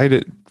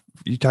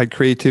tied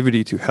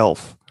creativity to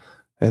health,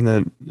 and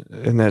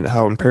then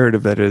how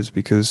imperative that is,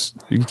 because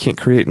you can't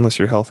create unless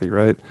you're healthy,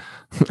 right?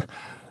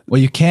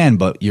 Well, you can,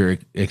 but your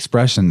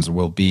expressions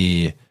will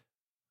be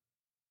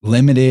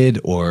limited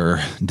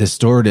or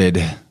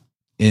distorted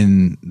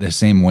in the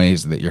same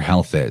ways that your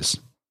health is.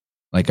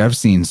 Like I've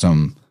seen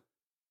some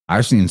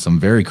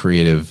very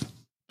creative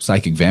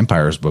psychic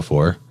vampires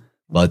before,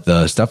 but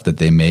the stuff that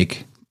they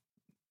make,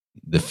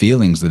 the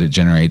feelings that it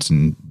generates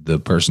in the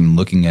person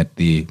looking at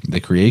the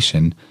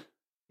creation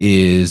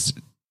is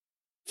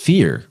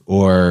fear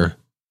or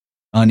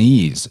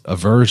unease,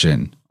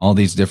 aversion, all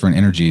these different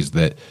energies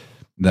that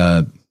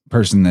the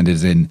person that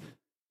is in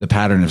the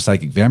pattern of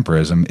psychic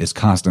vampirism is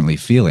constantly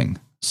feeling.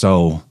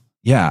 So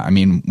yeah, I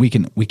mean, we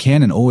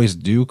can and always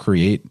do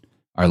create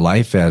our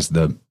life as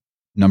the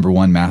number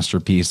one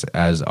masterpiece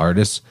as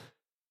artists,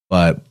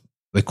 but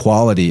the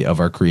quality of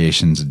our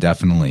creations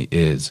definitely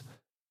is.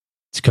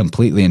 It's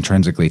completely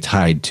intrinsically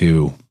tied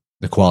to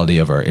the quality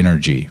of our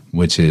energy,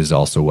 which is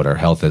also what our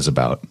health is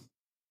about.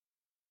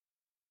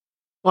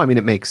 Well, I mean,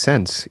 it makes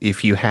sense.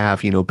 If you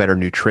have, better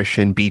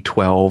nutrition,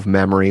 B12,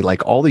 memory,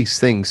 like all these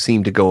things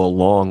seem to go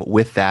along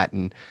with that.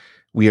 And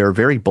we are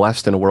very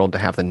blessed in a world to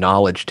have the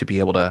knowledge to be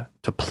able to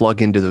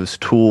plug into those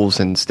tools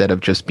instead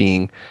of just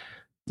being,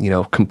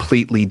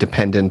 completely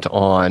dependent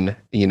on,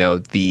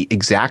 the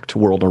exact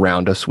world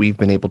around us. We've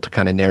been able to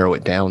kind of narrow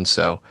it down.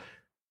 So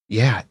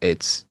yeah,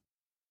 it's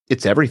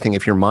everything.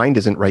 If your mind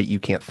isn't right, you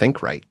can't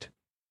think right.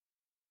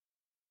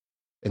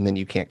 And then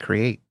you can't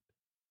create.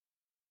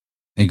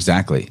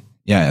 Exactly.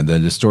 Yeah, the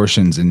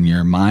distortions in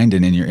your mind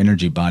and in your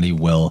energy body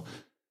will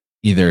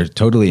either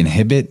totally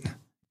inhibit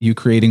you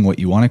creating what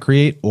you want to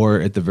create,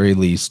 or at the very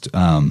least,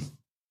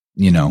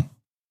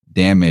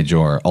 damage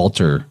or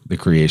alter the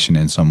creation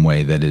in some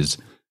way that is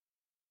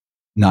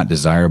not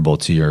desirable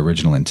to your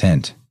original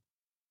intent.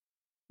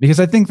 Because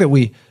I think that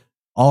we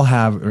all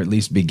have, or at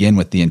least begin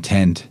with the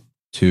intent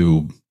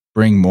to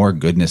bring more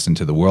goodness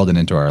into the world and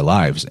into our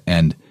lives.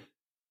 And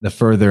the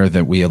further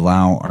that we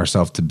allow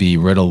ourselves to be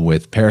riddled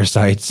with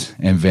parasites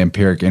and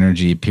vampiric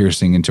energy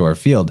piercing into our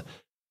field,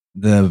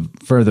 the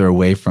further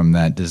away from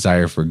that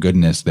desire for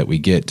goodness that we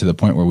get, to the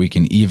point where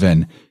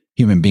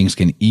human beings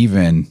can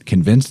even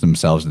convince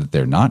themselves that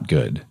they're not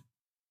good.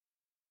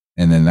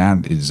 And then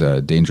that is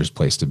a dangerous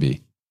place to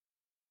be.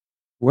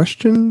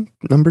 Question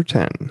number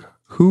 10.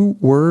 Who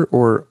were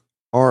or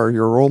are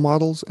your role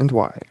models and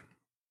why?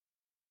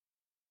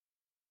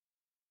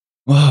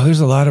 Well, there's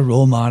a lot of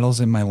role models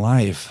in my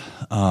life.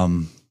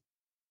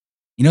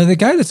 The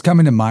guy that's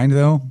coming to mind,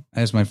 though,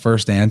 as my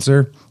first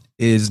answer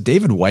is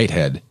David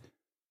Whitehead.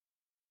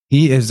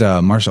 He is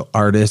a martial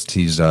artist.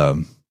 He's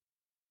a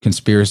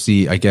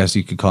conspiracy, I guess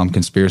you could call him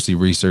conspiracy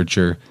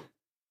researcher.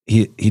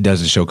 He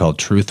does a show called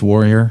Truth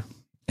Warrior,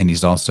 and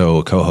he's also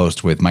a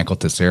co-host with Michael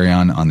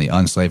Tessarion on the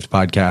Unslaved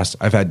podcast.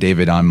 I've had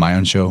David on my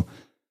own show,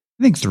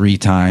 I think 3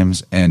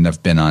 times, and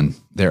I've been on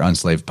their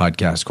Unslaved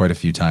podcast quite a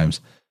few times.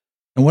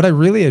 And what I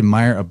really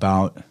admire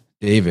about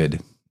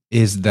David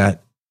is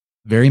that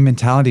very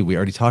mentality we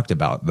already talked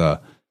about,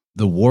 the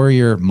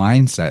warrior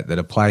mindset that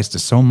applies to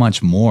so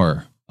much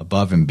more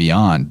above and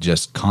beyond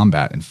just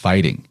combat and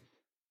fighting.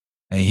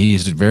 And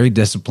he's very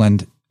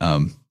disciplined.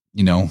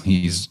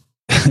 He's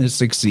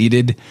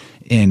succeeded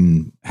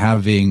in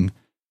having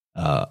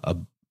a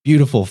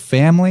beautiful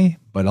family,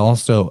 but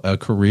also a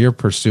career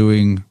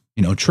pursuing,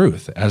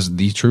 truth as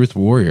the truth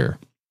warrior.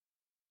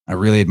 I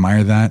really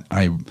admire that.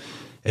 I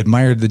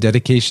admired the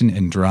dedication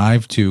and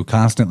drive to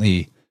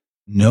constantly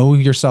know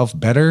yourself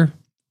better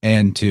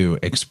and to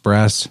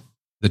express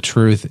the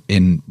truth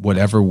in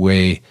whatever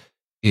way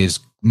is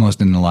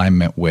most in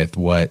alignment with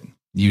what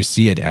you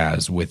see it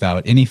as,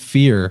 without any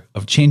fear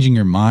of changing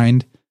your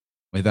mind,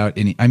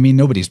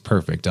 nobody's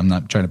perfect. I'm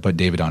not trying to put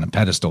David on a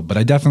pedestal, but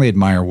I definitely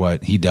admire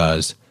what he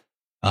does.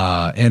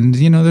 And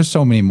there's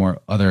so many more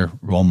other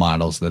role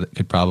models that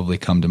could probably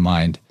come to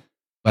mind,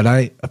 but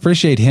I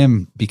appreciate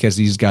him because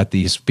he's got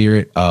the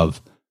spirit of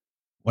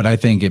what I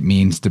think it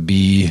means to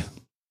be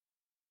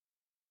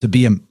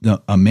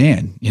a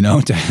man,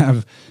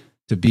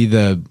 to be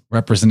the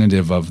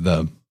representative of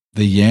the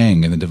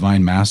yang and the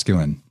divine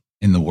masculine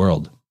in the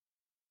world.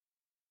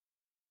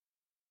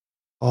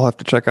 I'll have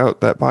to check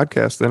out that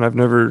podcast then.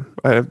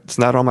 It's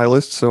not on my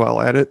list, so I'll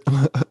add it.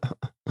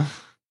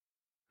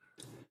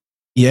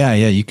 Yeah.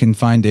 You can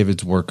find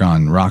David's work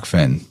on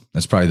Rockfin.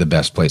 That's probably the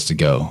best place to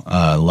go.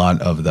 A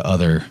lot of the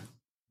other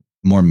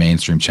more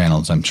mainstream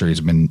channels, I'm sure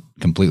he's been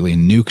completely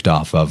nuked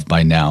off of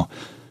by now.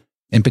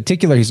 In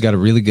particular, he's got a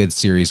really good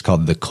series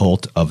called The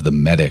Cult of the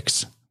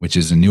Medics, which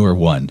is a newer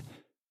one,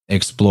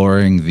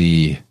 exploring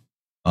the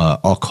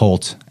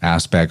occult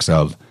aspects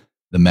of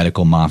the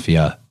medical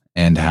mafia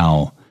and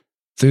how,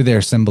 through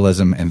their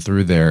symbolism and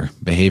through their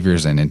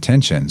behaviors and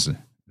intentions,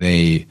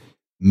 they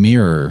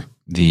mirror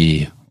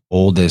the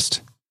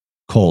oldest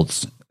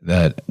cults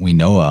that we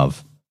know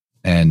of,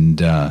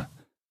 and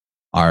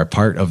are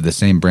part of the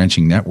same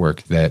branching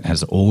network that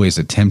has always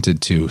attempted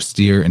to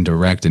steer and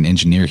direct and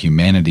engineer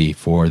humanity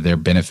for their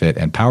benefit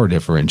and power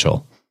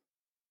differential.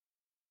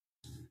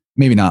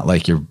 Maybe not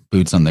like your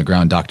boots on the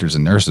ground doctors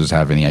and nurses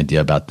have any idea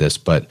about this,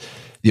 but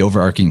the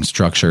overarching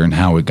structure and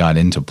how it got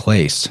into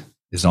place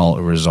is all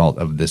a result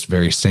of this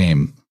very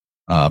same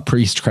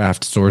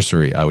priestcraft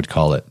sorcery, I would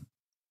call it.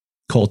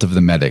 Cult of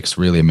the Medics,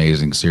 really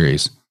amazing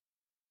series.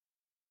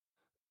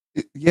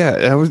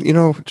 Yeah, I was,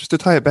 just to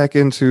tie it back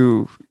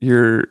into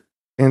your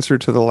answer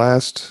to the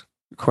last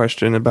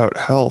question about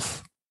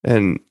health,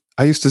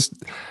 I used to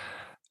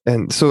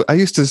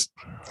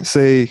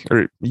say,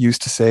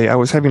 I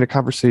was having a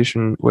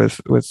conversation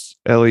with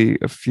Ellie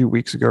a few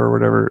weeks ago or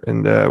whatever,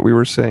 and we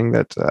were saying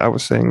that I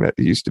was saying that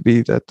it used to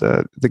be that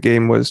the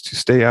game was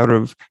to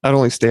not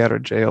only stay out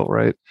of jail,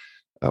 right?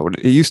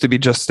 It used to be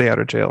just stay out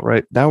of jail,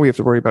 right? Now we have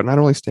to worry about not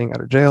only staying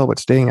out of jail, but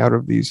staying out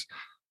of these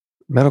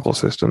medical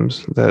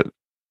systems that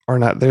are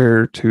not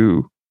there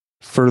to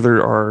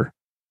further our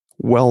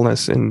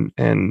wellness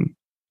and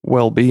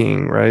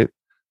well-being, right?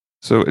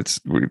 So it's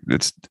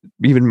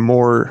even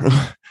more.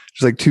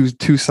 There's like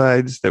two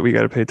sides that we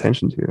got to pay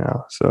attention to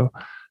now. So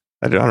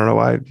I don't know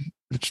why it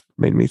just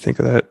made me think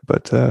of that,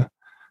 but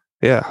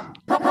yeah.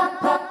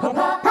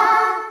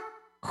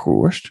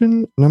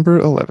 Question number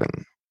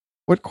 11.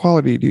 What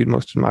quality do you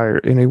most admire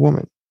in a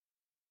woman?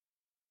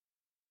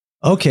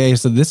 Okay,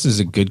 so this is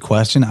a good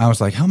question. I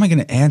was like, how am I going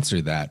to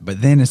answer that?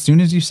 But then as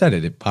soon as you said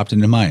it, it popped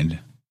into mind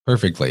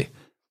perfectly.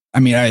 I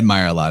mean, I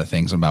admire a lot of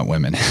things about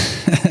women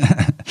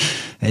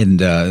and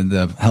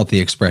the healthy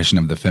expression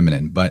of the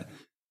feminine. But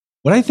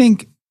what I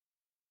think,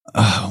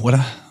 what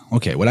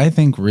I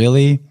think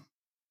really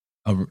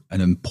an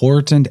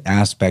important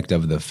aspect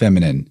of the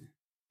feminine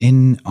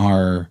in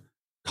our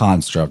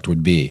construct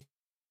would be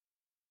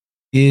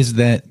is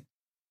that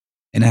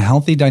in a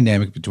healthy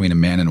dynamic between a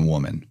man and a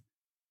woman,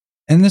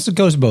 and this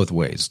goes both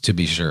ways, to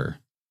be sure,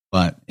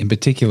 but in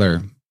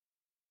particular,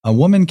 a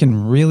woman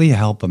can really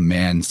help a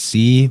man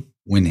see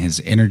when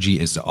his energy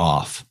is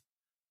off,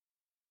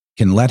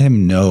 can let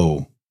him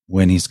know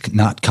when he's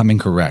not coming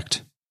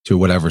correct to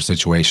whatever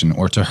situation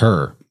or to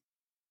her.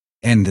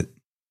 And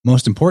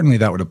most importantly,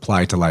 that would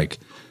apply to like,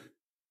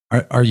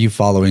 are you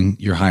following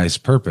your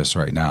highest purpose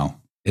right now?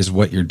 Is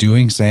what you're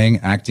doing, saying,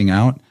 acting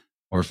out,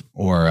 or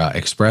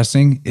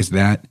expressing, is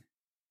that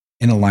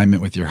in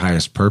alignment with your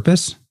highest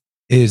purpose?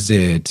 Is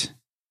it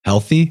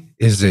healthy?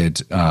 Is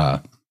it,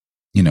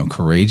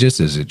 courageous?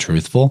 Is it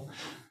truthful?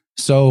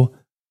 So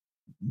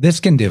this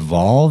can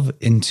devolve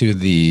into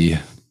the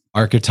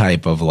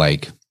archetype of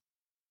like,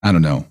 I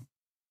don't know,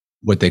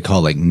 what they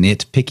call like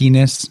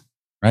nitpickiness,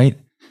 right?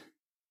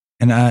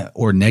 And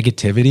or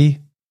negativity,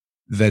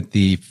 that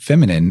the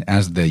feminine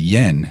as the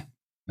yin,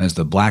 as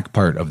the black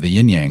part of the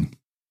yin yang,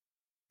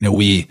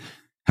 we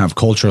have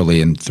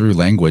culturally and through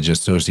language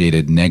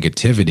associated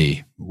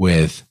negativity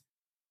with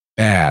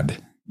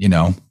bad,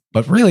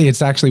 but really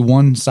it's actually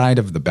one side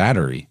of the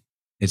battery.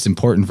 It's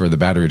important for the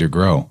battery to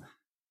grow.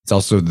 It's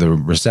also the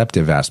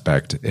receptive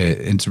aspect.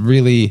 It's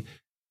really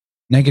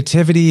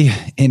negativity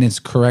in its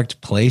correct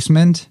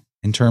placement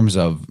in terms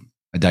of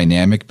a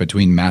dynamic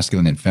between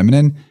masculine and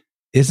feminine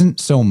isn't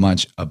so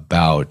much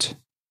about,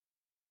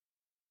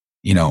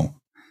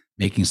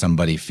 making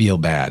somebody feel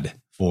bad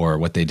for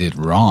what they did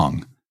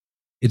wrong.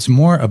 It's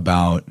more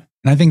about,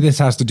 and I think this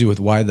has to do with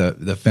why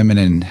the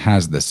feminine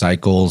has the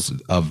cycles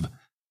of,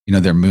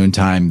 their moon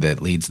time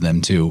that leads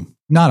them to,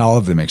 not all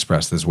of them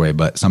express this way,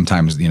 but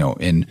sometimes,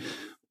 in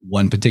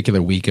one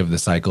particular week of the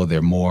cycle,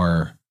 they're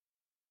more,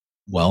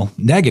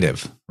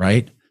 negative,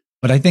 right?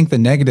 But I think the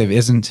negative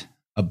isn't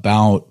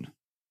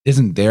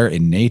there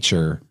in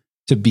nature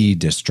to be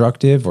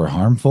destructive or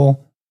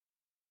harmful,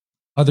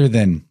 other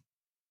than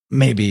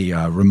maybe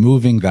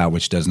removing that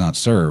which does not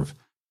serve.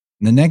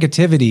 And the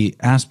negativity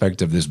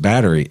aspect of this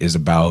battery is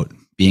about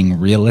being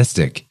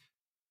realistic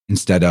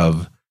instead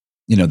of,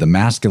 the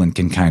masculine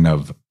can kind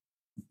of,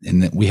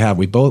 and we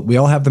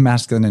all have the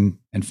masculine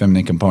and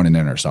feminine component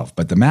in ourselves,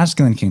 but the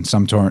masculine can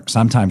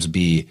sometimes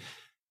be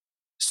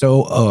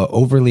so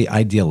overly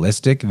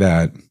idealistic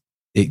that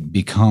it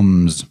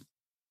becomes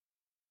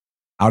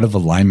out of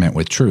alignment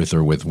with truth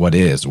or with what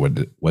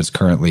was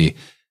currently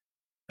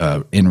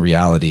in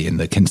reality, in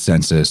the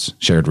consensus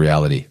shared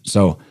reality.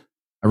 So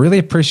I really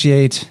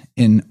appreciate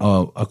in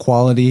a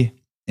quality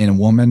in a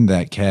woman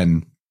that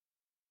can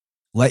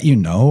let you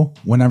know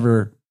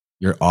whenever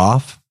you're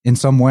off in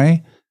some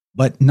way,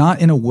 but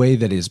not in a way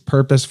that is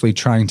purposefully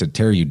trying to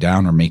tear you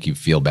down or make you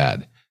feel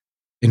bad.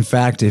 In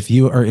fact, if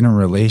you are in a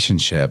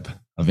relationship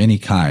of any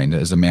kind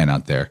as a man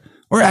out there,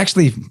 or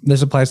actually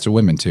this applies to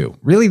women too.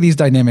 Really, these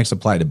dynamics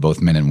apply to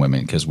both men and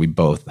women because we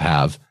both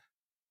have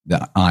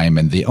the I'm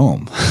and the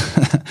om.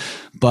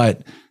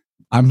 But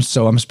I'm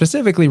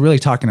specifically really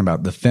talking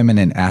about the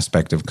feminine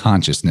aspect of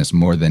consciousness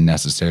more than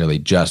necessarily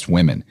just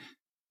women.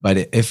 But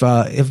if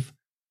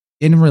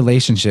in a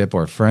relationship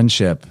or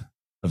friendship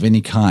of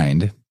any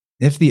kind,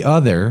 if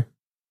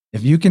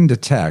you can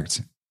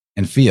detect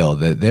and feel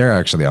that they're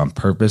actually on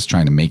purpose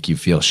trying to make you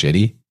feel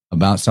shitty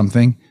about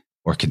something,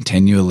 or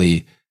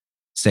continually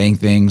saying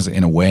things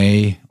in a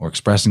way or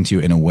expressing to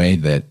you in a way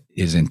that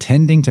is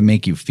intending to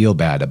make you feel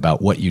bad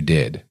about what you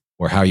did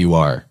or how you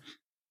are,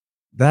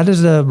 that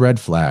is a red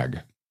flag.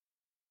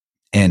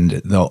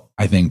 And though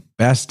I think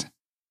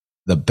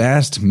the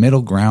best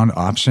middle ground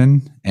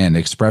option and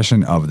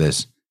expression of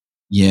this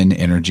yin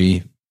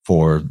energy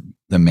for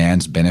the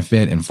man's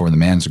benefit and for the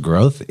man's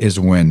growth is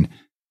when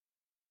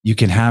you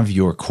can have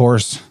your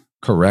course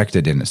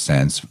corrected in a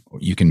sense.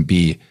 You can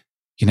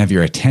have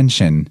your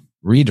attention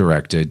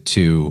redirected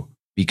to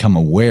become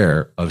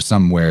aware of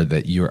somewhere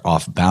that you're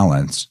off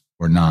balance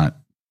or not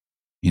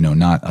in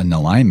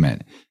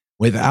alignment,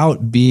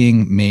 without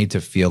being made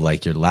to feel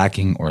like you're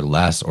lacking or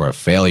less or a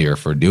failure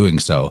for doing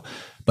so,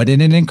 but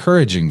in an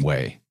encouraging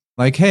way.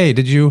 Like, hey,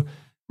 did you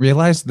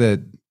realize that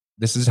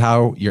this is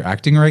how you're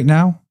acting right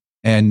now?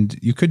 And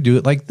you could do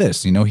it like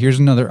this. Here's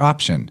another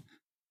option.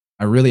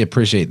 I really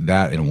appreciate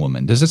that in a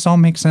woman. Does this all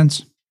make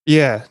sense?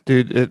 Yeah,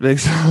 dude, it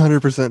makes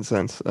 100%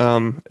 sense.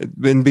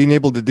 And being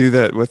able to do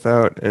that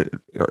without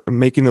or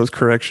making those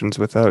corrections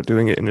without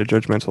doing it in a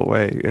judgmental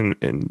way,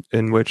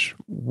 in which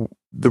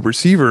the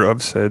receiver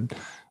of said,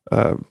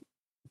 uh,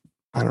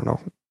 I don't know,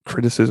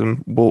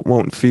 criticism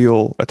won't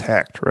feel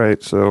attacked,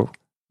 right? So,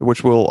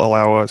 which will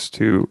allow us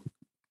to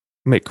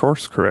make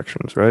course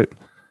corrections, right?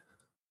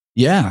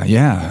 Yeah,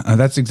 yeah.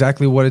 That's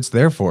exactly what it's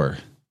there for.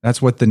 That's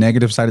what the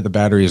negative side of the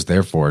battery is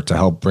there for, to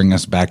help bring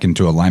us back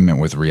into alignment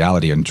with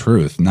reality and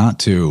truth, not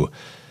to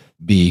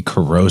be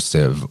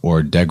corrosive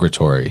or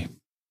degradatory.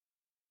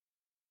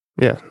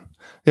 Yeah.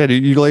 Yeah,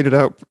 dude, you laid it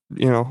out,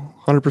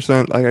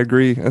 100%. I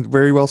agree.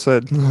 Very well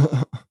said.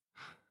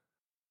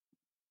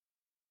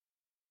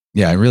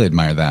 Yeah, I really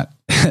admire that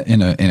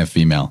in a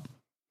female.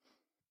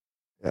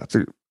 Yeah, it's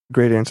a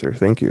great answer.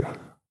 Thank you.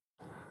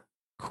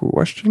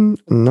 Question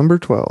number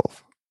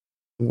 12.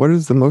 What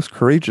is the most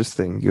courageous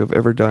thing you have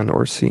ever done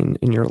or seen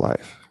in your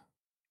life?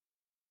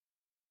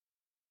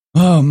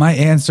 Oh, my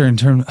answer in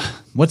terms,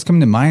 what's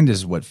coming to mind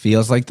is what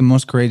feels like the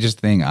most courageous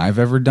thing I've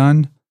ever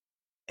done.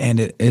 And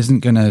it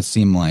isn't going to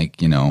seem like,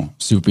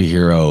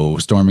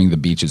 superhero storming the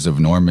beaches of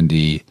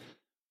Normandy,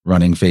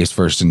 running face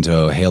first into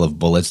a hail of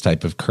bullets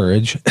type of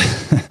courage.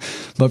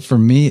 But for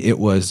me, it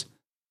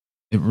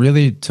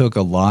really took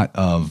a lot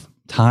of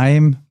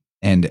time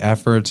and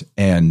effort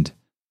and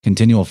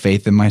continual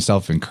faith in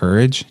myself and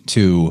courage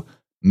to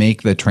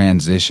make the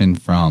transition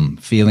from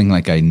feeling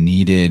like I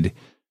needed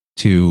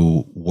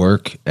to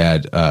work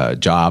at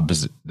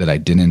jobs that I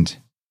didn't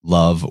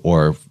love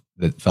or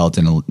that felt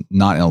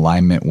not in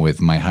alignment with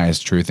my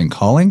highest truth and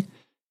calling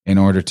in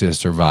order to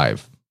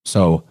survive.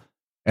 So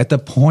at the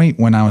point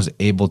when I was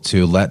able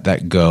to let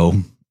that go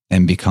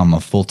and become a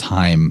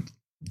full-time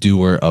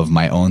doer of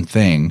my own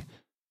thing,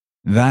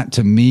 that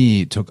to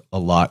me took a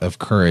lot of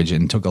courage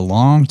and took a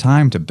long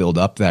time to build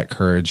up that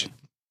courage.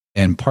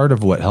 And part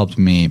of what helped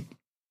me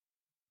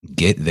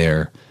get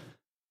there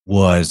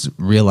was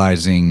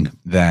realizing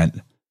that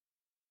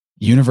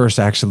universe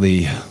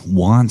actually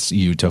wants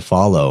you to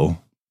follow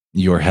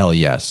your hell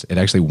yes. It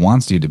actually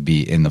wants you to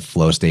be in the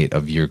flow state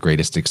of your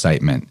greatest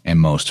excitement and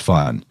most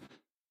fun.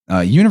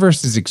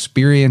 Universe is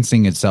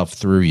experiencing itself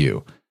through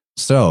you.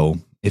 So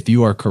if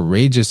you are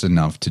courageous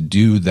enough to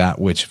do that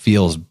which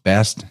feels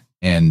best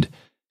and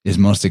is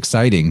most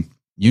exciting,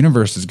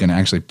 universe is going to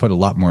actually put a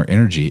lot more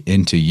energy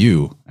into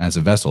you as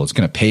a vessel. It's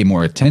going to pay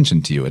more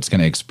attention to you. It's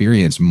going to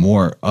experience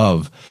more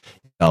of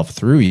itself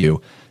through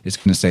you. It's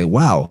going to say,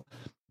 wow,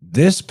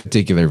 this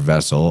particular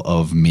vessel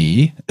of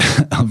me,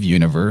 of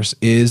universe,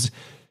 is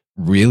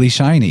really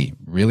shiny,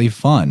 really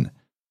fun.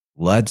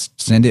 Let's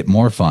send it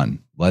more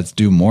fun. Let's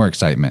do more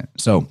excitement.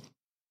 So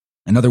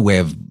another way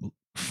of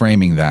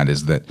framing that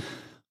is that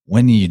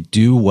when you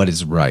do what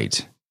is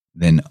right,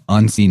 then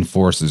unseen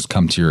forces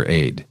come to your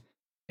aid.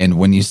 And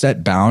when you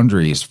set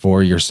boundaries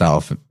for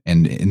yourself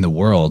and in the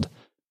world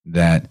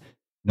that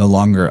no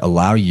longer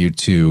allow you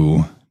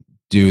to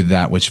do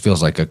that which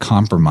feels like a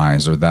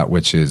compromise or that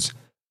which is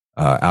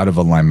out of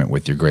alignment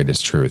with your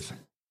greatest truth,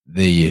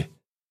 the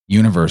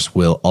universe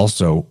will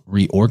also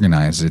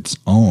reorganize its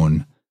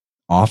own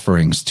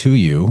offerings to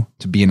you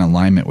to be in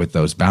alignment with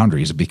those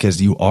boundaries,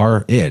 because you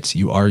are it,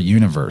 you are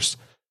universe.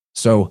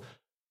 So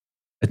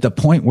at the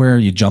point where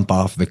you jump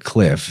off the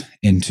cliff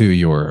into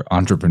your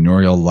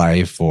entrepreneurial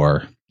life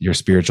or your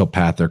spiritual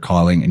path or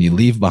calling, and you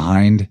leave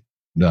behind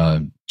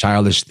the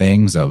childish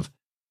things of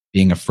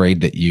being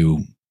afraid that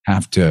you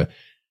have to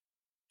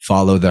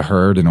follow the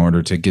herd in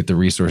order to get the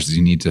resources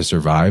you need to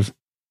survive,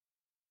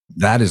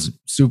 that is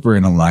super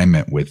in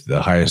alignment with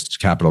the highest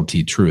capital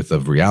T truth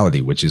of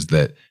reality, which is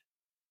that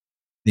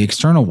the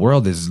external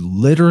world is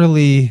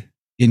literally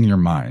in your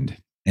mind,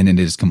 and it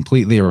is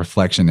completely a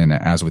reflection in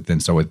it, as within,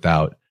 so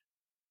without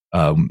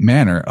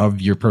manner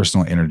of your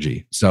personal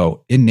energy.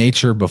 So in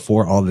nature,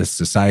 before all this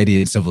society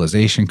and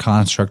civilization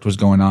construct was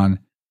going on,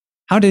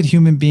 how did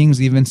human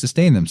beings even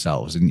sustain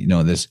themselves in,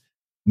 this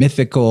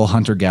mythical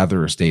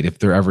hunter-gatherer state, if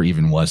there ever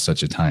even was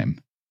such a time?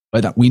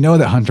 But we know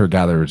that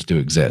hunter-gatherers do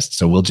exist,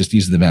 so we'll just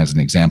use them as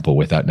an example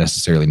without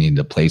necessarily needing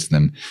to place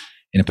them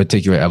in a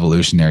particular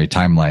evolutionary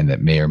timeline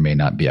that may or may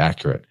not be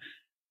accurate.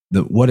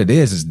 What it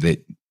is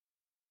that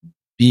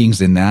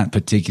beings in that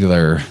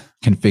particular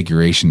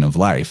configuration of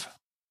life,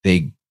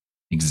 they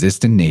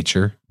exist in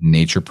nature.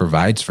 Nature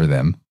provides for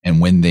them. And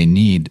when they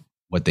need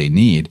what they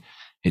need,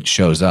 it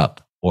shows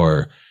up.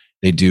 Or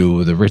they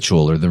do the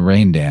ritual or the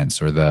rain dance,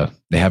 or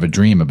they have a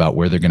dream about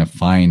where they're going to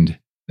find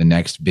the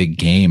next big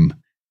game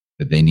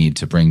that they need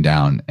to bring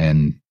down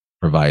and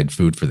provide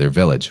food for their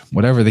village,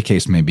 whatever the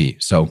case may be.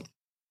 So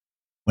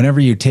whenever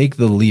you take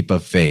the leap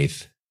of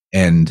faith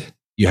and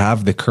you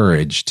have the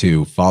courage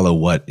to follow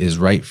what is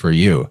right for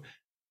you,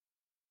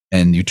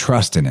 and you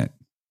trust in it,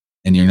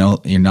 and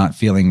you're not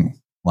feeling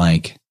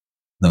like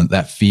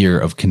that fear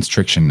of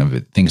constriction of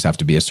it, things have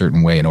to be a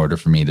certain way in order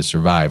for me to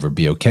survive or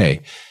be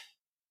okay,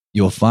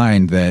 you'll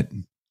find that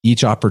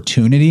each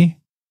opportunity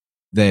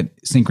that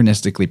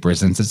synchronistically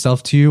presents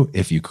itself to you,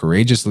 if you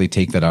courageously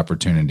take that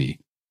opportunity,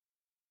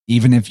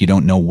 even if you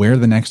don't know where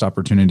the next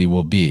opportunity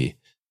will be,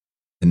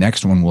 The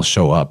next one will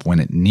show up when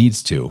it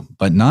needs to,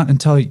 but not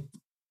until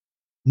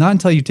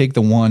you take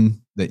the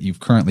one that you've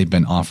currently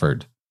been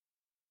offered.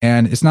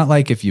 And it's not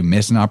like if you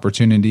miss an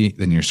opportunity,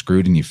 then you're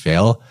screwed and you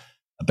fail.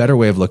 A better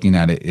way of looking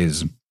at it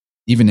is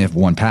even if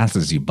one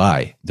passes you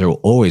by, there will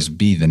always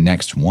be the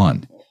next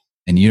one.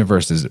 And the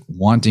universe is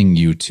wanting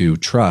you to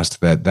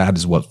trust that that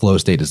is what flow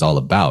state is all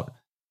about.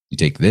 You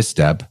take this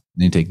step,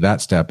 then you take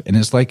that step. And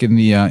it's like in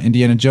the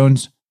Indiana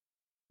Jones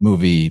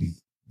movie,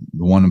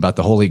 the one about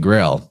the Holy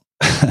Grail,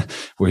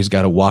 where he's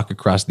got to walk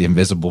across the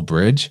invisible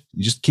bridge.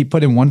 You just keep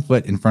putting one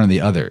foot in front of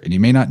the other. And you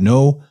may not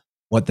know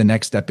what the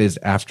next step is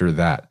after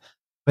that.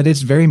 But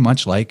it's very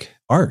much like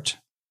art.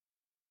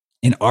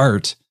 In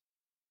art,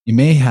 you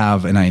may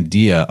have an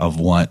idea of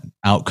what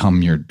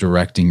outcome you're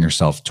directing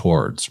yourself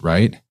towards,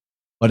 right?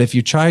 But if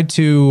you try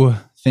to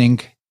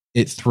think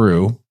it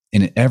through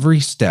in every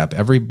step,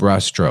 every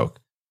brushstroke,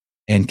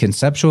 and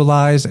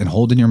conceptualize and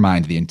hold in your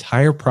mind the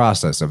entire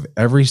process of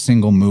every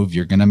single move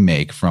you're going to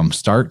make from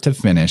start to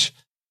finish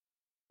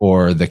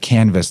for the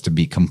canvas to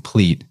be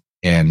complete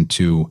and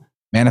to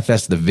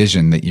manifest the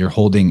vision that you're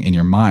holding in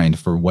your mind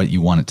for what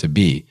you want it to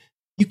be,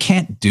 you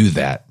can't do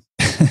that.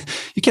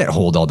 You can't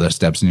hold all those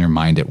steps in your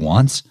mind at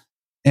once.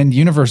 And the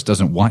universe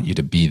doesn't want you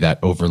to be that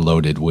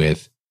overloaded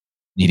with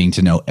needing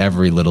to know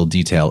every little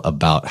detail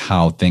about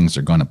how things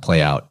are going to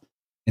play out.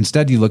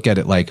 Instead, you look at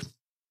it like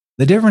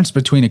the difference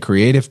between a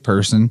creative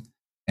person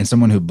and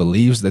someone who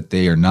believes that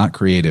they are not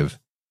creative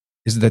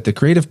is that the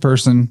creative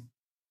person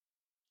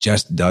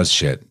just does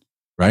shit,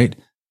 right?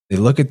 They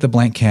look at the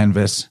blank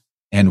canvas,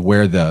 and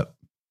where the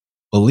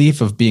belief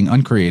of being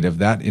uncreative,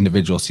 that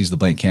individual sees the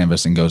blank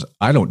canvas and goes,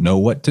 I don't know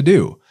what to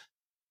do.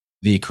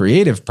 The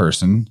creative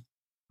person,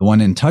 the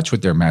one in touch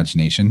with their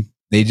imagination,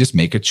 they just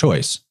make a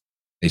choice.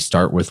 They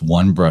start with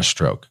one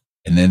brushstroke,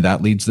 and then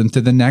that leads them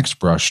to the next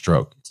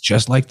brushstroke. It's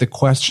just like the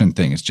question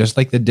thing. It's just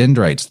like the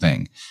dendrites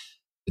thing.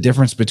 The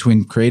difference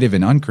between creative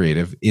and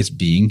uncreative is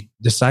being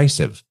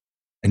decisive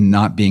and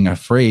not being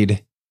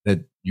afraid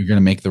that you're going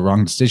to make the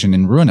wrong decision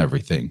and ruin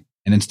everything.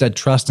 And instead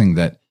trusting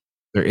that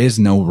there is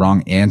no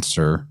wrong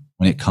answer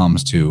when it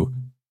comes to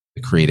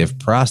the creative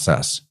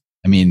process.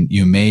 I mean,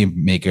 you may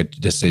make a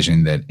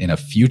decision that in a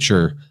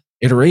future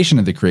iteration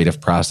of the creative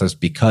process,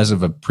 because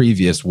of a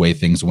previous way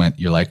things went,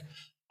 you're like,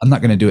 I'm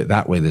not going to do it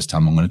that way this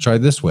time. I'm going to try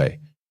this way.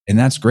 And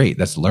that's great.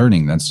 That's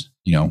learning. That's,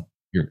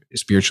 you're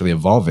spiritually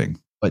evolving.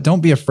 But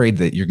don't be afraid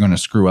that you're going to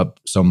screw up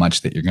so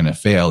much that you're going to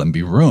fail and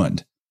be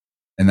ruined.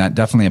 And that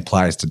definitely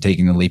applies to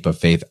taking the leap of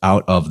faith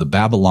out of the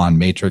Babylon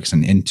matrix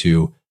and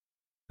into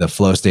the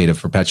flow state of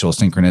perpetual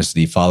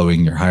synchronicity,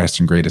 following your highest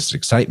and greatest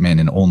excitement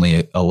and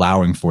only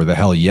allowing for the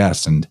hell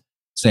yes and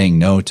saying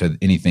no to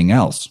anything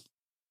else.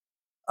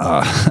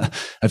 I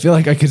feel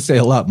like I could say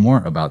a lot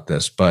more about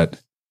this, but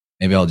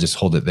maybe I'll just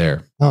hold it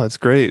there. Oh, it's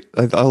great.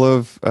 I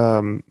love,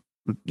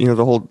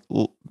 the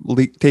whole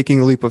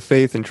taking a leap of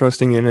faith and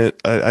trusting in it.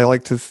 I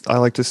like to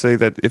say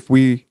that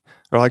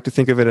I like to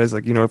think of it as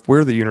like, if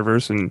we're the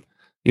universe and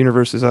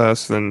universe is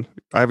us, then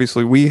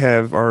obviously we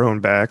have our own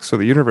back. So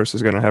the universe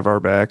is going to have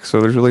our back.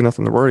 So there's really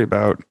nothing to worry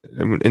about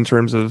in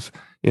terms of,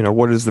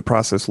 what does the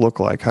process look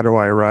like? How do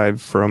I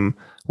arrive from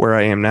where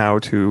I am now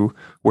to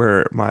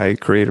where my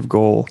creative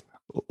goal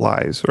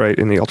lies, right,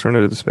 in the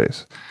alternative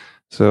space?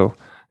 So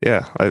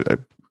yeah,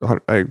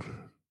 I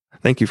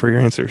thank you for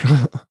your answer.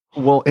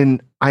 Well,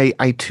 and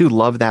I too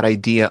love that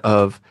idea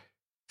of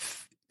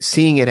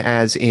seeing it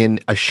as in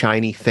a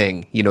shiny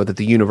thing, that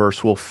the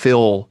universe will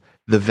fill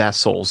the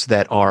vessels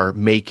that are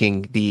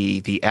making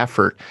the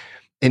effort.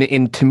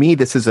 And to me,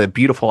 this is a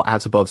beautiful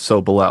as above,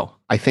 so below.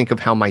 I think of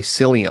how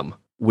mycelium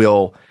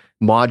will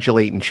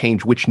modulate and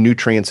change which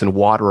nutrients and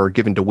water are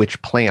given to which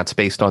plants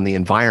based on the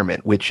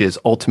environment, which is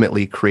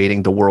ultimately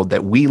creating the world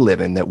that we live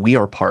in, that we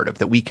are part of,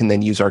 that we can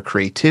then use our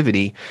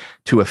creativity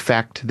to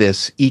affect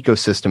this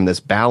ecosystem, this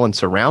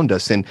balance around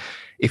us. And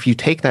if you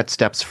take that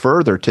steps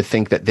further to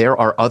think that there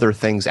are other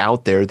things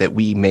out there that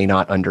we may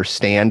not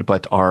understand,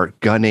 but are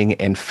gunning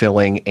and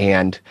filling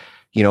and,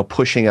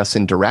 pushing us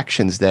in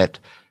directions that,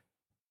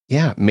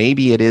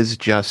 maybe it is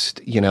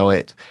just,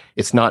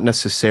 it's not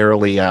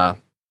necessarily,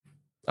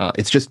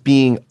 it's just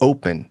being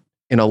open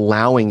and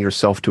allowing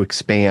yourself to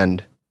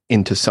expand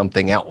into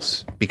something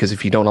else. Because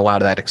if you don't allow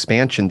that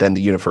expansion, then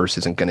the universe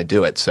isn't going to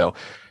do it. So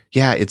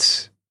yeah,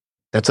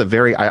 that's a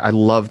very, I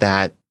love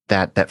that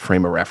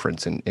frame of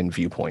reference and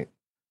viewpoint.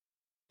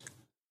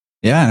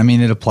 Yeah, I mean,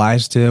 it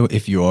applies to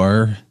if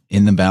you're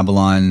in the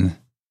Babylon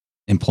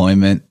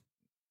employment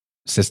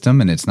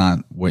system and it's not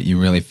what you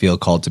really feel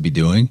called to be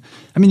doing.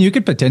 I mean, you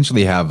could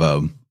potentially have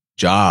a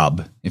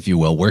job, if you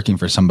will, working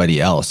for somebody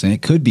else, and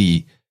it could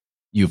be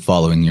you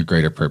following your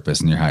greater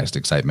purpose and your highest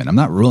excitement. I'm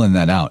not ruling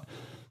that out,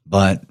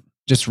 but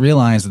just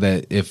realize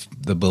that if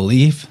the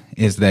belief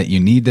is that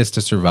you need this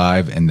to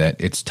survive and that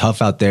it's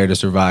tough out there to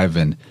survive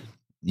and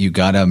you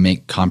got to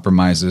make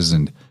compromises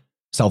and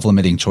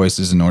self-limiting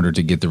choices in order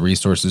to get the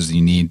resources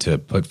you need to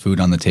put food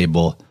on the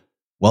table,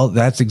 well,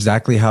 that's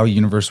exactly how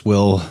universe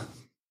will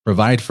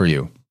provide for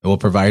you. It will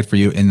provide for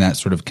you in that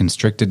sort of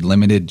constricted,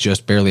 limited,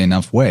 just barely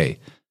enough way.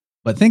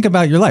 But think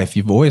about your life.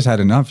 You've always had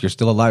enough. You're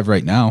still alive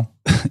right now.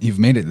 You've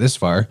made it this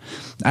far.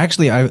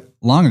 Actually, I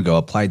long ago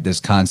applied this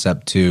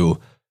concept to,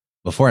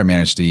 before I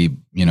managed to,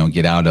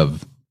 get out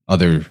of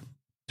other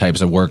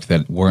types of work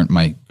that weren't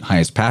my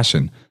highest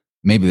passion.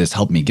 Maybe this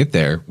helped me get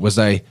there, was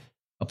I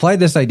applied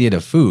this idea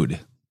to food.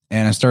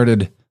 And I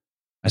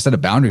set a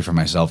boundary for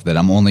myself that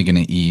I'm only going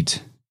to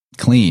eat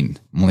clean.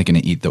 I'm only going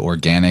to eat the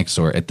organics,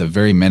 or at the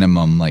very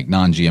minimum, like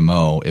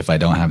non-GMO, if I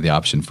don't have the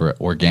option for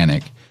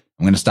organic.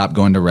 I'm going to stop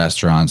going to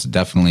restaurants,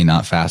 definitely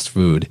not fast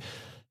food.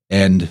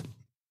 And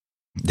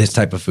this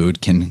type of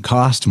food can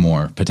cost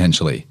more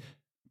potentially.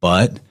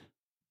 But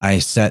I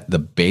set the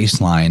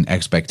baseline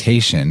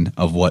expectation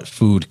of what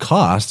food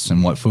costs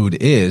and what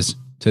food is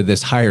to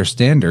this higher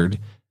standard.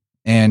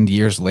 And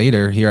years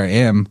later, here I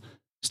am,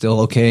 still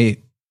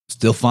okay,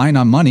 still fine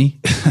on money.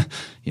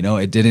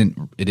 It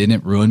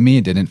didn't ruin me.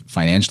 It didn't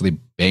financially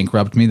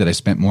bankrupt me that I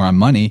spent more on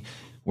money.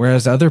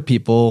 Whereas other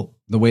people,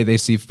 the way they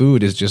see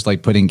food is just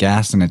like putting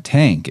gas in a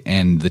tank,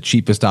 and the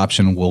cheapest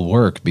option will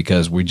work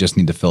because we just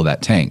need to fill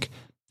that tank.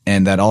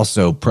 And that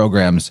also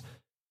programs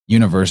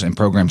universe and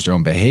programs your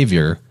own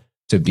behavior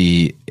to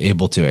be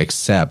able to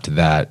accept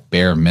that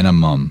bare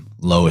minimum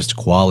lowest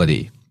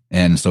quality.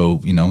 And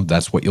so,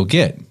 that's what you'll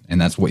get,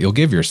 and that's what you'll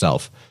give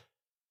yourself.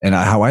 And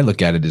how I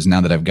look at it is,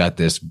 now that I've got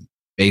this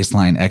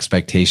baseline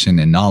expectation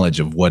and knowledge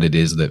of what it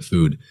is that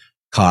food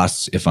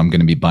costs if I'm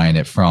going to be buying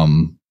it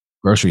from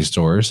grocery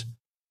stores,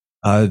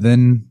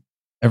 then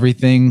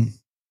everything,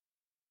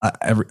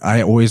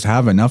 I always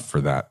have enough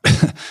for that.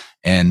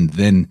 And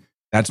then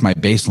that's my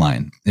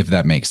baseline, if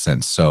that makes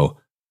sense. So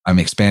I'm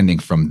expanding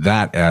from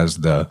that as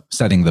the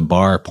setting the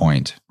bar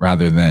point,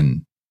 rather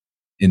than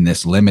in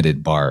this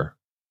limited bar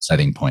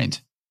setting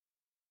point.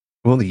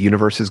 Well, the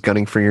universe is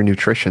gunning for your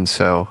nutrition.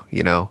 So,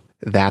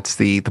 that's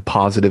the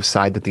positive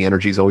side that the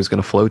energy is always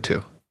going to flow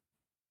to.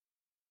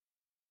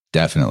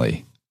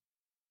 Definitely.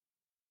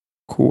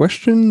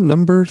 Question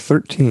number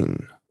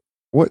 13.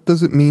 What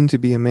does it mean to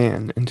be a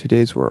man in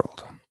today's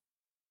world?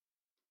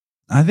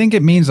 I think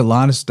it means a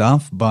lot of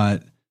stuff,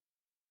 but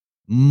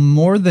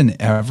more than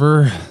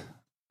ever,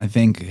 I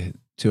think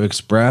to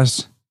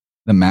express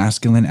the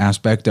masculine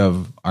aspect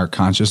of our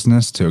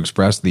consciousness, to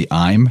express the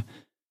I'm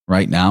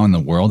right now in the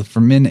world for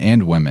men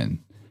and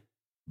women.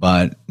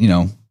 But,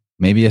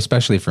 maybe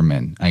especially for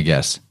men, I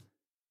guess.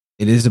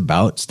 It is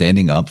about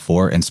standing up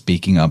for and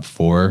speaking up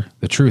for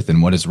the truth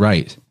and what is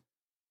right.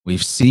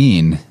 We've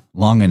seen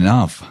long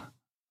enough,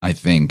 I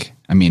think,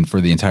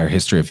 for the entire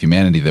history of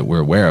humanity that we're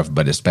aware of,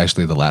 but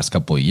especially the last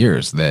couple of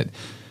years, that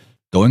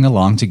going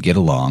along to get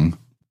along,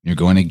 you're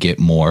going to get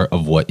more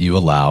of what you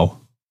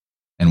allow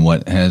and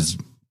what has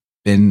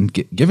been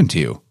given to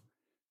you.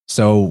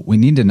 So we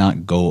need to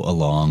not go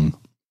along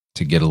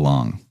to get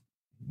along.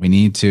 We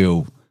need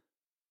to,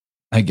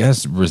 I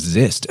guess,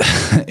 resist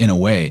in a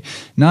way,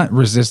 not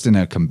resist in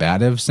a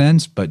combative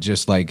sense, but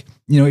just like,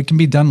 it can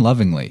be done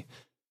lovingly.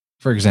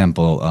 For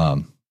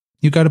example,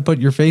 you got to put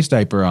your face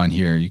diaper on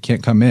here. You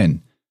can't come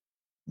in.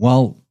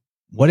 Well,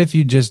 what if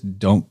you just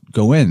don't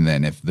go in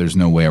then, if there's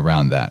no way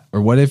around that?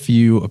 Or what if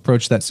you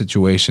approach that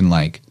situation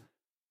like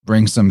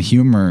bring some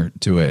humor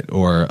to it,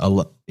 or,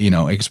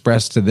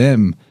 express to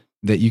them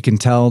that you can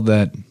tell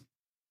that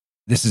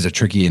this is a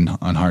tricky and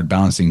hard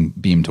balancing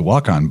beam to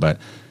walk on, but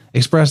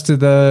express to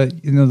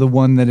the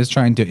one that is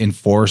trying to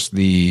enforce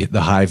the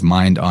hive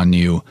mind on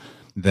you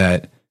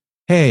that,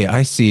 hey,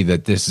 I see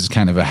that this is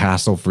kind of a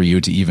hassle for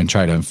you to even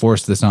try to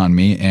enforce this on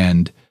me.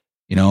 And,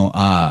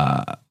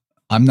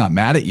 I'm not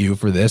mad at you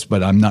for this,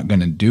 but I'm not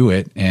going to do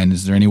it. And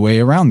is there any way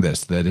around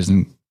this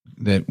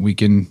that we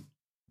can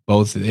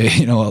both,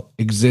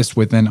 exist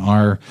within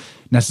our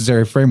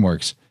necessary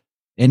frameworks?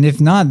 And if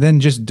not, then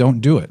just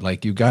don't do it.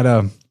 Like,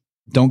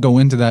 don't go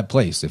into that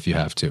place if you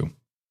have to.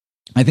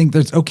 I think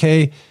that's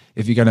okay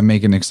if you got to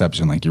make an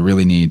exception, like you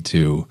really need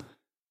to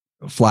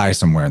fly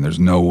somewhere and there's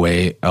no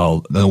way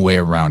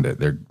around it.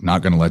 They're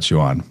not going to let you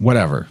on,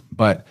 whatever.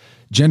 But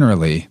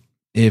generally,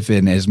 if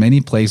in as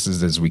many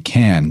places as we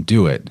can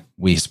do it,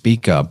 we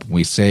speak up,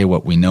 we say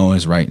what we know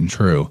is right and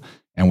true,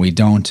 and we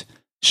don't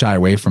shy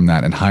away from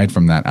that and hide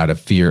from that out of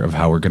fear of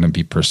how we're going to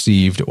be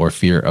perceived, or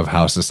fear of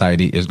how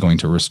society is going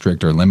to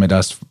restrict or limit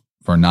us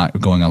for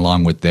not going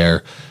along with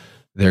their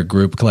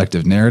group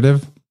collective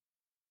narrative.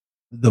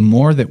 The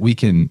more that we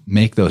can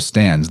make those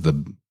stands,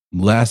 the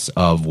less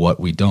of what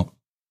we don't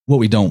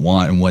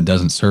want and what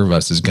doesn't serve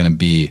us is going to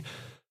be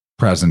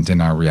present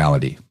in our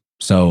reality.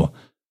 So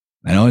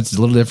I know it's a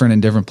little different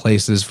in different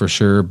places for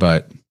sure,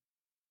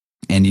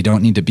 and you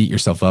don't need to beat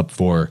yourself up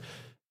for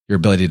your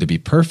ability to be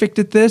perfect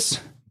at this,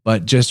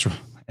 but just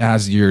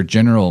as your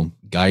general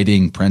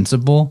guiding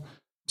principle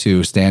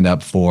to stand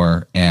up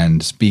for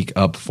and speak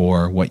up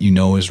for what you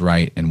know is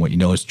right and what you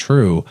know is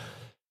true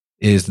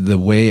is the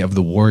way of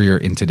the warrior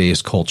in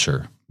today's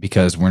culture,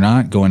 because we're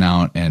not going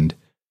out and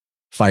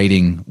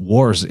fighting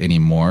wars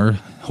anymore.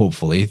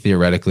 Hopefully,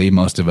 theoretically,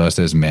 most of us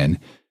as men,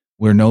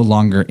 we're no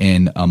longer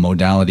in a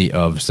modality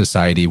of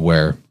society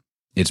where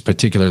it's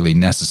particularly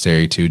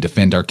necessary to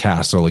defend our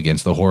castle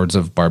against the hordes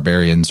of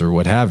barbarians or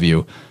what have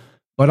you,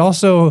 but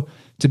also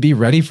to be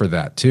ready for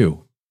that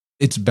too.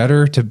 It's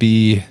better to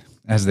be,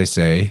 as they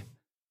say,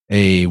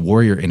 a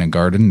warrior in a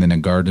garden than a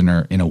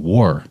gardener in a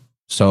war.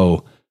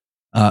 So,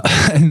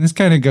 and this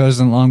kind of goes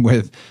along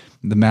with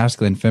the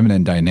masculine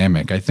feminine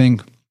dynamic. I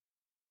think,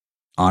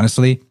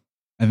 honestly,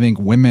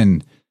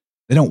 women,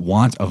 they don't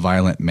want a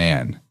violent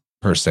man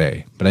per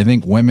se, but I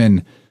think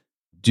women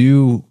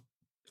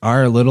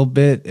are a little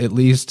bit, at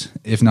least,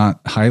 if not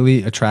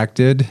highly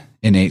attracted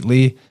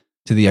innately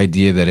to the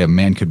idea that a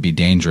man could be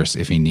dangerous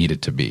if he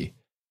needed to be.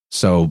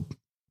 So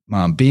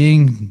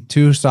being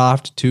too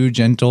soft, too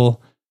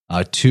gentle,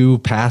 too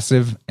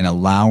passive, and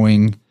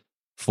allowing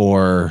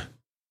for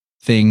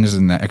things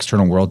in the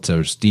external world to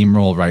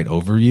steamroll right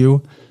over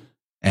you,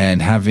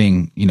 and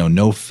having,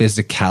 no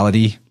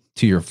physicality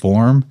to your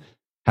form,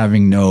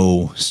 having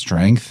no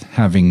strength,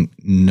 having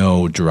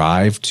no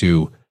drive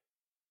to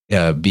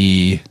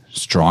be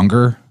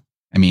stronger.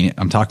 I mean,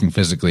 I'm talking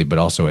physically, but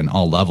also in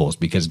all levels,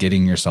 because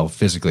getting yourself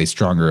physically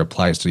stronger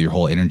applies to your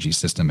whole energy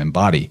system and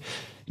body.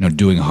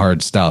 Doing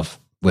hard stuff,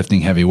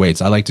 lifting heavy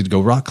weights. I like to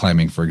go rock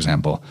climbing, for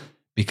example,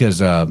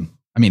 because,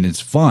 it's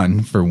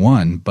fun for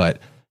one, but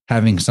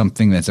having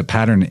something that's a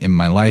pattern in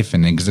my life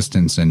and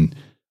existence and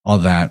all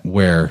that,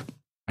 where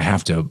I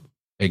have to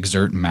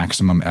exert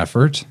maximum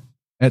effort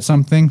at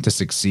something to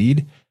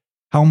succeed.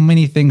 How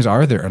many things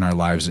are there in our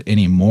lives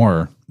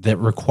anymore that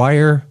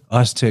require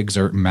us to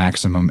exert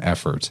maximum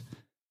effort?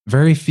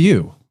 Very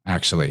few,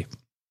 actually.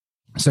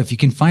 So if you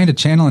can find a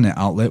channel and an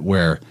outlet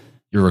where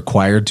you're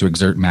required to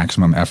exert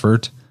maximum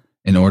effort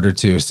in order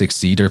to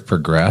succeed or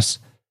progress,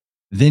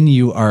 then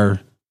you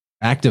are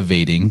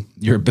activating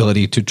your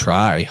ability to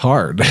try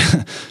hard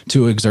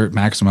to exert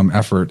maximum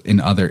effort in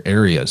other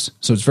areas.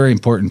 So it's very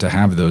important to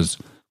have those,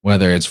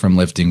 whether it's from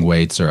lifting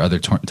weights or other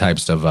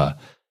types of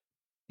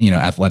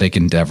athletic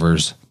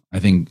endeavors. I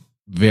think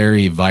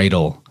very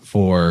vital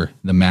for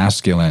the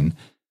masculine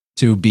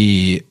to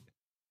be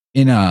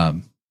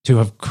to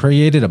have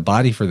created a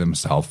body for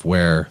themselves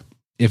where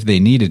if they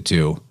needed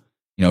to,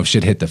 if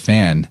shit hit the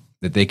fan,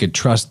 that they could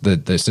trust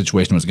that the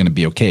situation was going to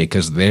be okay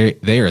because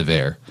they are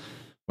there.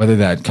 Whether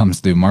that comes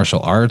through martial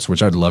arts,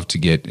 which I'd love to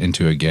get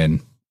into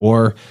again,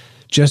 or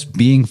just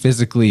being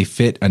physically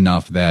fit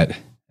enough that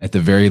at the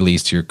very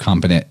least you're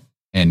competent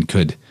and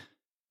could,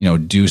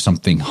 do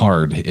something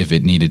hard if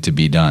it needed to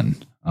be done.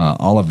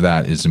 All of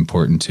that is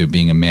important to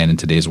being a man in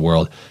today's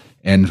world.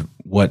 And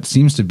what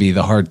seems to be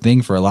the hard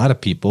thing for a lot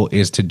of people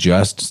is to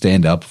just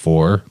stand up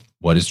for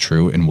what is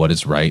true and what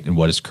is right and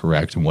what is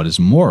correct and what is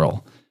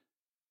moral.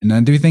 And I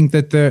do think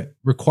that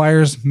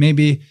requires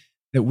maybe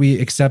that we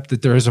accept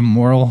that there is a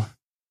moral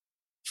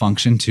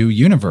function to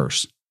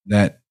universe,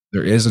 that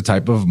there is a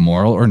type of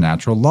moral or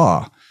natural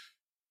law.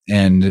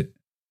 And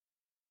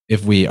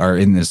if we are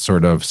in this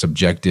sort of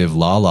subjective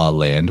la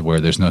land where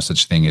there's no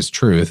such thing as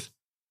truth,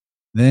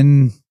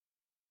 then,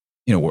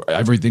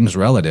 everything's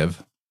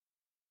relative.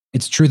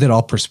 It's true that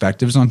all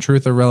perspectives on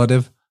truth are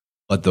relative,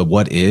 but the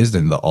what is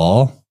and the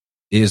all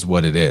is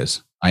what it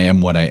is. I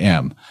am what I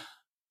am.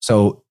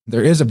 So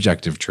there is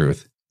objective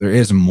truth. There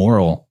is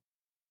moral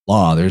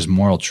law. There's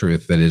moral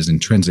truth that is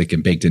intrinsic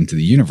and baked into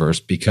the universe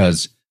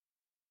because,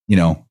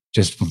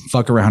 just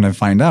fuck around and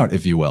find out,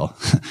 if you will,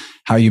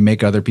 how you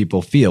make other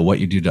people feel, what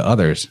you do to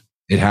others.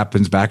 It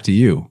happens back to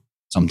you,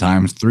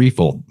 sometimes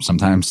threefold,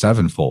 sometimes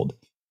sevenfold.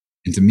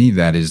 And to me,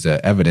 that is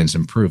the evidence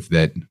and proof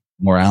that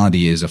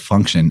morality is a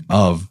function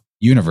of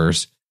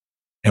universe.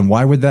 And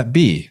why would that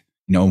be?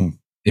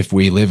 If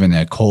we live in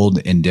a cold,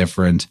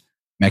 indifferent,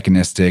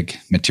 mechanistic,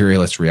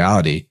 materialist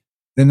reality,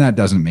 then that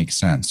doesn't make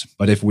sense.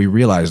 But if we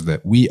realize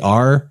that we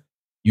are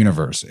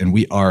universe and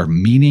we are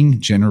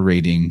meaning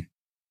generating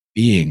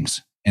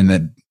beings, and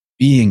that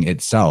being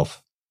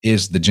itself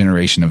is the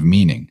generation of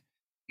meaning,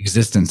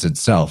 existence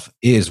itself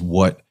is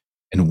what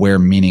and where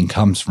meaning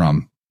comes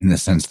from, in the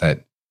sense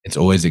that it's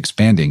always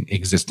expanding.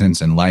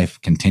 Existence and life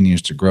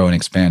continues to grow and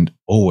expand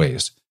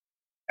always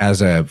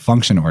as a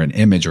function or an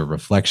image or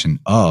reflection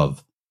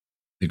of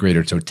the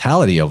greater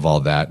totality of all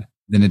that.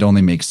 Then it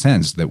only makes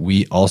sense that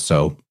we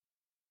also,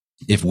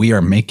 if we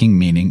are making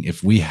meaning,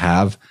 if we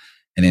have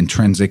an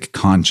intrinsic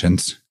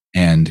conscience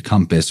and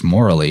compass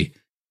morally,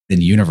 then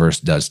the universe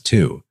does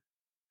too.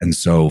 And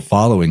so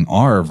following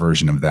our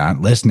version of that,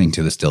 listening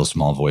to the still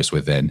small voice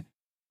within,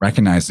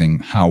 recognizing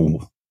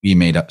how we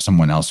made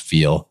someone else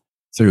feel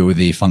through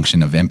the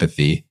function of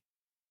empathy,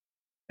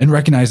 and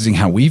recognizing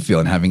how we feel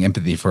and having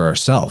empathy for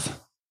ourselves.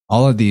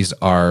 All of these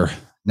are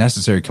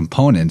necessary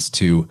components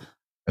to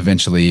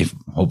eventually,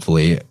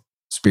 hopefully,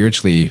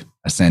 spiritually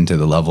ascend to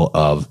the level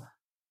of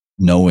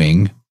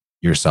knowing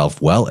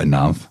yourself well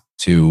enough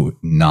to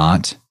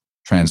not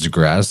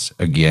transgress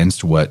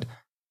against what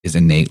is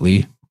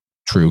innately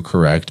true,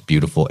 correct,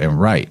 beautiful, and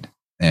right.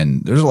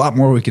 And there's a lot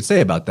more we could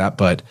say about that,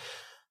 but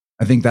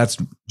I think that's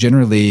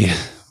generally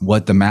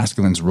what the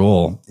masculine's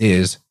role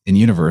is in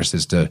universe,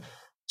 is to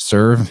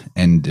serve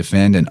and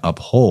defend and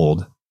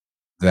uphold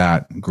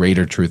that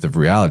greater truth of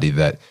reality,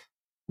 that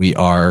we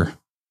are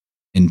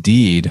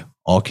indeed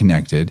all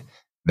connected,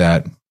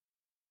 that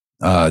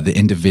the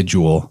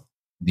individual,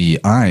 the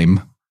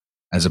I'm,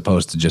 as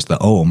opposed to just the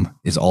Om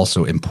is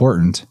also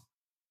important,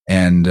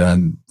 and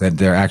that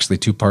they're actually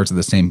two parts of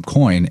the same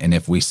coin. And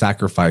if we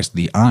sacrifice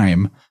the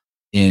I'm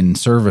in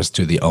service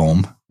to the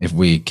Om, if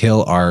we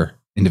kill our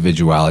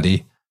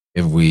individuality,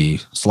 if we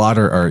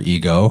slaughter our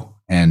ego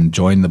and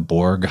join the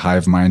Borg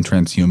hive mind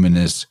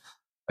transhumanist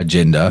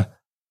agenda,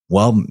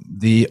 well,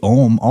 the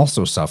Om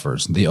also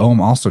suffers. The Om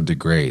also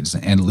degrades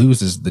and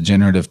loses the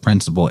generative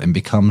principle and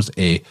becomes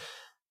a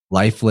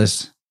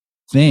lifeless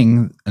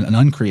thing, an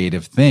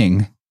uncreative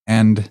thing,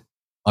 and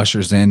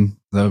ushers in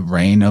the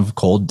reign of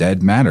cold,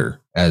 dead matter.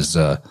 As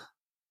who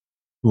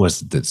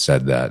was it that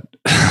said that?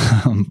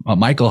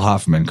 Michael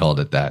Hoffman called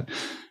it that.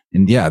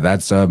 And yeah,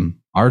 that's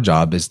our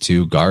job is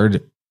to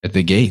guard at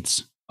the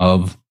gates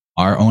of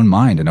our own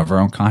mind and of our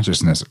own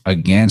consciousness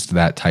against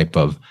that type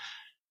of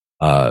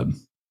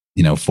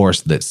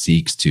force that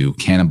seeks to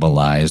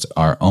cannibalize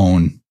our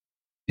own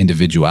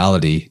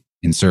individuality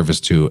in service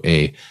to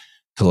a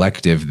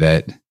collective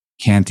that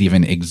can't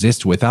even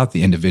exist without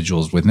the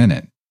individuals within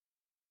it.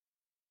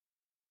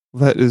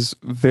 That is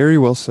very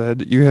well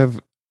said. You're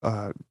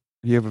a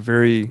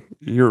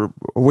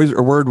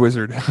word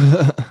wizard.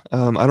 I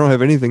don't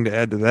have anything to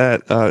add to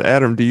that.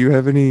 Adam, do you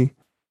have any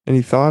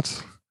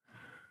thoughts?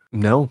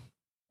 No.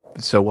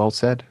 So well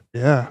said.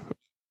 Yeah.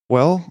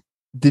 Well,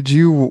 did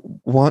you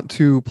want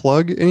to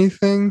plug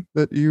anything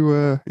that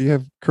you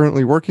have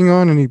currently working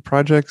on? Any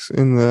projects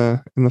in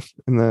the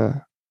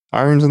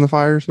irons in the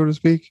fire, so to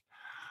speak?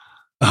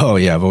 Oh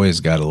yeah, I've always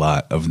got a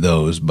lot of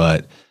those,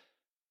 but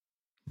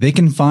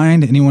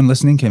anyone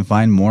listening can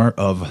find more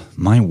of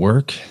my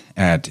work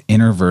at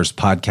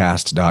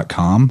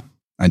innerversepodcast.com.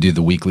 I do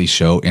the weekly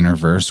show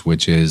Innerverse,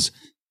 which is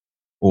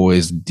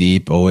always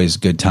deep, always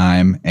good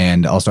time.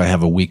 And also I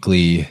have a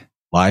weekly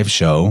live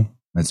show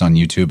that's on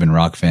YouTube and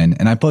Rockfin.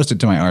 And I post it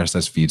to my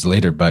RSS feeds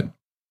later, but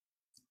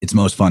it's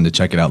most fun to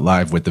check it out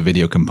live with the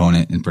video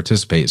component and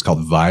participate. It's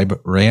called Vibe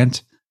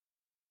Rant.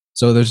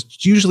 So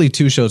there's usually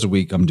 2 shows a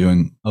week I'm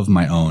doing of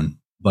my own,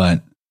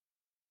 but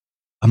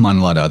I'm on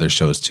a lot of other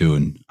shows too.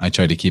 And I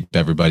try to keep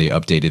everybody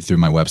updated through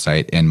my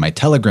website, and my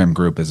Telegram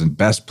group is the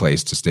best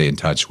place to stay in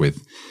touch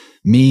with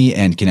me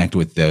and connect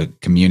with the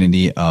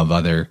community of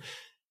other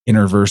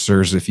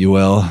Innerversers, if you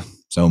will.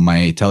 So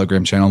my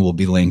Telegram channel will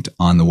be linked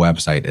on the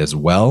website as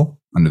well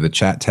under the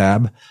chat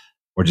tab,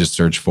 or just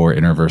search for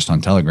Innerverse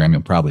on Telegram.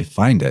 You'll probably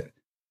find it.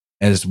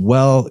 As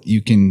well,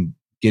 you can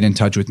get in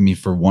touch with me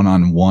for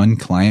one-on-one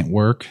client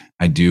work.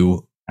 I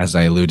do, as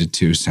I alluded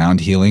to,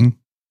 sound healing,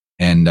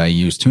 and I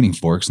use tuning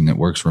forks, and it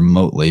works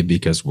remotely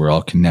because we're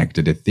all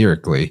connected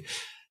etherically.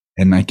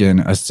 And I can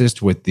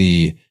assist with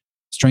the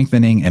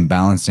strengthening and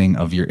balancing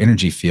of your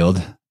energy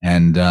field,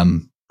 and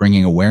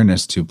bringing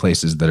awareness to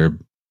places that are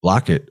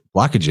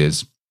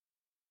blockages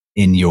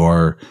in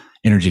your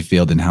energy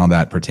field and how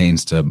that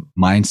pertains to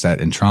mindset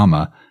and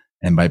trauma.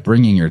 And by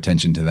bringing your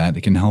attention to that,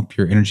 it can help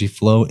your energy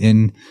flow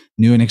in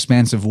new and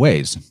expansive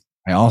ways.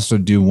 I also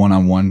do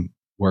one-on-one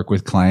work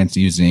with clients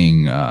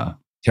using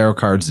tarot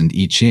cards and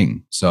I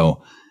Ching.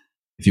 So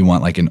if you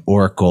want like an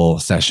oracle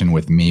session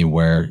with me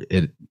where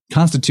it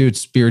constitutes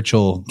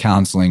spiritual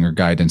counseling or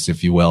guidance,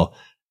 if you will,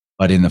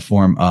 but in the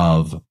form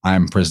of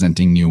I'm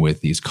presenting you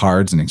with these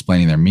cards and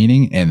explaining their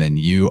meaning, and then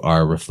you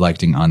are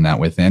reflecting on that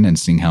within and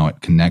seeing how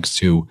it connects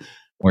to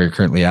where you're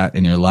currently at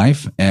in your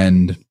life.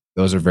 And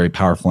those are very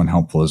powerful and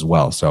helpful as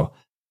well. So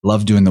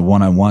love doing the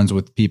one-on-ones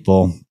with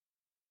people.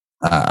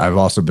 I've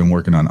also been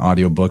working on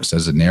audiobooks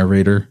as a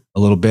narrator a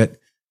little bit.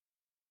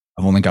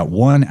 I've only got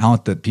one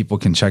out that people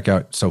can check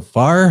out so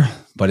far,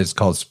 but it's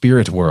called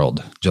Spirit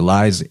World,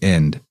 July's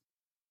End.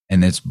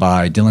 And it's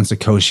by Dylan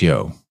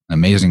Sakosio, an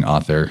amazing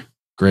author,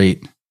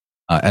 great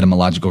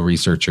etymological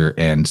researcher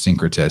and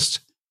syncretist.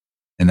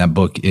 And that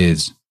book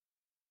is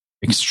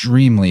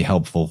extremely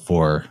helpful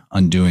for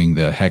undoing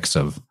the hex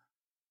of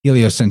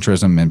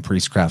heliocentrism and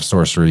priestcraft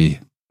sorcery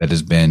that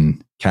has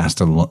been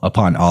cast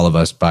upon all of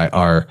us by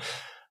our,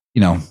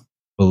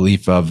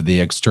 belief of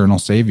the external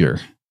savior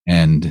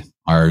and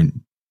our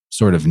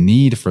sort of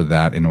need for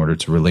that in order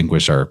to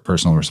relinquish our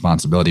personal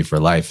responsibility for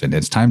life. And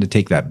it's time to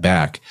take that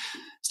back.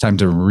 It's time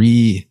to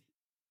reintegrate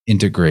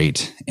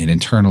and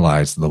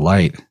internalize the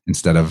light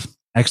instead of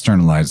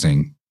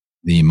externalizing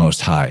the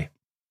Most High,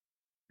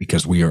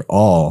 because we are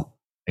all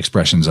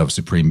expressions of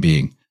Supreme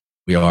Being.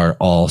 We are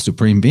all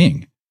Supreme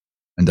Being,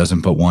 and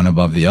doesn't put one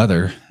above the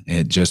other.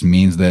 It just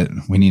means that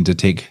we need to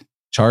take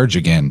charge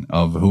again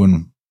of who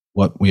and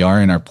what we are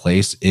in our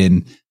place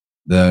in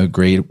the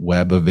great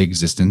web of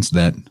existence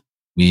that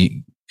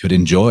we could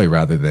enjoy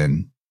rather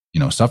than,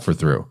 suffer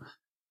through.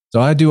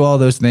 So I do all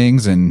those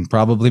things and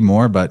probably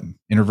more, but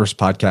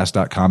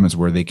innerversepodcast.com is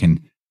where they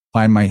can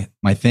find my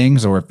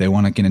things, or if they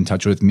want to get in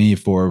touch with me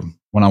for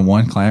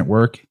one-on-one client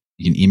work,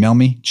 you can email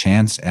me,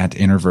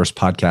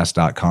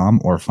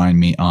 chance@innerversepodcast.com, or find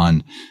me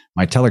on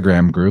my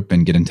Telegram group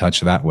and get in touch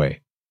that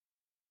way.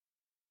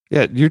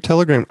 Yeah, your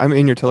Telegram. I'm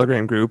in your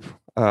Telegram group.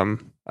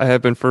 I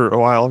have been for a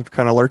while,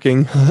 kind of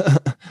lurking,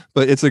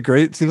 but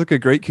seems like a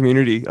great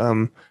community.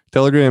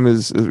 Telegram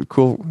is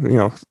cool.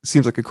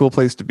 Seems like a cool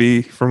place to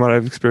be from what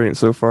I've experienced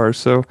so far.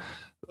 So,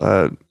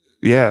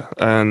 yeah,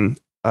 and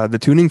the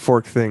tuning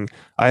fork thing.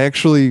 I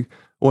actually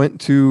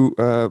went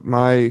to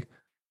my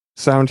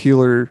sound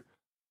healer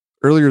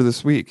earlier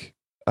this week.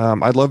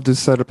 I'd love to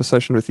set up a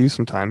session with you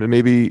sometime, and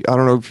maybe I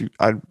don't know if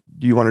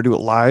you want to do it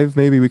live.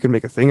 Maybe we can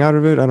make a thing out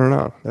of it. I don't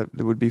know.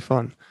 It would be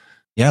fun.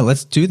 Yeah,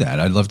 let's do that.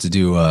 I'd love to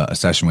do a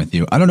session with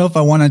you. I don't know if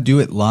I want to do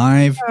it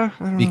live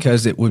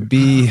because it would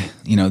be,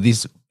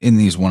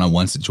 these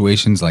one-on-one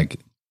situations, like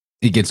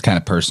it gets kind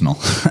of personal.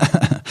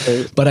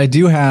 But I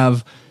do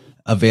have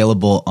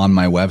available on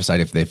my website,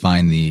 if they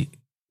find the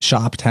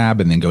shop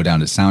tab and then go down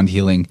to sound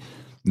healing,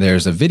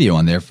 there's a video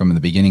on there from the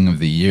beginning of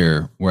the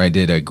year where I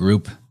did a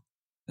group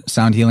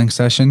sound healing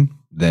session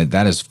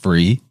that is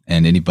free,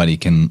 and anybody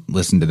can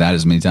listen to that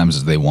as many times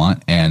as they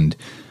want and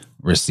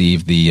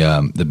receive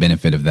the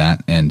benefit of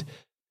that, and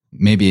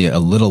maybe a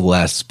little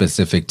less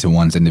specific to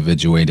one's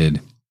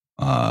individuated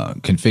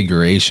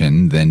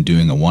configuration than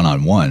doing a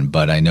one-on-one.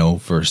 But I know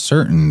for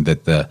certain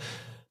that the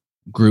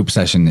group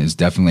session is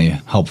definitely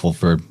helpful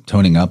for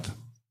toning up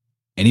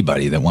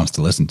anybody that wants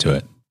to listen to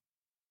it.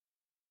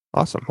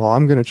 Awesome. Well,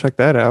 I'm going to check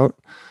that out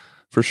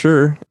for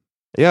sure.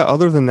 Yeah.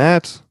 Other than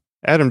that,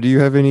 Adam, do you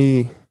have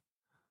any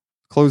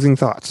closing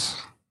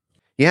thoughts?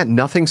 Yeah,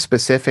 nothing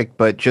specific,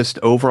 but just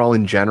overall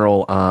in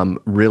general,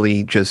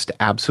 really just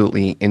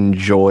absolutely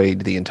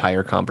enjoyed the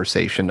entire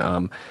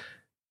conversation.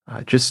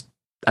 Just,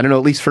 I don't know,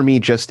 at least for me,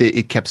 just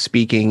it kept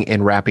speaking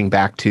and wrapping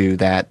back to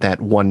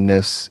that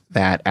oneness,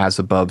 that as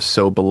above,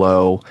 so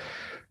below.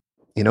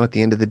 At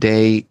the end of the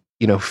day,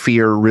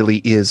 fear really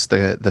is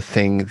the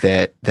thing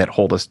that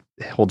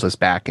holds us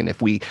back. And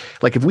if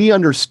we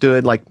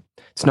understood, like,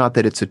 it's not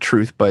that it's a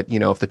truth, but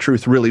if the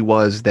truth really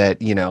was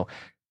that,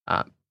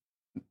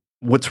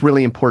 what's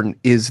really important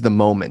is the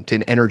moment,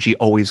 and energy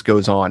always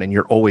goes on, and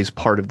you're always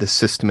part of the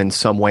system in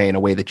some way, in a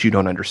way that you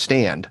don't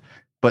understand.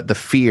 But the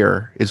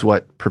fear is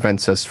what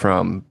prevents us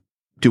from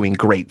doing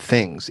great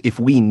things.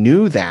 If we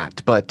knew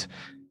that, but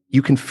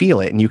you can feel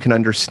it and you can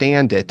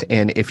understand it,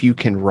 and if you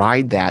can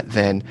ride that,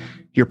 then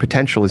your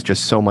potential is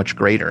just so much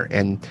greater.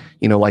 And,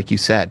 like you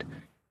said,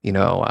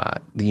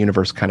 the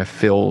universe kind of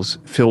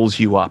fills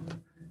you up.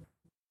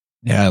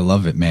 Yeah, I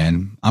love it,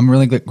 man. I'm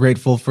really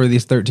grateful for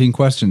these 13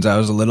 questions. I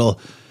was a little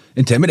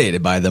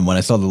intimidated by them when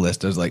I saw the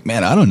list. I was like,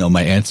 man, I don't know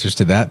my answers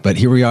to that, but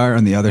here we are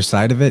on the other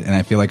side of it, and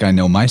I feel like I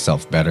know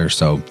myself better.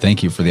 So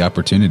thank you for the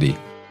opportunity.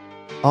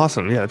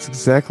 Awesome. Yeah, it's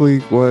exactly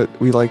what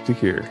we like to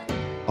hear.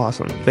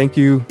 Awesome. Thank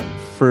you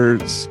for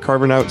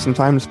carving out some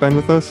time to spend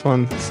with us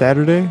on a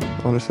Saturday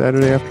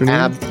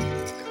afternoon.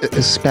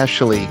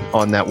 Especially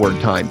on that word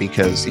time,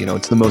 because,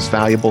 it's the most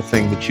valuable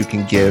thing that you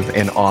can give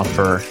and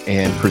offer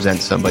and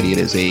present somebody. It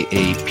is a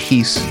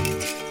piece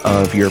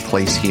of your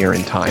place here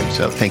in time.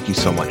 So thank you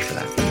so much for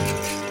that.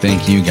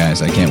 Thank you,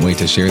 guys. I can't wait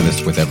to share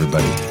this with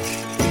everybody.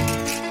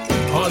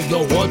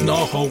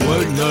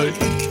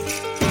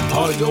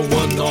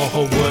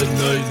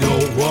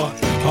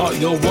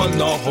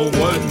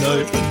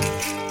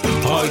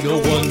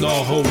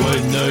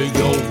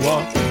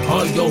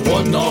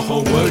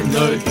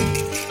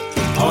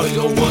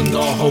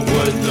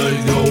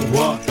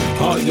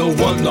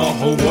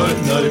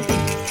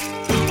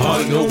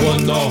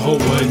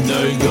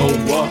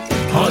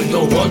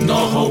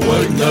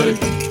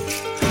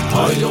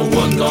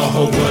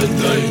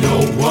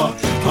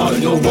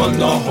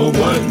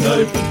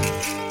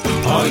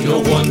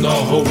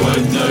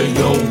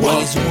 Why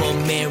is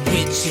one man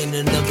rich and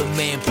another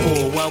man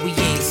poor? Why we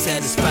ain't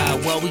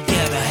satisfied? Why we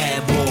gotta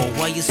have more?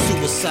 Why your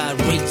suicide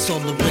rates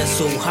on the rest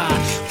so high?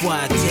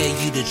 Why I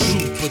tell you the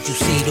truth but you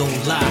say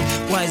don't lie?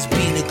 Why is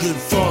being a good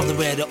father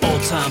at an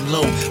all-time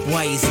low?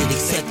 Why is it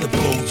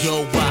acceptable?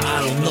 Yo, why?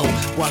 I don't know.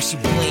 Why she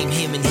blame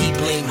him and he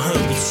blame her?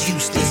 It's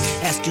useless.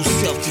 Ask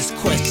yourself this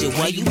question.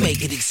 Why you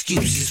making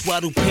excuses? Why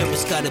do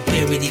parents gotta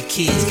bury their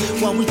kids?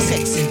 Why we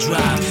text and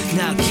drive,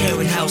 not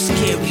caring how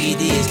scary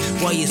it is?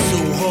 Why it's so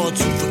hard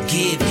to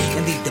forgive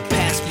and leave the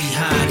past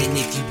behind? And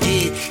if you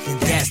did, then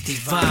that's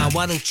divine.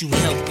 Why don't you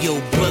help your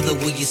brother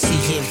when you see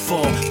him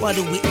fall? Why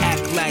do we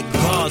act like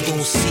God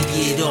don't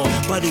see it all?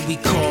 Why do we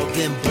call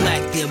them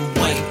black, them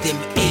white, them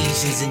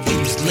Asians, and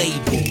use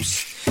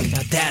labels?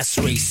 Now that's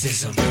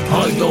racism.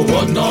 I don't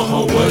wanna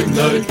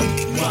Hawaii.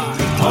 Why?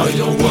 I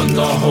don't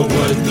wanna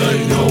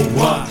Hawaii. No,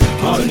 why?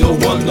 I don't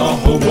wanna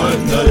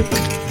Hawaii.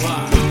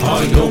 Why?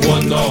 I don't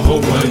wanna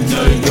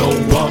Hawaii. No,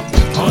 why?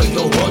 I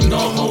don't wanna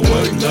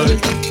Hawaii.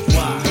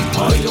 Why?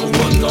 I don't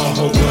wanna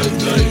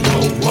Hawaii. No,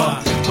 why?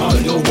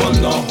 I don't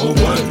wanna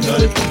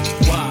Hawaii.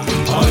 Why?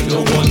 I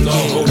don't wanna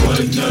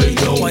Hawaii.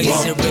 No, Why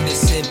is there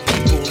innocent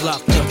people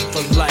locked up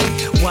for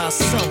life, while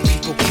some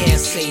people can't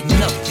say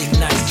nothing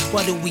nice?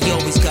 Why do we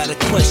always gotta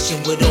question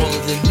what all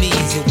of it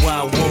means? And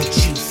why won't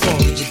you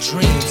follow your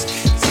dreams?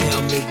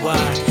 Tell me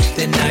why.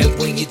 The night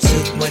when you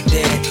took my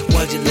dad,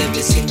 why'd you let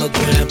me see my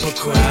grandpa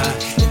cry?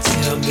 And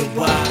tell me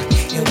why.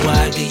 And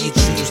why do you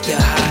choose to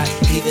hide,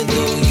 even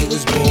though you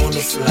was born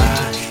to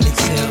fly? And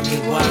tell me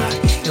why.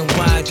 And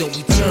why don't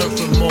we turn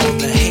from all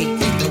the hate?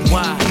 And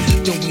why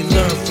don't we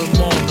learn from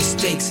all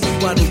mistakes?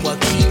 Why do I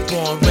keep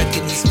on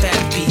wrecking these fat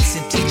beats?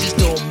 And teachers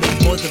don't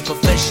make more than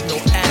professional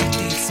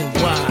athletes? And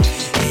why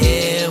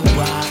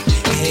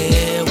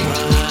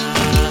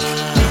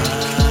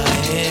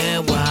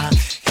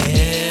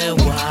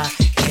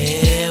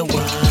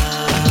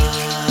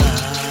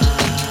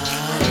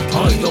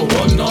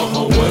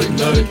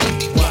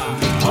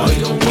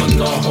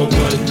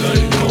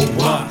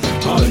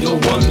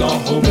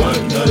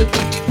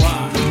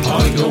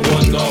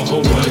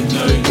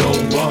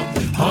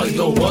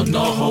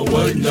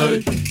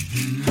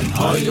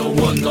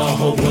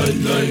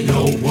Hawaii,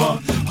 Yowa,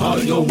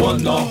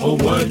 Hayawana,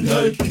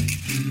 Hawaii,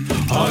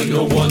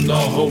 Hayawana,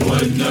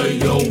 Hawaii,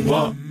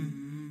 Yowa.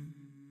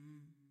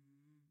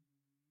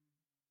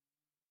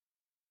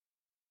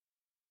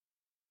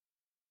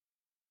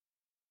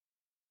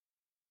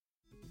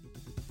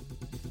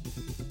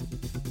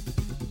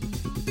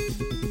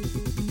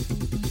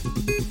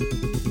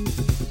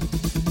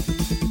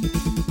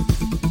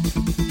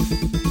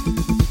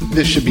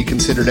 This should be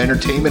considered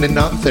entertainment and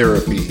not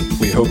therapy.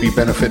 We hope you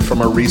benefit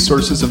from our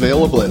resources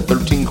available at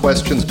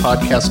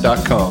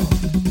 13questionspodcast.com.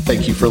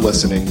 Thank you for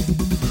listening.